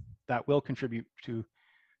crown, that will contribute to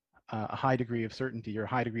a high degree of certainty or a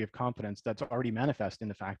high degree of confidence that's already manifest in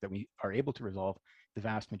the fact that we are able to resolve the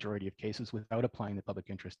vast majority of cases without applying the public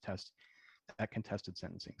interest test at contested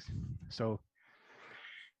sentencings. So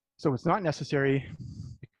it's not necessary,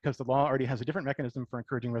 because the law already has a different mechanism for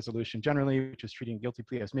encouraging resolution generally, which is treating guilty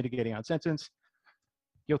plea as mitigating on sentence.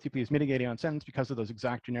 Guilty plea is mitigating on sentence because of those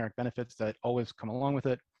exact generic benefits that always come along with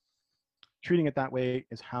it. Treating it that way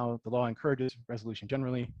is how the law encourages resolution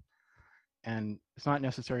generally. And it's not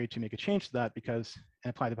necessary to make a change to that and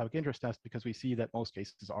apply the public interest test, because we see that most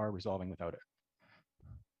cases are resolving without it.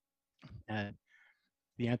 And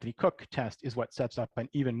the Anthony Cook test is what sets up an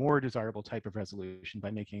even more desirable type of resolution by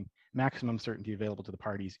making maximum certainty available to the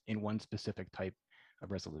parties in one specific type of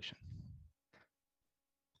resolution.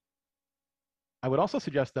 I would also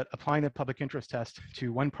suggest that applying the public interest test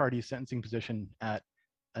to one party's sentencing position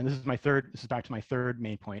and this is back to my third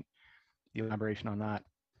main point, the elaboration on that.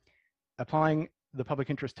 Applying the public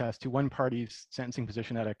interest test to one party's sentencing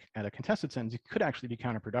position at a contested sentence could actually be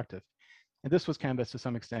counterproductive. And this was canvassed to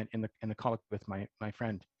some extent in the colloquy with my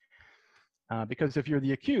friend. Because if you're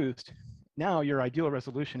the accused, now your ideal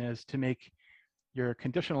resolution is to make your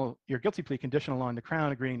guilty plea conditional on the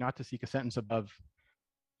Crown agreeing not to seek a sentence above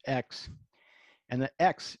X. And the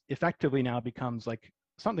X effectively now becomes like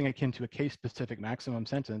something akin to a case-specific maximum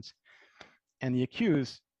sentence. And the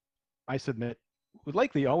accused, I submit, would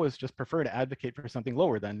likely always just prefer to advocate for something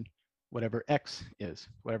lower than whatever X is,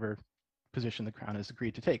 whatever position the Crown has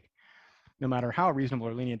agreed to take. No matter how reasonable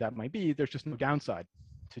or lenient that might be, there's just no downside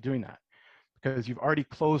to doing that because you've already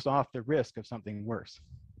closed off the risk of something worse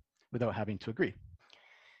without having to agree.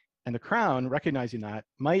 And the Crown, recognizing that,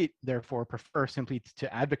 might therefore prefer simply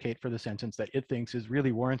to advocate for the sentence that it thinks is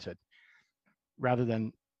really warranted, rather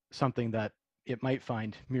than something that it might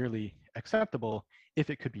find merely acceptable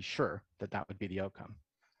if it could be sure that that would be the outcome.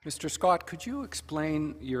 Mr. Scott, could you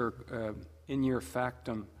explain your, in your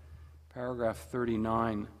factum, paragraph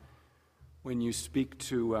 39, when you speak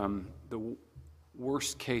to the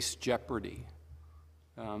worst case jeopardy?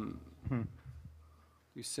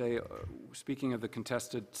 You say, speaking of the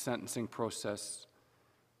contested sentencing process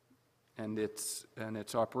and its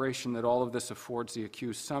operation, that all of this affords the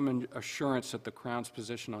accused some assurance that the Crown's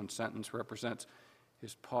position on sentence represents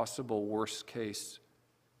his possible worst case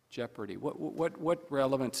jeopardy. What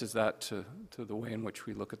relevance is that to the way in which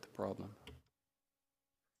we look at the problem?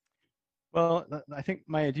 Well, I think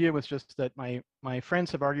my idea was just that my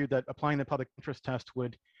friends have argued that applying the public interest test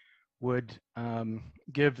would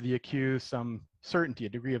give the accused some certainty, a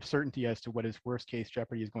degree of certainty as to what his worst case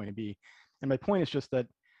jeopardy is going to be. And my point is just that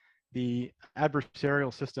the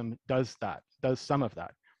adversarial system does that, does some of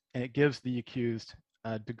that, and it gives the accused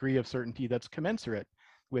a degree of certainty that's commensurate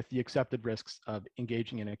with the accepted risks of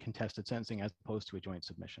engaging in a contested sentencing as opposed to a joint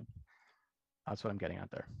submission. That's what I'm getting at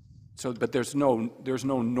there. So, but there's no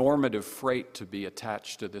normative freight to be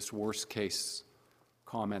attached to this worst case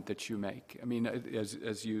comment that you make. I mean,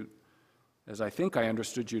 as I think I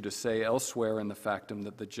understood you to say elsewhere in the factum,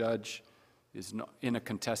 that the judge is not, in a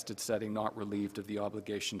contested setting, not relieved of the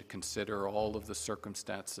obligation to consider all of the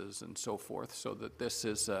circumstances and so forth, so that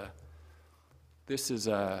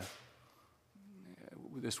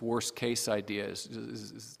this worst case idea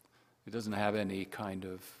it doesn't have any kind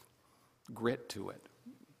of grit to it.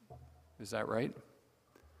 Is that right?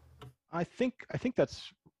 I think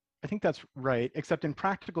that's right, except in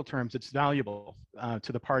practical terms, it's valuable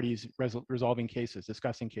to the parties resolving cases,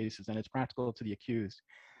 discussing cases, and it's practical to the accused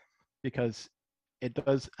because it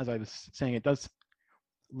does, as I was saying, it does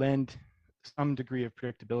lend some degree of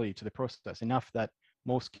predictability to the process, enough that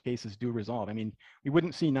most cases do resolve. I mean, we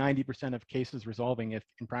wouldn't see 90% of cases resolving if,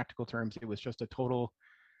 in practical terms, it was just a total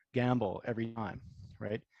gamble every time,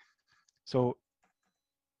 right? So,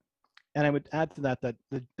 and I would add to that that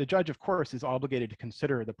the judge, of course, is obligated to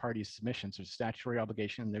consider the parties' submissions. There's a statutory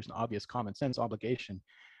obligation. There's an obvious common sense obligation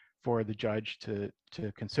for the judge to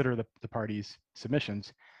consider the parties'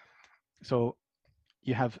 submissions. So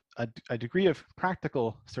you have a degree of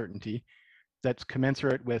practical certainty that's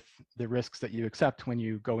commensurate with the risks that you accept when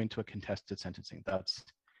you go into a contested sentencing. That's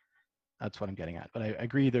what I'm getting at. But I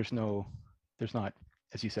agree there's not,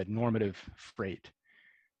 as you said, normative freight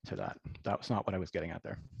to that. That was not what I was getting at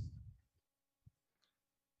there.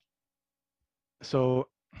 So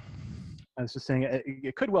I was just saying,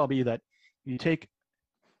 it could well be that you take,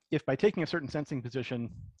 if by taking a certain sentencing position,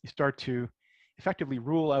 you start to effectively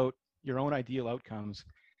rule out your own ideal outcomes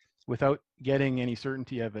without getting any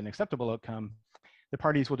certainty of an acceptable outcome, the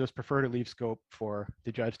parties will just prefer to leave scope for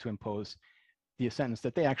the judge to impose the sentence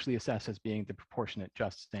that they actually assess as being the proportionate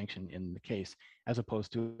just sanction in the case, as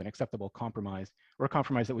opposed to an acceptable compromise, or a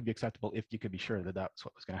compromise that would be acceptable if you could be sure that that's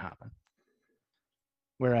what was going to happen.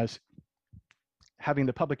 Whereas having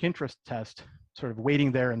the public interest test sort of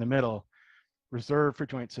waiting there in the middle, reserved for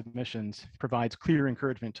joint submissions, provides clear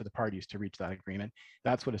encouragement to the parties to reach that agreement.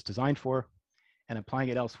 That's what it's designed for, and applying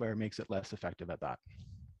it elsewhere makes it less effective at that,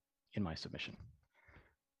 in my submission.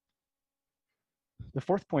 The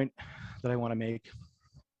fourth point that I want to make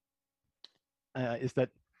is that,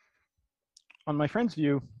 on my friend's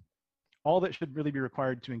view, all that should really be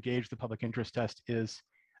required to engage the public interest test is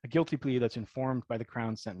a guilty plea that's informed by the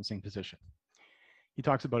Crown's sentencing position. He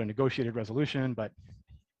talks about a negotiated resolution, but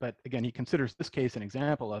again, he considers this case an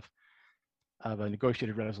example of a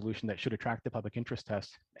negotiated resolution that should attract the public interest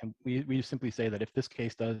test. And we simply say that if this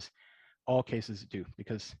case does, all cases do,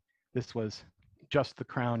 because this was just the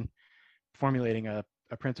Crown formulating a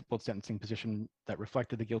principled sentencing position that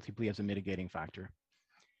reflected the guilty plea as a mitigating factor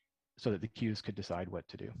so that the accused could decide what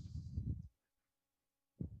to do.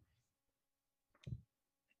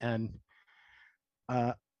 And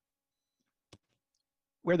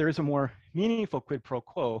where there is a more meaningful quid pro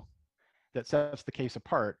quo that sets the case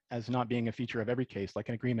apart as not being a feature of every case, like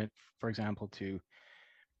an agreement, for example, to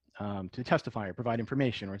testify or provide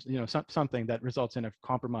information, or something that results in a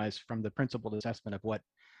compromise from the principled assessment of what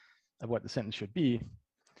of what the sentence should be,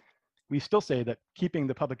 we still say that keeping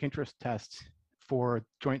the public interest test for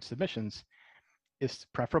joint submissions is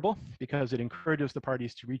preferable because it encourages the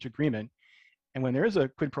parties to reach agreement. And when there is a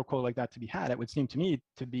quid pro quo like that to be had, it would seem to me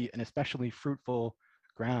to be an especially fruitful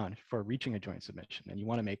ground for reaching a joint submission. And you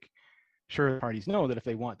want to make sure the parties know that if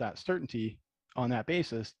they want that certainty on that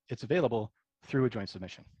basis, it's available through a joint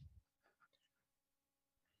submission.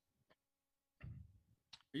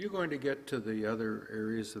 Are you going to get to the other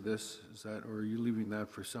areas of this? Is that, or are you leaving that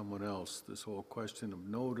for someone else? This whole question of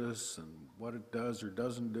notice and what it does or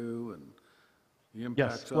doesn't do and the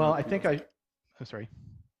impacts. Yes. Well, I think I'm sorry.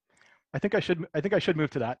 I think I should move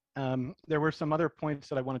to that. There were some other points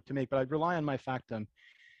that I wanted to make, but I'd rely on my factum,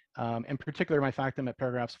 in particular my factum at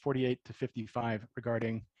paragraphs 48 to 55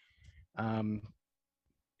 regarding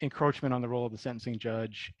encroachment on the role of the sentencing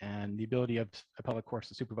judge and the ability of appellate courts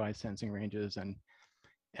to supervise sentencing ranges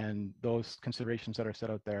and those considerations that are set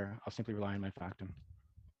out there. I'll simply rely on my factum.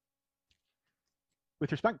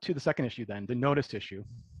 With respect to the second issue then, the notice issue,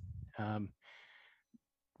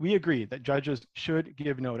 we agree that judges should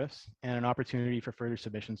give notice and an opportunity for further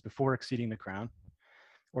submissions before exceeding the Crown,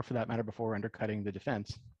 or for that matter, before undercutting the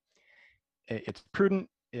defense. It's prudent,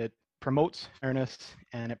 it promotes fairness,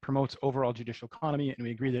 and it promotes overall judicial economy, and we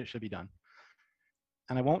agree that it should be done.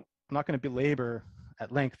 And I'm not going to belabor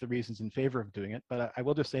at length the reasons in favor of doing it, but I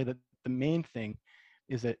will just say that the main thing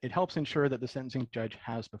is that it helps ensure that the sentencing judge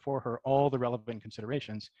has before her all the relevant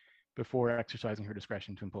considerations before exercising her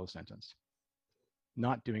discretion to impose sentence.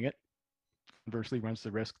 Not doing it conversely runs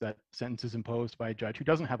the risk that sentence is imposed by a judge who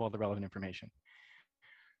doesn't have all the relevant information.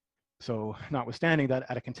 So notwithstanding that,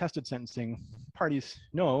 at a contested sentencing, parties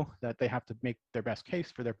know that they have to make their best case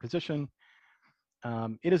for their position.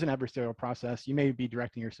 It is an adversarial process. You may be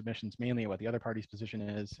directing your submissions mainly at what the other party's position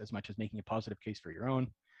is, as much as making a positive case for your own.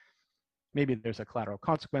 Maybe there's a collateral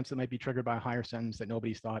consequence that might be triggered by a higher sentence that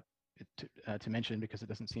nobody's thought to mention because it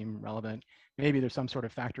doesn't seem relevant. Maybe there's some sort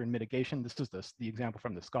of factor in mitigation. This is the example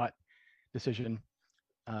from the Scott decision,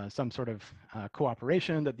 some sort of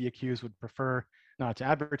cooperation that the accused would prefer not to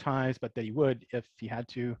advertise, but that he would if he had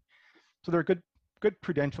to. So there are good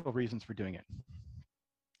prudential reasons for doing it.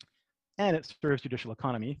 And it serves judicial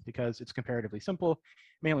economy because it's comparatively simple.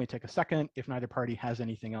 It may only take a second if neither party has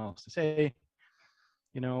anything else to say,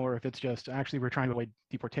 or if it's just, actually, we're trying to avoid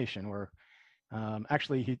deportation, or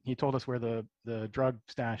actually, he told us where the drug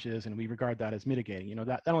stash is, and we regard that as mitigating.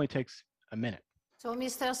 That only takes a minute. So,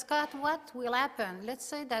 Mr. Scott, what will happen? Let's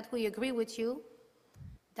say that we agree with you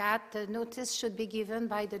that the notice should be given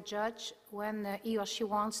by the judge when he or she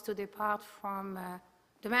wants to depart from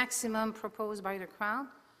the maximum proposed by the Crown.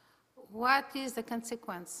 What is the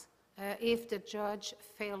consequence if the judge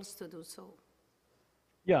fails to do so?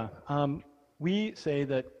 Yeah, we say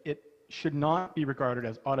that it should not be regarded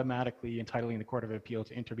as automatically entitling the Court of Appeal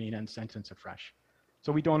to intervene and sentence afresh.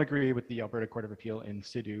 So we don't agree with the Alberta Court of Appeal in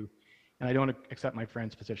situ, and I don't accept my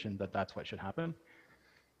friend's position that that's what should happen.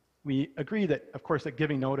 We agree that, of course, that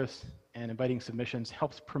giving notice and inviting submissions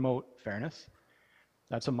helps promote fairness.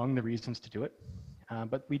 That's among the reasons to do it.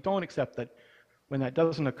 But we don't accept that when that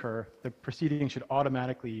doesn't occur, the proceeding should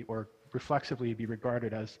automatically or reflexively be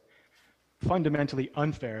regarded as fundamentally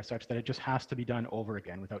unfair, such that it just has to be done over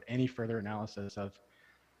again without any further analysis of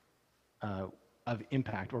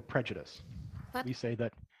impact or prejudice. But we say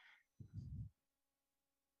that,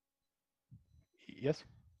 yes?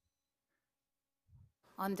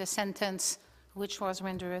 On the sentence which was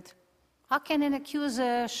rendered, how can an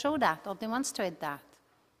accuser show that or demonstrate that?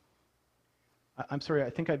 I'm sorry, I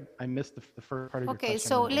think I missed the first part of your question. Okay,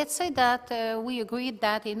 so let's say that we agreed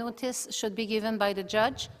that a notice should be given by the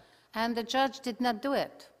judge, and the judge did not do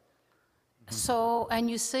it. So, and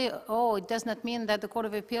you say, oh, it does not mean that the Court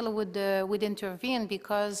of Appeal would intervene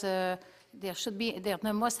because there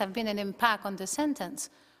must have been an impact on the sentence.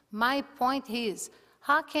 My point is,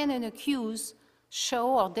 how can an accused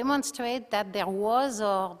show or demonstrate that there was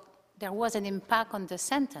an impact on the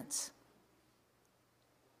sentence?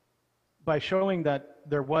 By showing that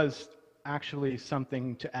there was actually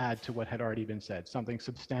something to add to what had already been said, something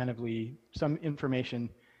substantively, some information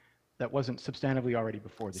that wasn't substantively already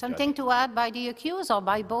before the judge. Something to add by the accused or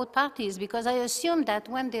by both parties, because I assume that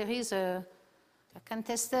when there is a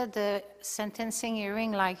contested sentencing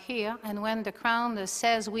hearing like here, and when the Crown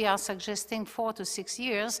says we are suggesting 4 to 6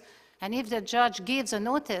 years, and if the judge gives a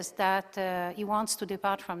notice that he wants to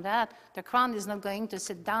depart from that, the Crown is not going to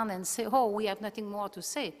sit down and say, oh, we have nothing more to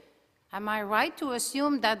say. Am I right to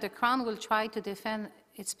assume that the Crown will try to defend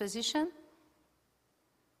its position?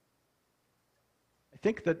 I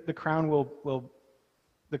think that the Crown will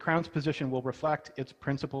the Crown's position will reflect its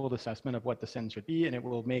principled assessment of what the sentence should be, and it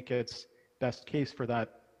will make its best case for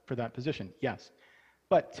that position. Yes,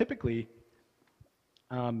 but typically,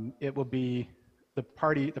 it will be the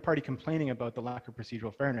party complaining about the lack of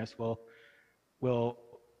procedural fairness will,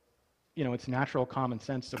 its natural common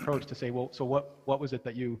sense approach to say, well, so what was it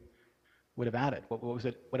that you would have added? What was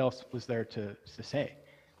it? What else was there to say?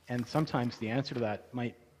 And sometimes the answer to that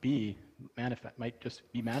might just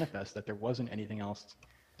be manifest that there wasn't anything else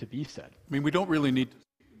to be said. I mean, we don't really need to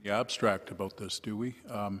be abstract about this, do we?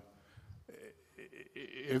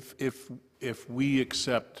 If we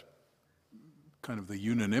accept kind of the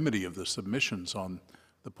unanimity of the submissions on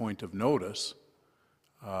the point of notice,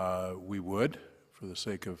 we would, for the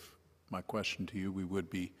sake of my question to you, we would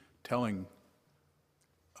be telling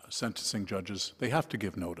sentencing judges they have to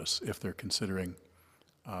give notice if they're considering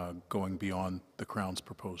going beyond the Crown's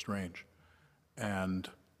proposed range, and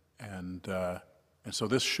so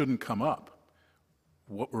this shouldn't come up.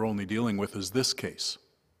 What we're only dealing with is this case,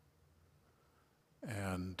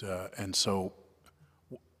 and so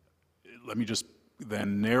let me just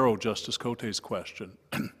then narrow Justice Cote's question.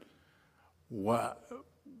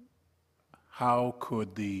 How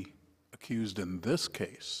could the accused in this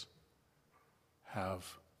case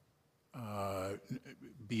have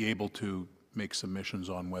be able to make submissions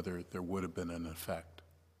on whether there would have been an effect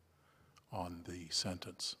on the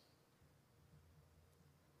sentence?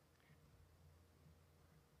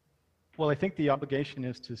 Well, I think the obligation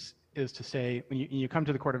is to say, when you come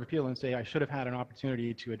to the Court of Appeal and say, I should have had an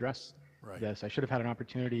opportunity to address this, I should have had an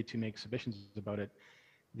opportunity to make submissions about it.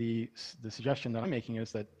 The suggestion that I'm making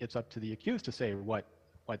is that it's up to the accused to say what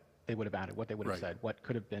they would have added, what they would have said, what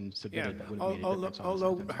could have been submitted that would have made a difference on the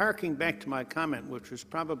although sentence. harking back to my comment, which was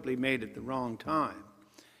probably made at the wrong time,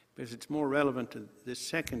 because it's more relevant to this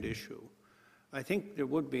second issue, I think there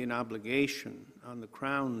would be an obligation on the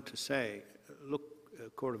Crown to say, look,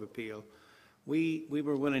 Court of Appeal, we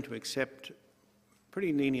were willing to accept a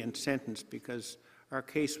pretty lenient sentence because our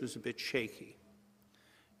case was a bit shaky.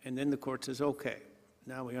 And then the court says, okay,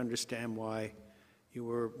 now we understand why you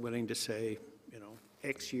were willing to say,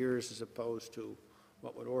 X years as opposed to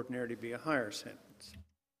what would ordinarily be a higher sentence.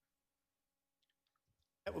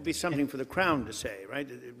 That would be something for the Crown to say, right?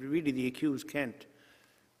 Really, the accused can't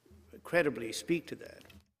credibly speak to that.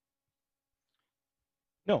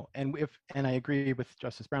 No, and I agree with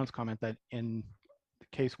Justice Brown's comment that in the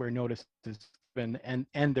case where notice has been,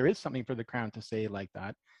 and there is something for the Crown to say like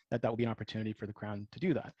that will be an opportunity for the Crown to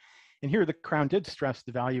do that. And here the Crown did stress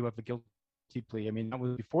the value of the guilty plea. I mean, that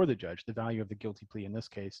was before the judge, the value of the guilty plea in this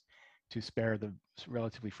case to spare the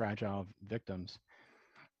relatively fragile victims.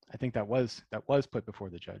 I think that was put before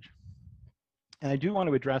the judge. And I do want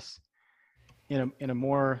to address in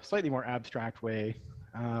a slightly more abstract way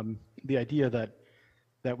the idea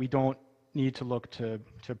that we don't need to look to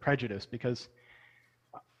prejudice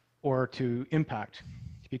or to impact,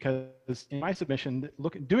 because in my submission,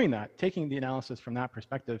 doing that, taking the analysis from that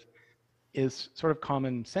perspective is sort of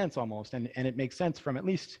common sense almost, and it makes sense from at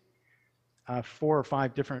least 4 or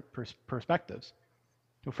 5 different perspectives.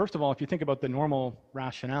 Well, first of all, if you think about the normal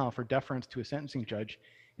rationale for deference to a sentencing judge,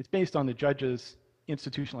 it's based on the judge's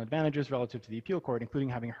institutional advantages relative to the appeal court, including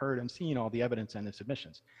having heard and seen all the evidence and the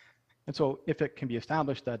submissions. And so if it can be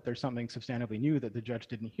established that there's something substantively new that the judge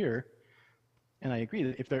didn't hear, and I agree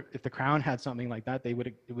that if the Crown had something like that, we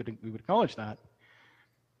would acknowledge that.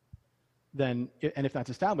 And if that's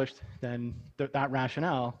established, then that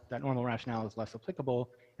rationale, that normal rationale, is less applicable,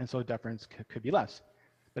 and so deference could be less.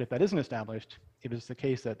 But if that isn't established, if it's the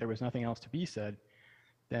case that there was nothing else to be said,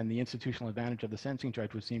 then the institutional advantage of the sentencing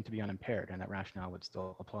judge would seem to be unimpaired, and that rationale would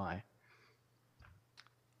still apply.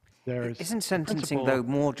 Isn't sentencing, though,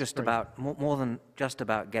 more than just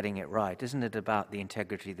about getting it right? Isn't it about the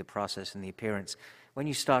integrity of the process and the appearance? When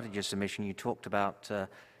you started your submission, you talked about the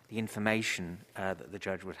information that the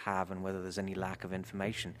judge would have and whether there's any lack of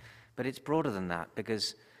information. But it's broader than that,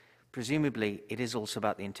 because presumably it is also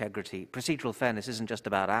about the integrity. Procedural fairness isn't just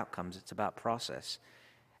about outcomes, it's about process.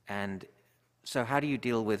 And so how do you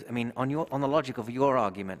deal with, I mean, on the logic of your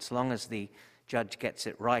argument, so long as the judge gets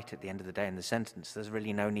it right at the end of the day in the sentence, there's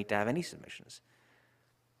really no need to have any submissions.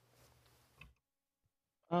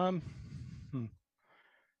 Well,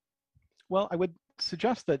 I would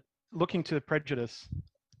suggest that looking to prejudice,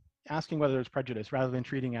 asking whether there's prejudice rather than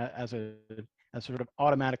treating it as sort of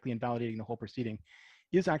automatically invalidating the whole proceeding,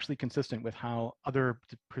 is actually consistent with how other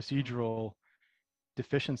procedural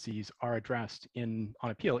deficiencies are addressed on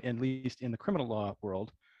appeal, at least in the criminal law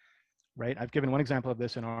world, right? I've given one example of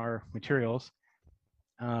this in our materials,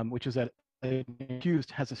 which is that an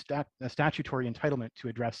accused has a statutory entitlement to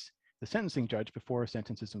address the sentencing judge before a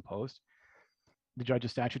sentence is imposed. The judge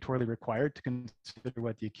is statutorily required to consider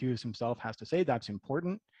what the accused himself has to say. That's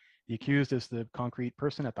important. The accused is the concrete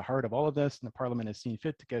person at the heart of all of this, and the Parliament has seen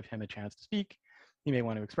fit to give him a chance to speak. He may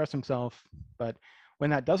want to express himself, but when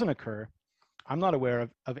that doesn't occur, I'm not aware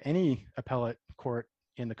of any appellate court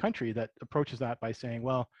in the country that approaches that by saying,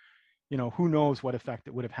 well, you know, who knows what effect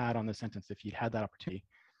it would have had on the sentence if he'd had that opportunity.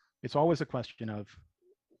 It's always a question of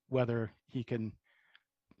whether he can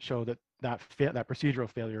show that that procedural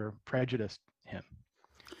failure prejudiced him.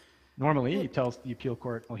 Normally, he tells the appeal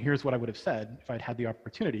court, well, here's what I would have said if I'd had the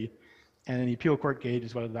opportunity, and then the appeal court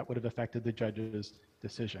gauges whether that would have affected the judge's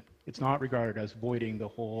decision. It's not regarded as voiding the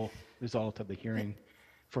whole result of the hearing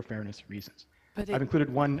for fairness reasons. I've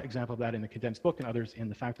included one example of that in the condensed book and others in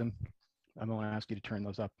the factum. I don't want to ask you to turn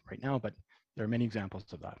those up right now, but there are many examples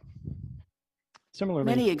of that. Similarly,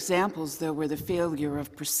 many examples, though, where the failure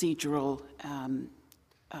of procedural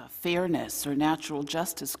fairness or natural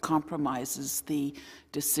justice compromises the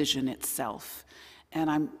decision itself.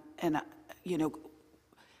 And you know,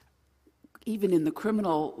 even in the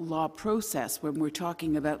criminal law process, when we're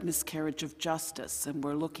talking about miscarriage of justice and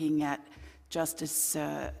we're looking at justice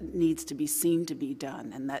needs to be seen to be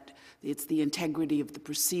done, and that it's the integrity of the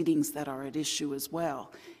proceedings that are at issue as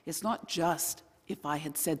well. It's not just if I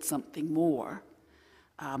had said something more,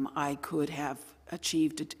 I could have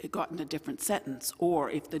gotten a different sentence, or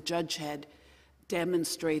if the judge had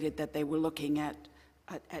demonstrated that they were looking at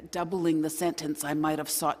doubling the sentence, I might have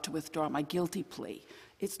sought to withdraw my guilty plea.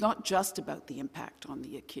 It's not just about the impact on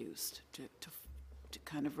the accused, to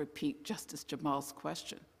kind of repeat Justice Jamal's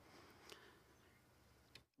question.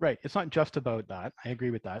 Right, it's not just about that, I agree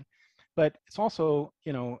with that. But it's also,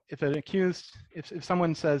 you know, if an accused, if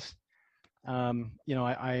someone says, you know,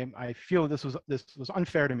 I feel this was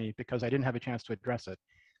unfair to me because I didn't have a chance to address it.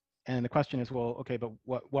 And the question is, well, okay, but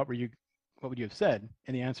what would you have said?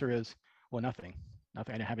 And the answer is, well, nothing. I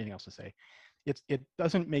didn't have anything else to say. It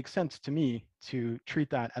doesn't make sense to me to treat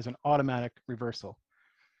that as an automatic reversal,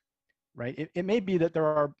 right? It may be that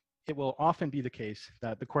it will often be the case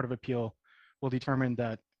that the Court of Appeal will determine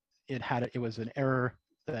that it was an error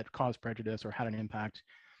that caused prejudice or had an impact,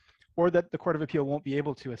 or that the Court of Appeal won't be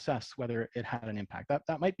able to assess whether it had an impact.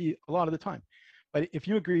 That might be a lot of the time. But if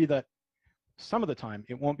you agree that some of the time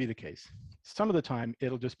it won't be the case, some of the time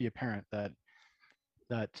it'll just be apparent that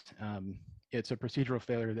it's a procedural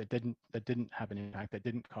failure that didn't have an impact, that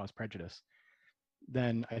didn't cause prejudice,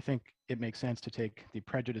 then I think it makes sense to take the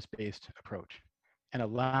prejudice-based approach and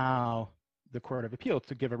allow the Court of Appeal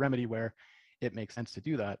to give a remedy where it makes sense to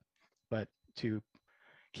do that, but to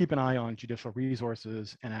keep an eye on judicial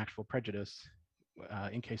resources and actual prejudice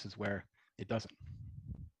in cases where it doesn't.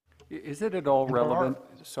 Is it at all relevant?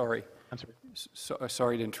 Sorry. I'm sorry.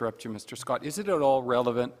 Sorry to interrupt you, Mr. Scott. Is it at all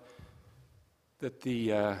relevant that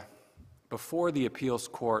before the appeals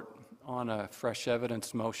court on a fresh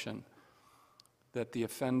evidence motion, that the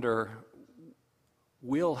offender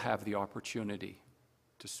will have the opportunity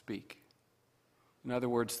to speak? In other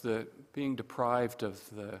words, being deprived of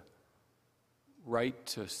the right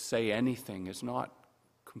to say anything is not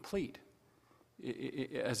complete,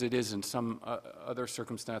 as it is in some other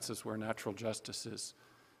circumstances where natural justice is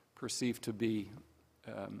perceived to be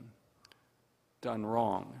done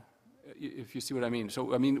wrong, if you see what I mean.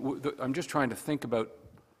 So, I mean, I'm just trying to think about,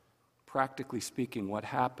 practically speaking, what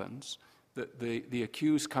happens. The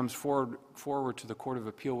accused comes forward to the Court of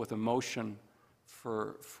Appeal with a motion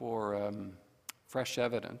for fresh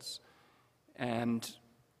evidence and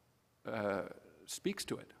speaks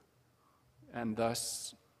to it. And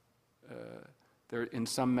thus, there, in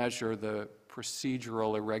some measure, the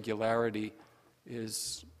procedural irregularity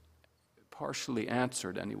is partially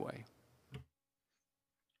answered anyway.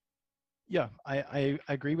 Yeah, I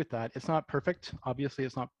agree with that. It's not perfect. Obviously,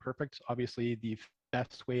 it's not perfect. Obviously, the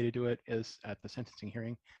best way to do it is at the sentencing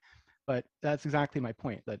hearing. But that's exactly my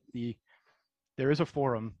point, that there is a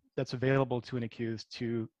forum that's available to an accused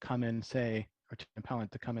to come and say, or to an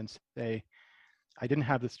appellant to come and say, I didn't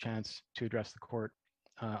have this chance to address the court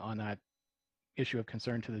on that issue of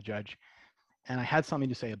concern to the judge, and I had something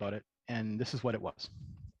to say about it, and this is what it was,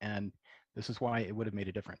 and this is why it would have made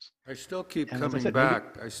a difference. I still keep coming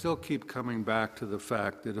back. I still keep coming back to the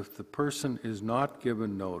fact that if the person is not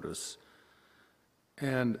given notice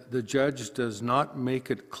and the judge does not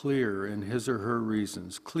make it clear in his or her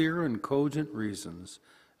reasons, clear and cogent reasons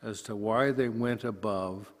as to why they went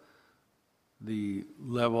above the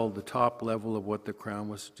top level of what the Crown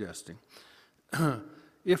was suggesting.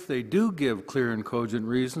 If they do give clear and cogent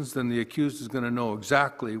reasons, then the accused is going to know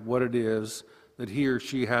exactly what it is that he or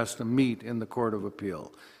she has to meet in the Court of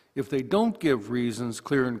Appeal. If they don't give reasons,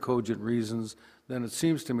 clear and cogent reasons, then it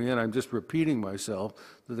seems to me, and I'm just repeating myself,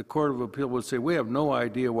 that the Court of Appeal would say, we have no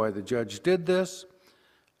idea why the judge did this,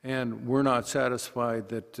 and we're not satisfied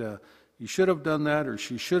that he should have done that or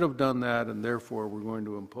she should have done that, and therefore we're going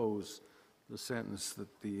to impose the sentence that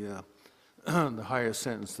the highest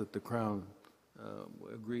sentence that the Crown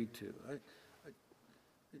agreed to.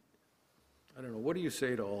 I don't know. What do you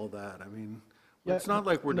say to all that? I mean, it's not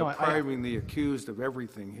like we're depriving the accused of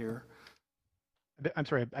everything here. I'm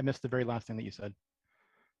sorry, I missed the very last thing that you said.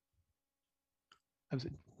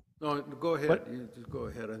 No, go ahead. You just go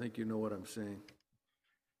ahead. I think you know what I'm saying.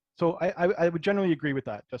 So I would generally agree with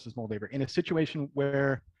that, Justice Moldaver. In a situation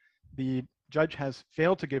where the judge has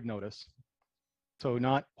failed to give notice, so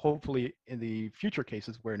not hopefully in the future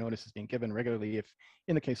cases where notice is being given regularly, if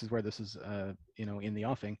in the cases where this is, in the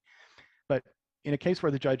offing, but in a case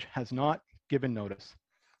where the judge has not given notice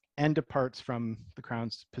and departs from the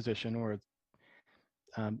Crown's position or,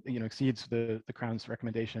 exceeds the Crown's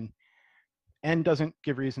recommendation and doesn't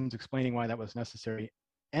give reasons explaining why that was necessary,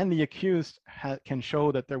 and the accused can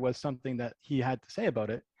show that there was something that he had to say about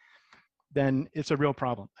it, then it's a real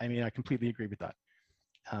problem. I mean, I completely agree with that.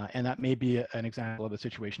 And that may be an example of a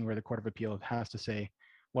situation where the Court of Appeal has to say,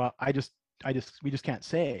 well, we just can't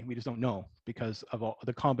say, we just don't know because of all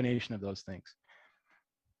the combination of those things.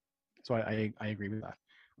 So I agree with that.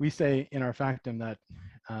 We say in our factum that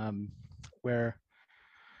where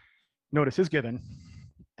notice is given,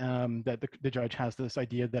 that the judge has this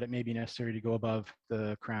idea that it may be necessary to go above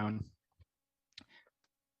the Crown,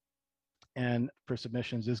 and for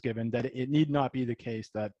submissions is given, that it need not be the case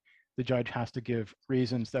that the judge has to give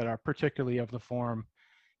reasons that are particularly of the form,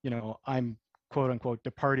 I'm quote unquote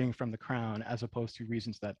departing from the Crown, as opposed to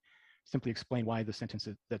reasons that simply explain why the sentence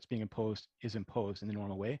that's being imposed is imposed in the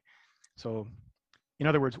normal way. So in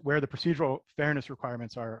other words, where the procedural fairness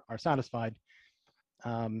requirements are satisfied,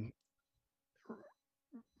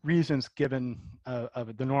 reasons given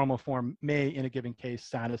of the normal form may, in a given case,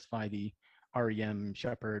 satisfy the REM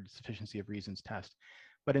Shepard sufficiency of reasons test.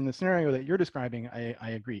 But in the scenario that you're describing,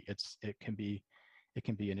 I agree. It can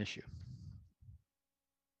be an issue.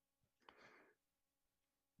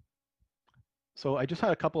 So I just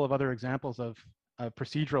had a couple of other examples of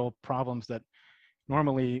procedural problems that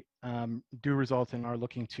normally do result in our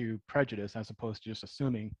looking to prejudice, as opposed to just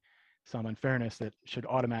assuming some unfairness that should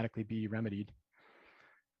automatically be remedied.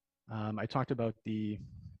 I talked about the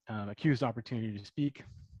accused opportunity to speak.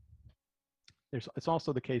 It's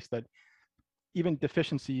also the case that even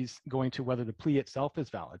deficiencies going to whether the plea itself is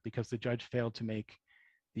valid, because the judge failed to make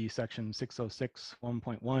the section 606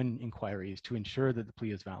 1.1 inquiries to ensure that the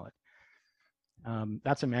plea is valid.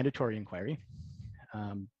 That's a mandatory inquiry,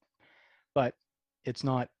 but it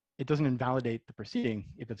doesn't invalidate the proceeding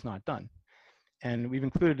if it's not done. And we've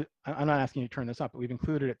included, I'm not asking you to turn this up, but we've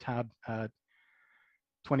included at tab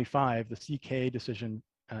 25, the CK decision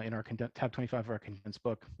in our tab 25 of our condensed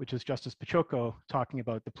book, which is Justice Pachoco talking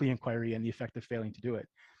about the plea inquiry and the effect of failing to do it.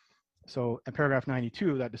 So in paragraph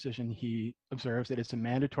 92 of that decision, he observes that it's a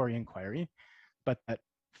mandatory inquiry, but that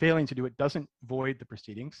failing to do it doesn't void the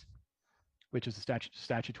proceedings, which is a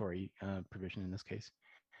statutory provision in this case.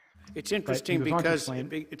 It's interesting because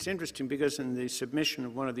in the submission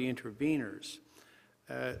of one of the interveners,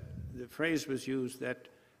 the phrase was used that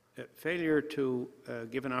failure to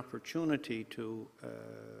give an opportunity to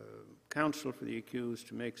counsel for the accused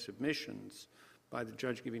to make submissions by the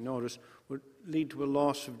judge giving notice would lead to a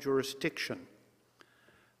loss of jurisdiction.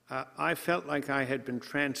 I felt like I had been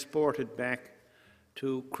transported back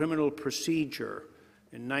to criminal procedure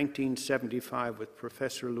in 1975 with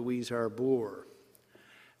Professor Louise Arbour.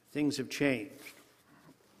 Things have changed.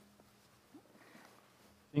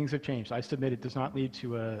 Things have changed. I submit it does not lead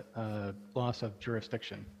to a loss of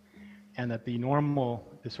jurisdiction, and that the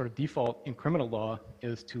sort of default in criminal law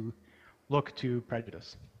is to look to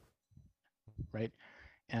prejudice, right?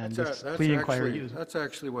 And this plea inquiry is... That's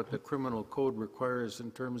actually what the criminal code requires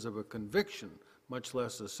in terms of a conviction, much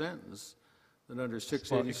less a sentence, than under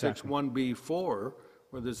 686 1B4,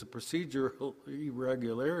 where there's a procedural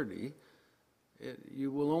irregularity.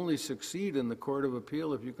 You will only succeed in the Court of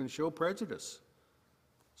Appeal if you can show prejudice.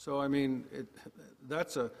 So, I mean,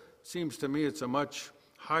 seems to me it's a much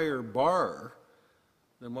higher bar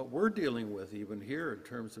than what we're dealing with even here in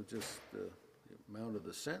terms of just the amount of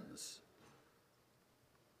the sentence.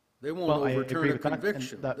 They won't overturn a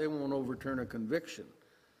conviction. They won't overturn a conviction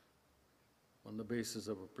on the basis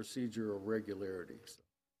of a procedural irregularity.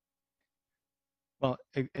 Well,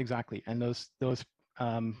 exactly. And those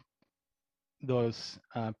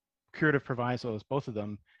curative provisos, both of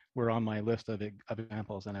them, were on my list of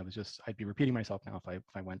examples, and I'd be repeating myself now if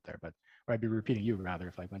I went there, or I'd be repeating you rather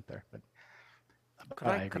if I went there. But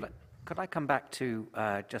Could I come back to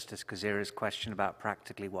Justice Kazira's question about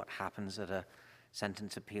practically what happens at a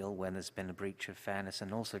sentence appeal when there's been a breach of fairness,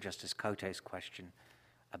 and also Justice Cote's question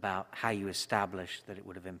about how you establish that it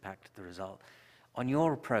would have impacted the result. On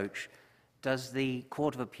your approach, does the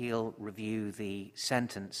Court of Appeal review the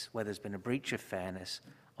sentence where there's been a breach of fairness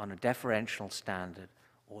on a deferential standard,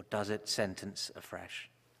 or does it sentence afresh?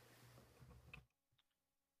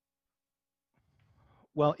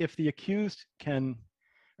 Well, if the accused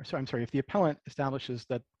if the appellant establishes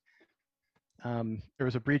that there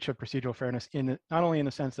was a breach of procedural fairness not only in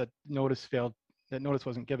the sense that notice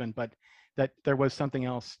wasn't given, but that there was something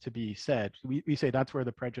else to be said, we say that's where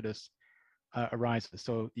the prejudice arises.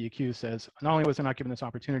 So the accused says, not only was I not given this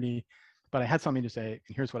opportunity, but I had something to say,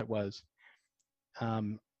 and here's what it was.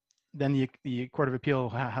 Then the Court of Appeal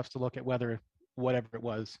has to look at whether whatever it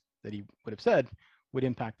was that he would have said would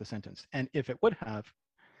impact the sentence. And if it would have,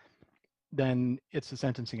 then it's the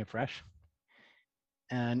sentencing afresh.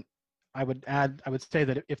 And I would say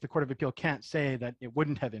that if the Court of Appeal can't say that it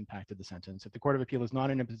wouldn't have impacted the sentence, if the Court of Appeal is not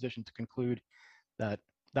in a position to conclude that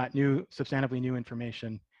substantively new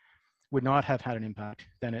information would not have had an impact,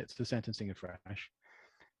 then it's the sentencing afresh.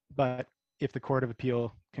 But if the Court of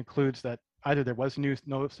Appeal concludes that either there was no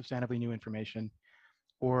substantively new information,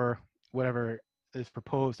 or whatever is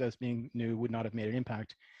proposed as being new would not have made an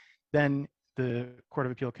impact, then the Court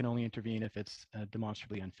of Appeal can only intervene if it's a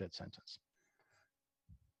demonstrably unfit sentence.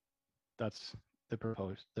 That's the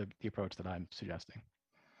approach that I'm suggesting.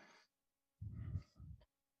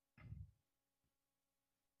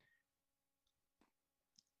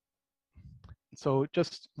 So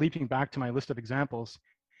just leaping back to my list of examples,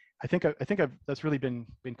 I think that's really been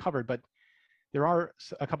covered, but there are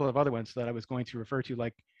a couple of other ones that I was going to refer to,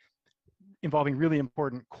 like involving really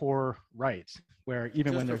important core rights, where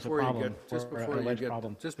even when there's a problem or an alleged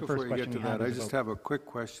problem. Just before you get to that, I just have a quick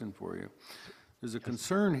question for you. There's a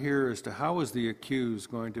concern here as to how is the accused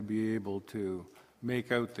going to be able to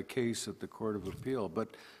make out the case at the Court of Appeal.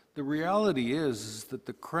 But the reality is that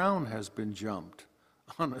the Crown has been jumped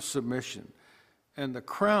on a submission, and the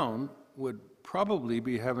Crown would probably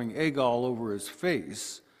be having egg all over his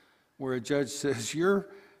face, where a judge says your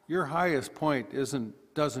highest point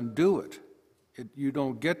doesn't do it. You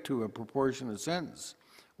don't get to a proportionate sentence.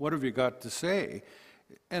 What have you got to say?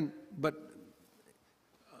 But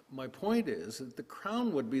my point is that the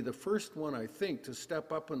Crown would be the first one, I think, to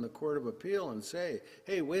step up in the Court of Appeal and say,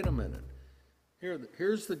 hey, wait a minute.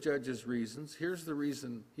 Here's the judge's reasons. Here's the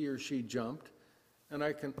reason he or she jumped. And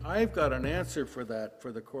I've got an answer for that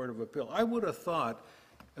for the Court of Appeal. I would have thought,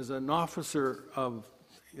 as an officer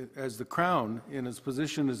as the Crown in its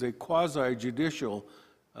position as a quasi-judicial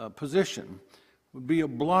position, would be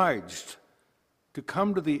obliged to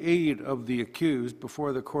come to the aid of the accused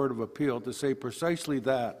before the Court of Appeal to say precisely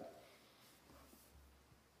that.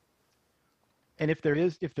 And if there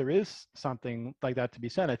is something like that to be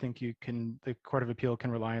said, I think the Court of Appeal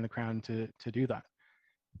can rely on the Crown to do that.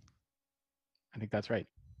 I think that's right.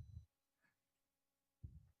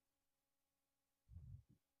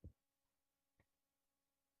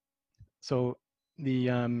 So the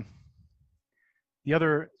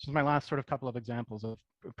other, this is my last sort of couple of examples of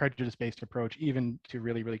a prejudice-based approach, even to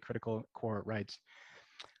really, really critical core rights.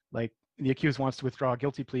 Like the accused wants to withdraw a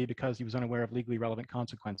guilty plea because he was unaware of legally relevant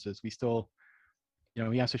consequences. We still,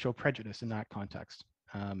 he has to show prejudice in that context,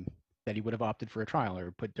 that he would have opted for a trial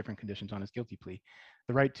or put different conditions on his guilty plea.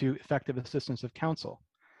 The right to effective assistance of counsel,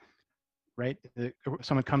 right?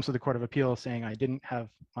 Someone comes to the Court of Appeal saying, I didn't have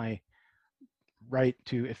my right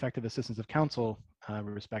to effective assistance of counsel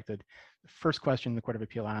respected. The first question the Court of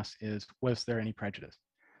Appeal asks is, was there any prejudice?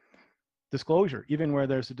 Disclosure, even where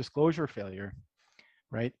there's a disclosure failure,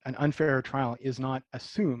 right? An unfair trial is not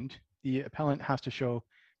assumed. The appellant has to show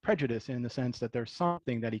prejudice in the sense that there's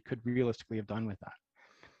something that he could realistically have done with that.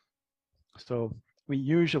 So we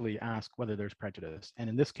usually ask whether there's prejudice. And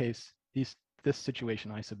in this case, this situation,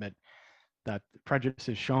 I submit that prejudice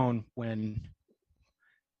is shown when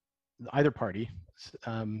either party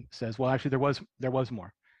says, well, actually, there was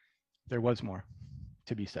more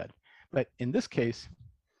to be said. But in this case,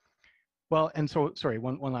 well, and so, sorry,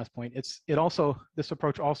 one last point. This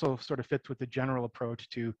approach also sort of fits with the general approach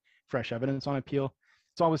to fresh evidence on appeal.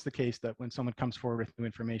 It's always the case that when someone comes forward with new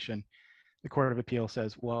information, the Court of Appeal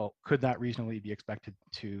says, well, could that reasonably be expected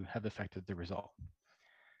to have affected the result?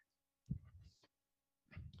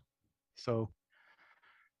 So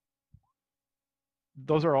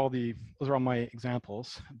those are all my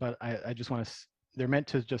examples, but I just want to, they're meant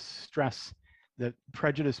to just stress the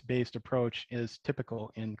prejudice-based approach is typical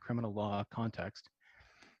in criminal law context.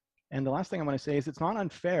 And the last thing I want to say is it's not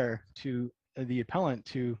unfair to the appellant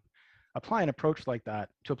to apply an approach like that,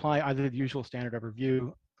 to apply either the usual standard of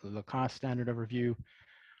review, the Lacoste standard of review,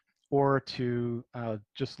 or to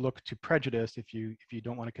just look to prejudice if you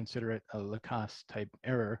don't want to consider it a Lacoste type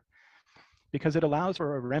error, because it allows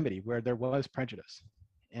for a remedy where there was prejudice.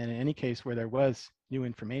 And in any case where there was new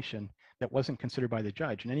information that wasn't considered by the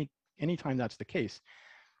judge, and any time that's the case,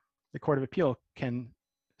 the Court of Appeal can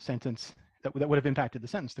sentence, that would have impacted the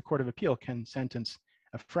sentence, the Court of Appeal can sentence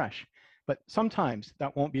afresh. But sometimes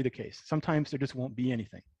that won't be the case. Sometimes there just won't be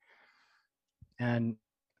anything. And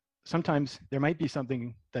sometimes there might be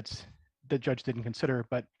something that's the judge didn't consider,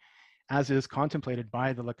 but as is contemplated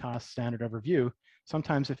by the Lacoste standard of review,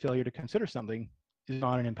 sometimes a failure to consider something is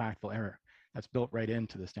not an impactful error. That's built right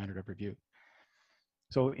into the standard of review.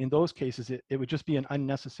 So in those cases, it would just be an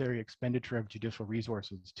unnecessary expenditure of judicial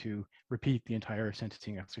resources to repeat the entire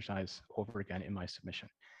sentencing exercise over again in my submission.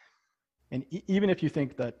 And even if you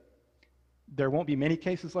think that there won't be many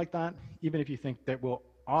cases like that, even if you think there will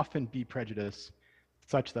often be prejudice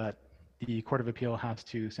such that the Court of Appeal has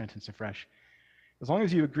to sentence afresh, as long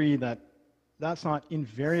as you agree that that's not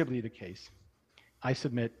invariably the case, I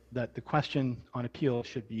submit that the question on appeal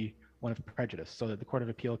should be one of prejudice, so that the Court of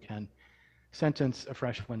Appeal can sentence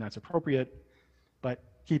afresh when that's appropriate, but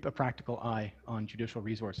keep a practical eye on judicial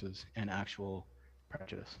resources and actual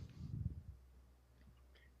prejudice.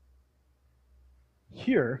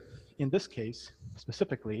 Here, in this case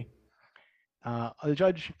specifically, the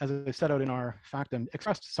judge, as I set out in our factum,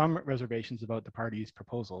 expressed some reservations about the parties'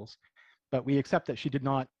 proposals, but we accept that she did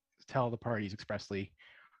not tell the parties expressly,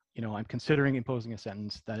 I'm considering imposing a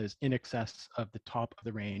sentence that is in excess of the top of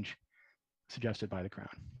the range suggested by the Crown.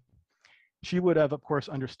 She would have, of course,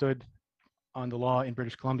 understood on the law in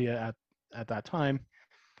British Columbia at that time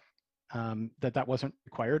that wasn't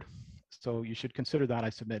required. So you should consider that, I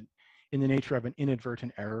submit, in the nature of an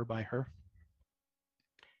inadvertent error by her.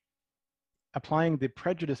 Applying the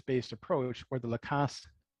prejudice-based approach or the Lacoste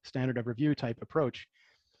standard of review type approach,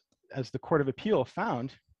 as the Court of Appeal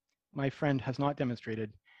found, my friend has not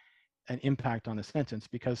demonstrated an impact on the sentence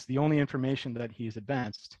because the only information that he's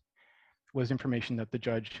advanced was information that the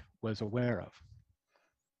judge was aware of.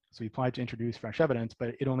 So he applied to introduce fresh evidence,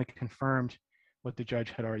 but it only confirmed what the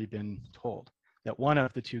judge had already been told, that one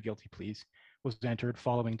of the two guilty pleas was entered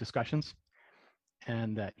following discussions,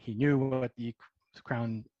 and that he knew what the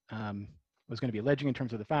Crown was going to be alleging in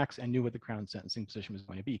terms of the facts and knew what the Crown's sentencing position was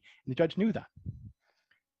going to be. And the judge knew that.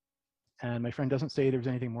 And my friend doesn't say there's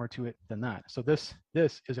anything more to it than that. So this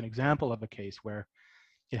is an example of a case where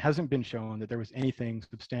it hasn't been shown that there was anything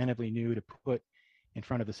substantively new to put in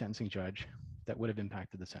front of the sentencing judge that would have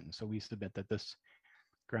impacted the sentence. So we submit that this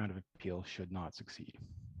ground of appeal should not succeed.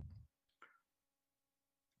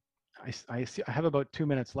 I have about 2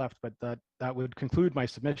 minutes left, but that would conclude my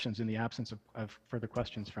submissions in the absence of further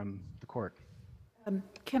questions from the court.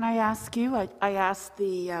 Can I ask you, I asked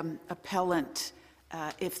the appellant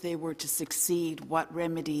if they were to succeed, what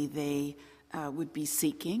remedy they would be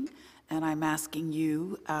seeking, and I'm asking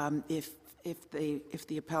you if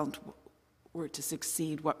the appellant were to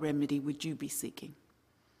succeed, what remedy would you be seeking?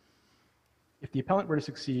 If the appellant were to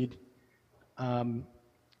succeed,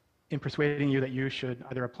 in persuading you that you should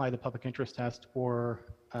either apply the public interest test or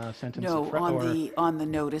sentence. No, on the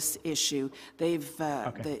notice issue, they've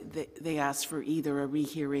they asked for either a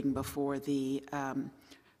rehearing before the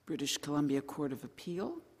British Columbia Court of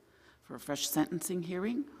Appeal for a fresh sentencing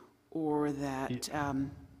hearing, or that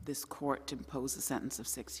this court impose a sentence of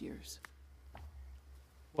 6 years.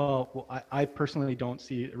 Well, I personally don't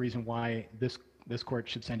see a reason why this court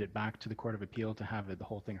should send it back to the Court of Appeal to have the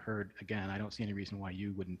whole thing heard again. I don't see any reason why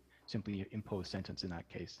you wouldn't simply impose sentence in that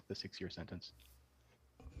case, the 6-year sentence.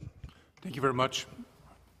 Thank you very much.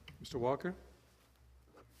 Mr. Walker?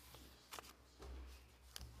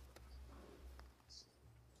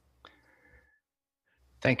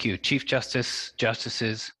 Thank you. Chief Justice,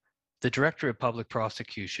 Justices, the Director of Public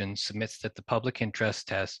Prosecution submits that the public interest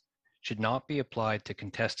test should not be applied to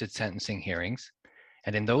contested sentencing hearings,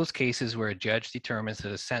 and in those cases where a judge determines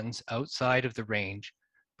that a sentence outside of the range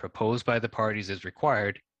proposed by the parties is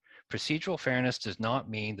required, procedural fairness does not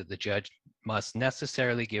mean that the judge must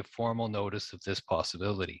necessarily give formal notice of this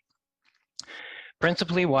possibility.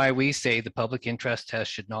 Principally, why we say the public interest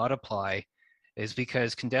test should not apply is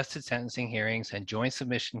because contested sentencing hearings and joint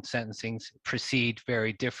submission sentencings proceed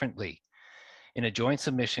very differently. In a joint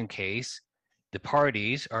submission case, the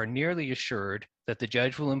parties are nearly assured that the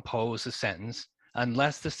judge will impose a sentence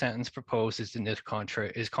unless the sentence proposed is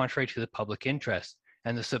contrary to the public interest.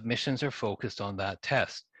 and the submissions are focused on that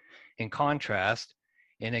test. In contrast,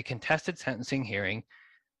 in a contested sentencing hearing,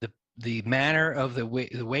 the manner of the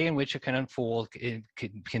way in which it can unfold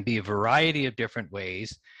can be a variety of different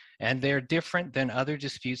ways, and they're different than other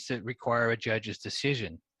disputes that require a judge's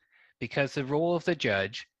decision, because the role of the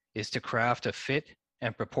judge is to craft a fit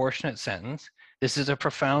and proportionate sentence. This is a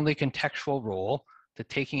profoundly contextual role that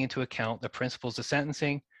taking into account the principles of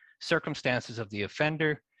sentencing, circumstances of the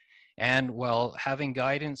offender, and while having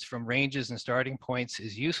guidance from ranges and starting points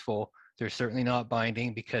is useful, they're certainly not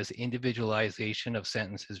binding because individualization of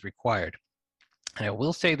sentence is required. And I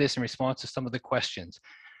will say this in response to some of the questions.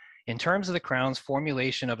 In terms of the Crown's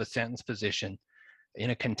formulation of a sentence position,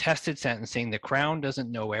 in a contested sentencing, the Crown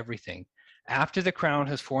doesn't know everything. After the Crown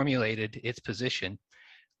has formulated its position,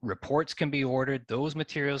 reports can be ordered, those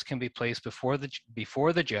materials can be placed before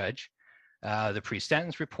the judge. The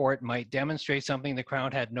pre-sentence report might demonstrate something the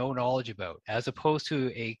Crown had no knowledge about, as opposed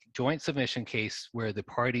to a joint submission case where the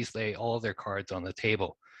parties lay all their cards on the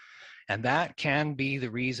table. And that can be the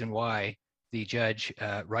reason why the judge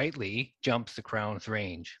rightly jumps the Crown's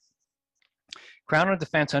range. Crown and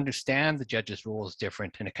defense understand the judge's role is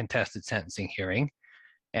different in a contested sentencing hearing,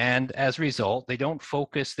 and as a result, they don't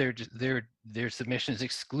focus their submissions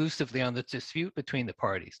exclusively on the dispute between the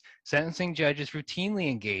parties. Sentencing judges routinely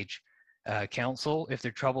engage counsel if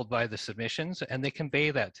they're troubled by the submissions, and they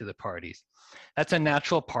convey that to the parties. That's a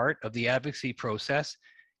natural part of the advocacy process,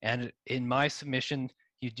 and in my submission,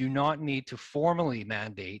 you do not need to formally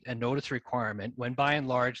mandate a notice requirement when by and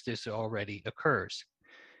large this already occurs.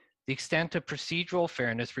 The extent of procedural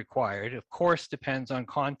fairness required, of course, depends on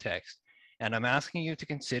context, and I'm asking you to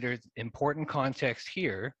consider important context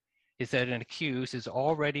here is that an accused is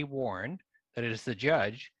already warned that it is the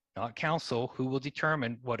judge, not counsel, who will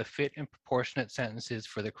determine what a fit and proportionate sentence is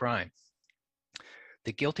for the crime.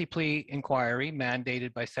 The guilty plea inquiry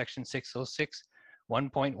mandated by Section 606,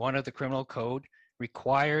 1.1 of the Criminal Code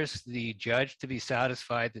requires the judge to be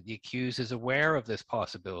satisfied that the accused is aware of this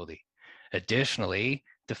possibility. Additionally,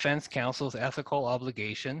 defense counsel's ethical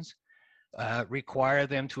obligations require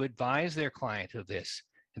them to advise their client of this.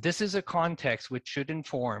 This is a context which should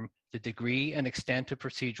inform the degree and extent of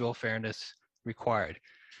procedural fairness required.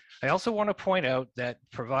 I also want to point out that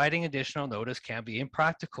providing additional notice can be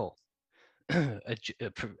impractical.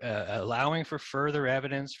 Allowing for further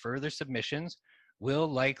evidence, further submissions will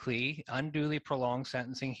likely unduly prolong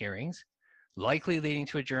sentencing hearings, likely leading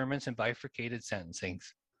to adjournments and bifurcated sentencings.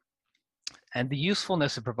 And the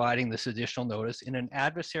usefulness of providing this additional notice in an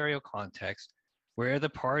adversarial context where the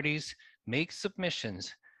parties make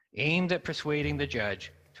submissions aimed at persuading the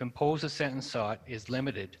judge to impose a sentence sought is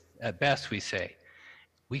limited, at best, we say.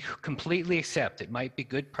 We completely accept it might be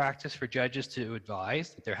good practice for judges to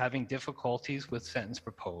advise that they're having difficulties with sentence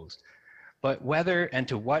proposed, but whether and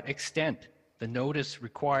to what extent the notice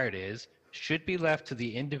required should be left to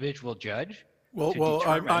the individual judge. Well,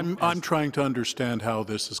 I'm trying to understand how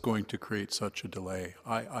this is going to create such a delay.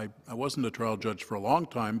 I wasn't a trial judge for a long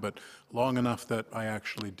time, but long enough that I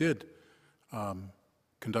actually did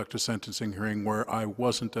conduct a sentencing hearing where I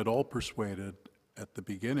wasn't at all persuaded at the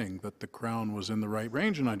beginning that the Crown was in the right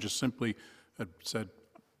range, and I just simply had said,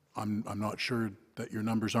 I'm not sure that your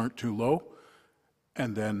numbers aren't too low,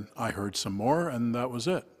 and then I heard some more, and that was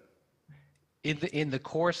it. In the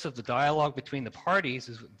course of the dialogue between the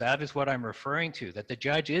parties, that is what I'm referring to, that the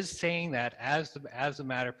judge is saying that as the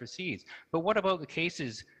matter proceeds. But what about the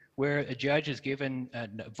cases where a judge is given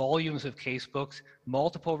volumes of case books,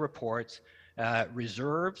 multiple reports,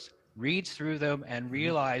 reserves, reads through them, and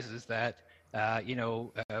realizes that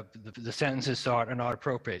the sentences sought are not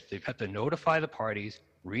appropriate? They've had to notify the parties,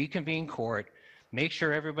 reconvene court, make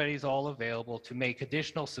sure everybody's all available to make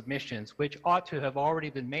additional submissions, which ought to have already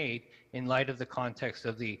been made in light of the context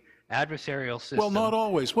of the adversarial system. Well, not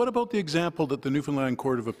always. What about the example that the Newfoundland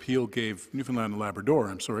Court of Appeal gave, Newfoundland and Labrador,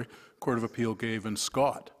 I'm sorry, Court of Appeal gave in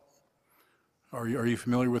Scott? Are you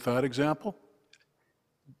familiar with that example?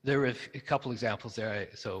 There are a couple examples there,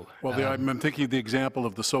 Well, I'm thinking of the example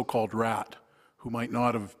of the so-called rat, who might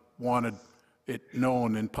not have wanted it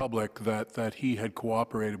known in public that he had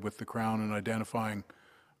cooperated with the Crown in identifying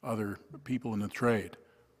other people in the trade.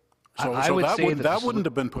 So that wouldn't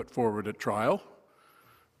have been put forward at trial.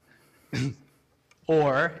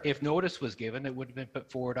 Or if notice was given, it wouldn't have been put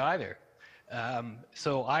forward either.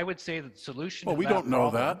 So I would say that the solution. Well, we don't know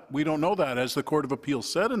that. We don't know that. As the Court of Appeal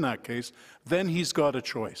said in that case, then he's got a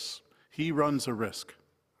choice. He runs a risk.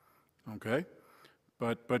 Okay?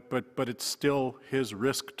 But it's still his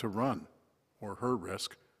risk to run, or her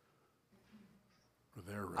risk, or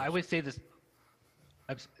their risk. I would say this.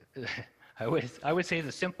 I would say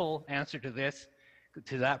the simple answer to this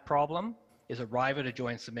to that problem is arrive at a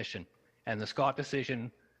joint submission. And the Scott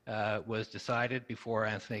decision was decided before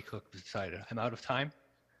Anthony Cook was decided. I'm out of time.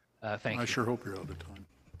 Thank you. I sure hope you're out of time.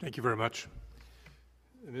 Thank you very much.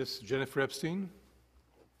 Ms. Jennifer Epstein.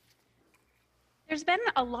 There's been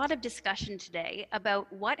a lot of discussion today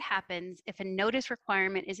about what happens if a notice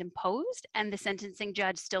requirement is imposed and the sentencing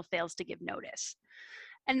judge still fails to give notice.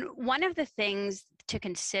 And one of the things to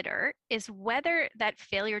consider is whether that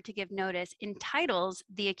failure to give notice entitles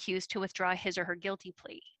the accused to withdraw his or her guilty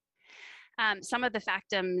plea. Some of the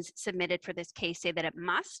factums submitted for this case say that it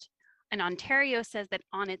must, and Ontario says that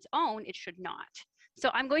on its own it should not. So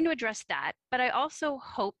I'm going to address that, but I also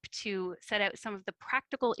hope to set out some of the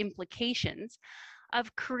practical implications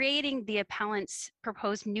of creating the appellant's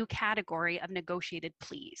proposed new category of negotiated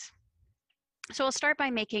pleas. So I'll start by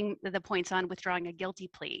making the points on withdrawing a guilty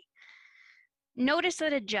plea. Notice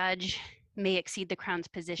that a judge may exceed the Crown's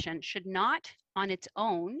position should not, on its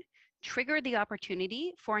own, trigger the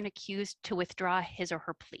opportunity for an accused to withdraw his or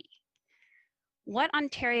her plea. What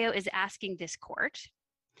Ontario is asking this court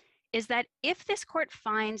is that if this court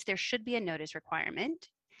finds there should be a notice requirement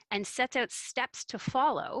and sets out steps to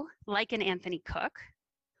follow, like in Anthony Cook,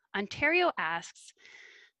 Ontario asks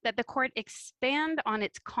that the court expand on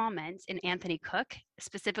its comments in Anthony Cook,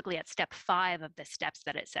 specifically at step 5 of the steps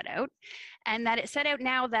that it set out, and that it set out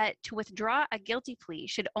now that to withdraw a guilty plea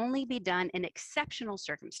should only be done in exceptional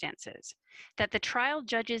circumstances, that the trial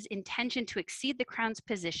judge's intention to exceed the Crown's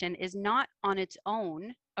position is not on its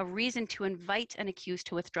own a reason to invite an accused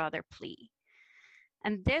to withdraw their plea.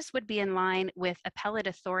 And this would be in line with appellate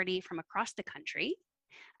authority from across the country,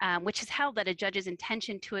 which has held that a judge's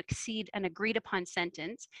intention to exceed an agreed upon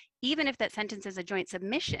sentence, even if that sentence is a joint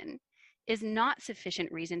submission, is not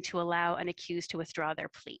sufficient reason to allow an accused to withdraw their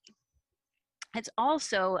plea. It's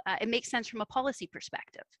also, it makes sense from a policy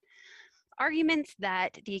perspective. Arguments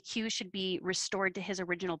that the accused should be restored to his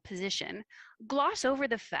original position gloss over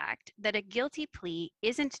the fact that a guilty plea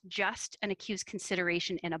isn't just an accused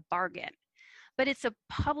consideration in a bargain, but it's a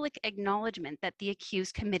public acknowledgement that the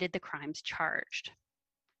accused committed the crimes charged.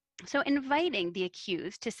 So inviting the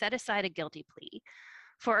accused to set aside a guilty plea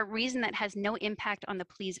for a reason that has no impact on the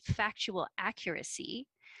plea's factual accuracy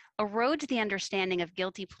erodes the understanding of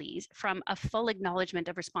guilty pleas from a full acknowledgement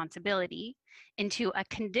of responsibility into a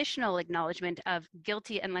conditional acknowledgement of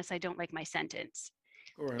guilty unless I don't like my sentence.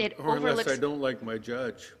 Or unless I don't like my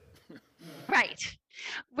judge. Right,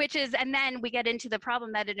 which is, and then we get into the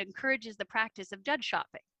problem that it encourages the practice of judge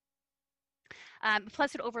shopping.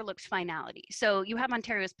 Plus it overlooks finality. So you have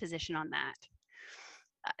Ontario's position on that.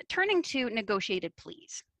 Turning to negotiated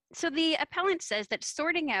pleas. So the appellant says that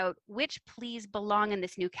sorting out which pleas belong in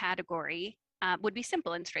this new category would be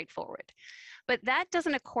simple and straightforward. But that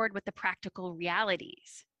doesn't accord with the practical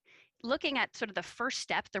realities. Looking at sort of the first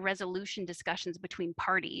step, the resolution discussions between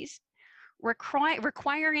parties,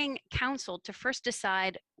 requiring counsel to first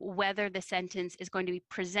decide whether the sentence is going to be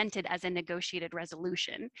presented as a negotiated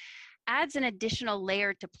resolution adds an additional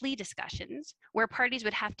layer to plea discussions where parties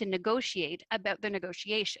would have to negotiate about the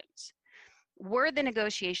negotiations. Were the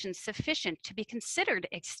negotiations sufficient to be considered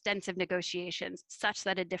extensive negotiations such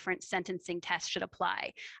that a different sentencing test should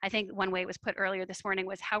apply? I think one way it was put earlier this morning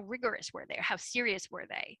was how rigorous were they? How serious were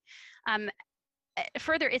they?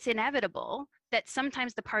 Further, it's inevitable that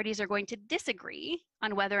sometimes the parties are going to disagree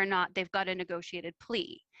on whether or not they've got a negotiated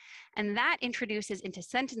plea. And that introduces into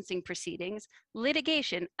sentencing proceedings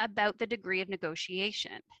litigation about the degree of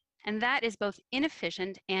negotiation. And that is both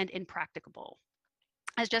inefficient and impracticable.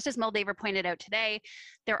 As Justice Moldaver pointed out today,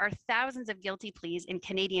 there are thousands of guilty pleas in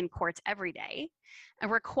Canadian courts every day,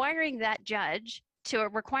 and requiring a judge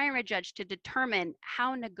to determine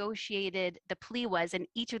how negotiated the plea was in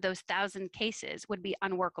each of those 1,000 cases would be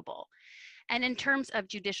unworkable. And in terms of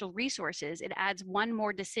judicial resources, it adds one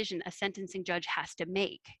more decision a sentencing judge has to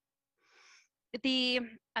make. The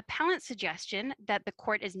appellant's suggestion that the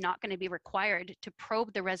court is not going to be required to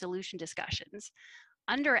probe the resolution discussions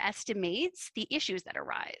underestimates the issues that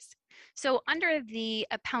arise. So under the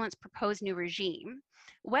appellant's proposed new regime,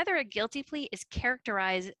 whether a guilty plea is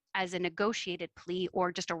characterized as a negotiated plea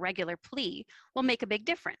or just a regular plea will make a big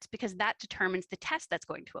difference because that determines the test that's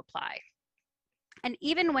going to apply. And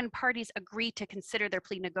even when parties agree to consider their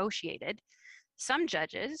plea negotiated, some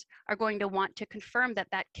judges are going to want to confirm that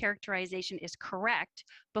that characterization is correct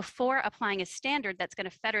before applying a standard that's going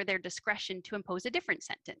to fetter their discretion to impose a different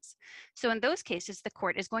sentence. So in those cases, the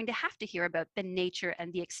court is going to have to hear about the nature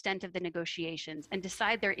and the extent of the negotiations and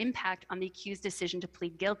decide their impact on the accused's decision to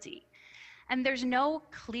plead guilty. And there's no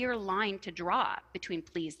clear line to draw between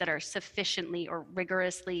pleas that are sufficiently or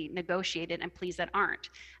rigorously negotiated and pleas that aren't.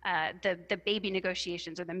 The baby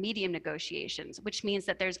negotiations or the medium negotiations, which means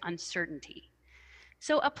that there's uncertainty.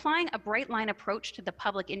 So applying a bright line approach to the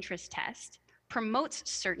public interest test promotes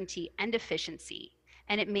certainty and efficiency,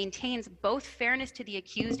 and it maintains both fairness to the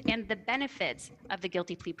accused and the benefits of the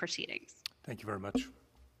guilty plea proceedings. Thank you very much.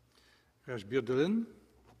 Rajbir Dhillon.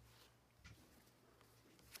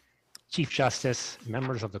 Chief Justice,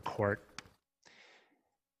 members of the court,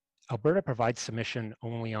 Alberta provides submission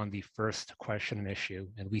only on the first question and issue,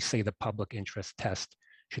 and we say the public interest test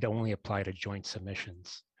should only apply to joint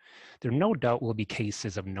submissions. There no doubt will be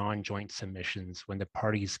cases of non-joint submissions when the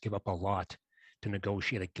parties give up a lot to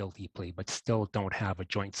negotiate a guilty plea, but still don't have a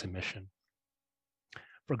joint submission.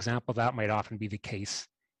 For example, that might often be the case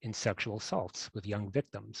in sexual assaults with young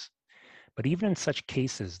victims. But even in such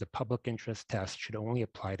cases, the public interest test should only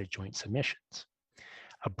apply to joint submissions.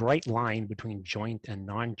 A bright line between joint and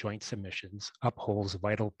non-joint submissions upholds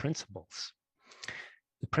vital principles.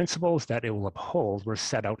 The principles that it will uphold were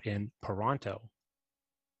set out in Paronto.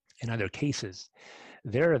 In other cases,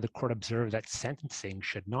 there the court observed that sentencing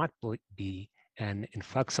should not be an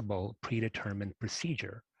inflexible, predetermined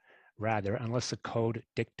procedure. Rather, unless the code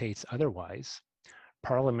dictates otherwise,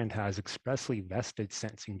 Parliament has expressly vested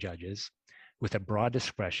sentencing judges with a broad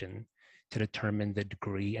discretion to determine the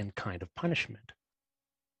degree and kind of punishment.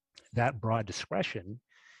 That broad discretion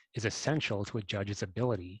is essential to a judge's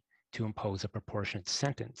ability to impose a proportionate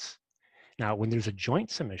sentence. Now, when there's a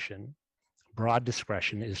joint submission, broad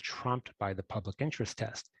discretion is trumped by the public interest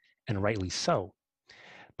test, and rightly so.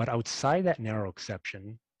 But outside that narrow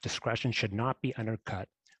exception, discretion should not be undercut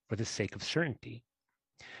for the sake of certainty.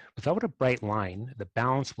 Without a bright line, the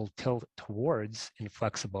balance will tilt towards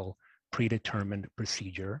inflexible, predetermined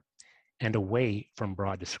procedure and away from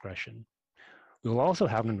broad discretion. We will also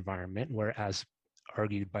have an environment where, as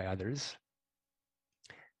argued by others,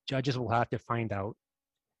 judges will have to find out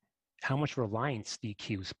how much reliance the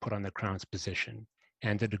accused put on the Crown's position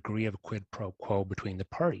and the degree of quid pro quo between the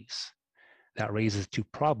parties. That raises two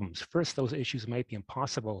problems. First, those issues might be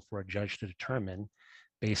impossible for a judge to determine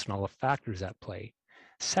based on all the factors at play.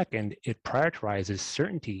 Second, it prioritizes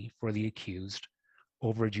certainty for the accused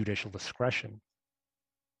over judicial discretion.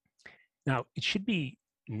 Now, it should be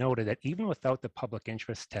noted that even without the public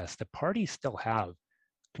interest test, the parties still have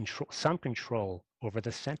some control over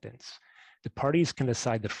the sentence. The parties can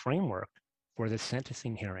decide the framework for the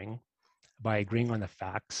sentencing hearing by agreeing on the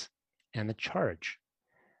facts and the charge.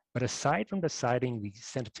 But aside from deciding the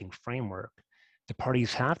sentencing framework, the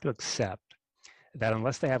parties have to accept that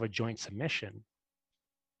unless they have a joint submission,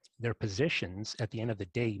 their positions at the end of the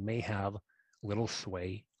day may have little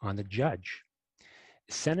sway on the judge.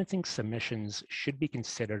 Sentencing submissions should be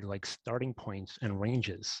considered like starting points and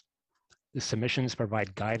ranges. The submissions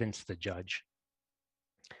provide guidance to the judge.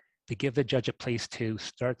 They give the judge a place to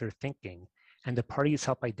start their thinking, and the parties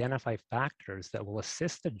help identify factors that will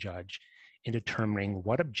assist the judge in determining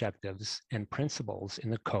what objectives and principles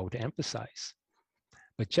in the code to emphasize.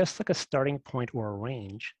 But just like a starting point or a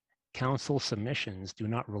range, counsel submissions do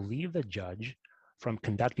not relieve the judge from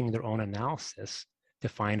conducting their own analysis to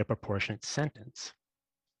find a proportionate sentence.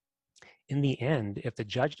 In the end, if the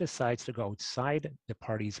judge decides to go outside the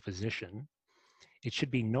party's position, it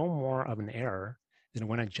should be no more of an error than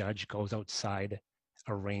when a judge goes outside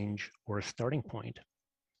a range or a starting point.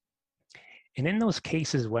 And in those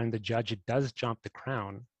cases when the judge does jump the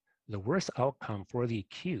Crown, the worst outcome for the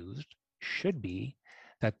accused should be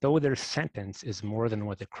that though their sentence is more than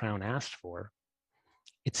what the Crown asked for,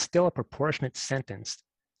 it's still a proportionate sentence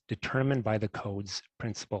determined by the code's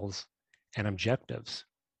principles and objectives.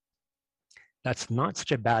 That's not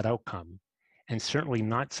such a bad outcome, and certainly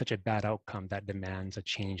not such a bad outcome that demands a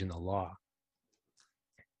change in the law.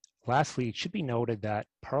 Lastly, it should be noted that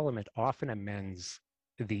Parliament often amends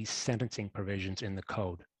the sentencing provisions in the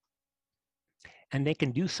code, and they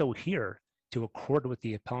can do so here to accord with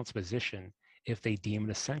the appellant's position if they deem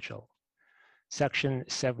it essential. Section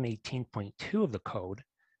 718.2 of the code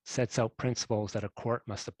sets out principles that a court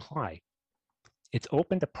must apply. It's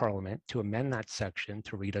open to Parliament to amend that section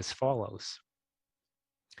to read as follows.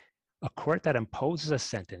 A court that imposes a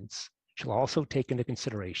sentence shall also take into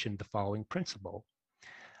consideration the following principle.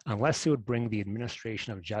 Unless it would bring the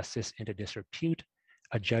administration of justice into disrepute,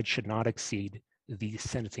 a judge should not exceed the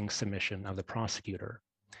sentencing submission of the prosecutor.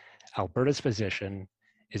 Alberta's position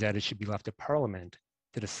is that it should be left to Parliament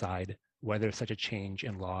to decide whether such a change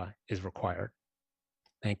in law is required.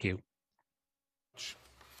 Thank you.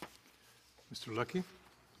 Mr. Lucky,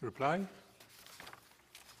 reply.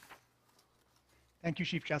 Thank you,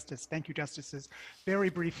 Chief Justice. Thank you, Justices. Very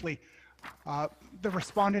briefly, the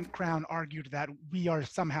respondent Crown argued that we are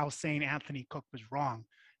somehow saying Anthony Cook was wrong,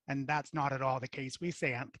 and that's not at all the case. We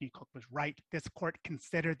say Anthony Cook was right. This court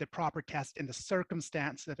considered the proper test in the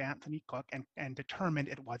circumstances of Anthony Cook and determined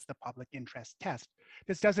it was the public interest test.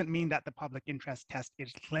 This doesn't mean that the public interest test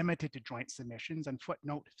is limited to joint submissions, and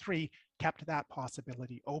footnote 3 kept that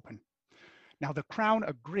possibility open. Now, the Crown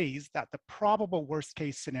agrees that the probable worst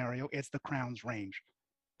case scenario is the Crown's range.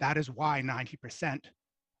 That is why 90%,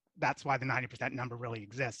 that's why the 90% number really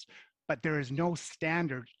exists. But there is no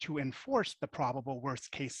standard to enforce the probable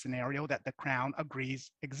worst case scenario that the Crown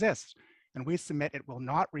agrees exists. And we submit it will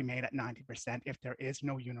not remain at 90% if there is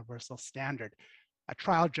no universal standard. A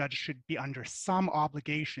trial judge should be under some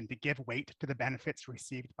obligation to give weight to the benefits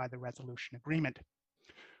received by the resolution agreement.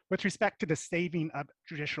 With respect to the saving of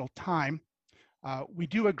judicial time, we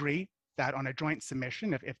do agree that on a joint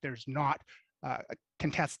submission, if there's not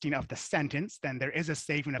contesting of the sentence, then there is a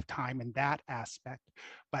saving of time in that aspect.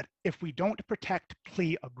 But if we don't protect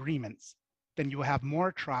plea agreements, then you will have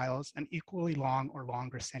more trials and equally long or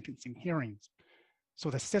longer sentencing hearings. So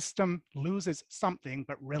the system loses something,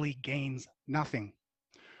 but really gains nothing.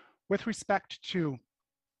 With respect to,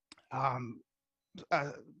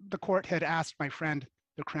 the court had asked my friend,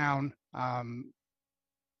 the Crown,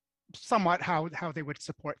 somewhat how they would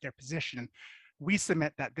support their position. We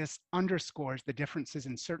submit that this underscores the differences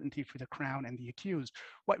in certainty for the Crown and the accused.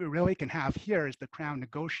 What we really can have here is the Crown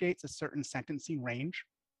negotiates a certain sentencing range.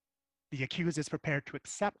 The accused is prepared to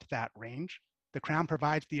accept that range. The Crown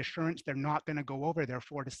provides the assurance they're not going to go over their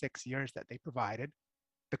 4 to 6 years that they provided.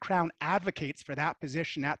 The Crown advocates for that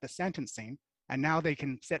position at the sentencing, and now they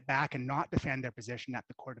can sit back and not defend their position at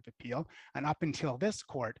the Court of Appeal. And up until this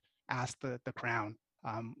court asked the Crown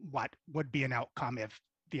what would be an outcome if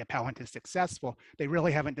the appellant is successful, they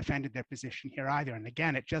really haven't defended their position here either. And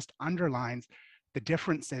again, it just underlines the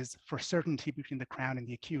differences for certainty between the Crown and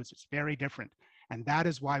the accused. It's very different. And that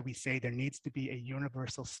is why we say there needs to be a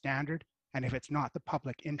universal standard. And if it's not the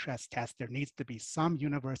public interest test, there needs to be some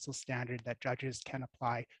universal standard that judges can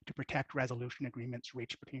apply to protect resolution agreements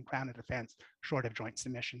reached between Crown and defense, short of joint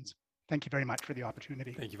submissions. Thank you very much for the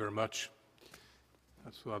opportunity. Thank you very much.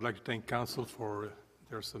 So I'd like to thank counsel for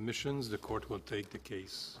their submissions. The court will take the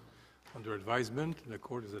case under advisement. The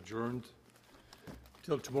court is adjourned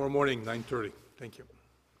till tomorrow morning, 9:30. Thank you.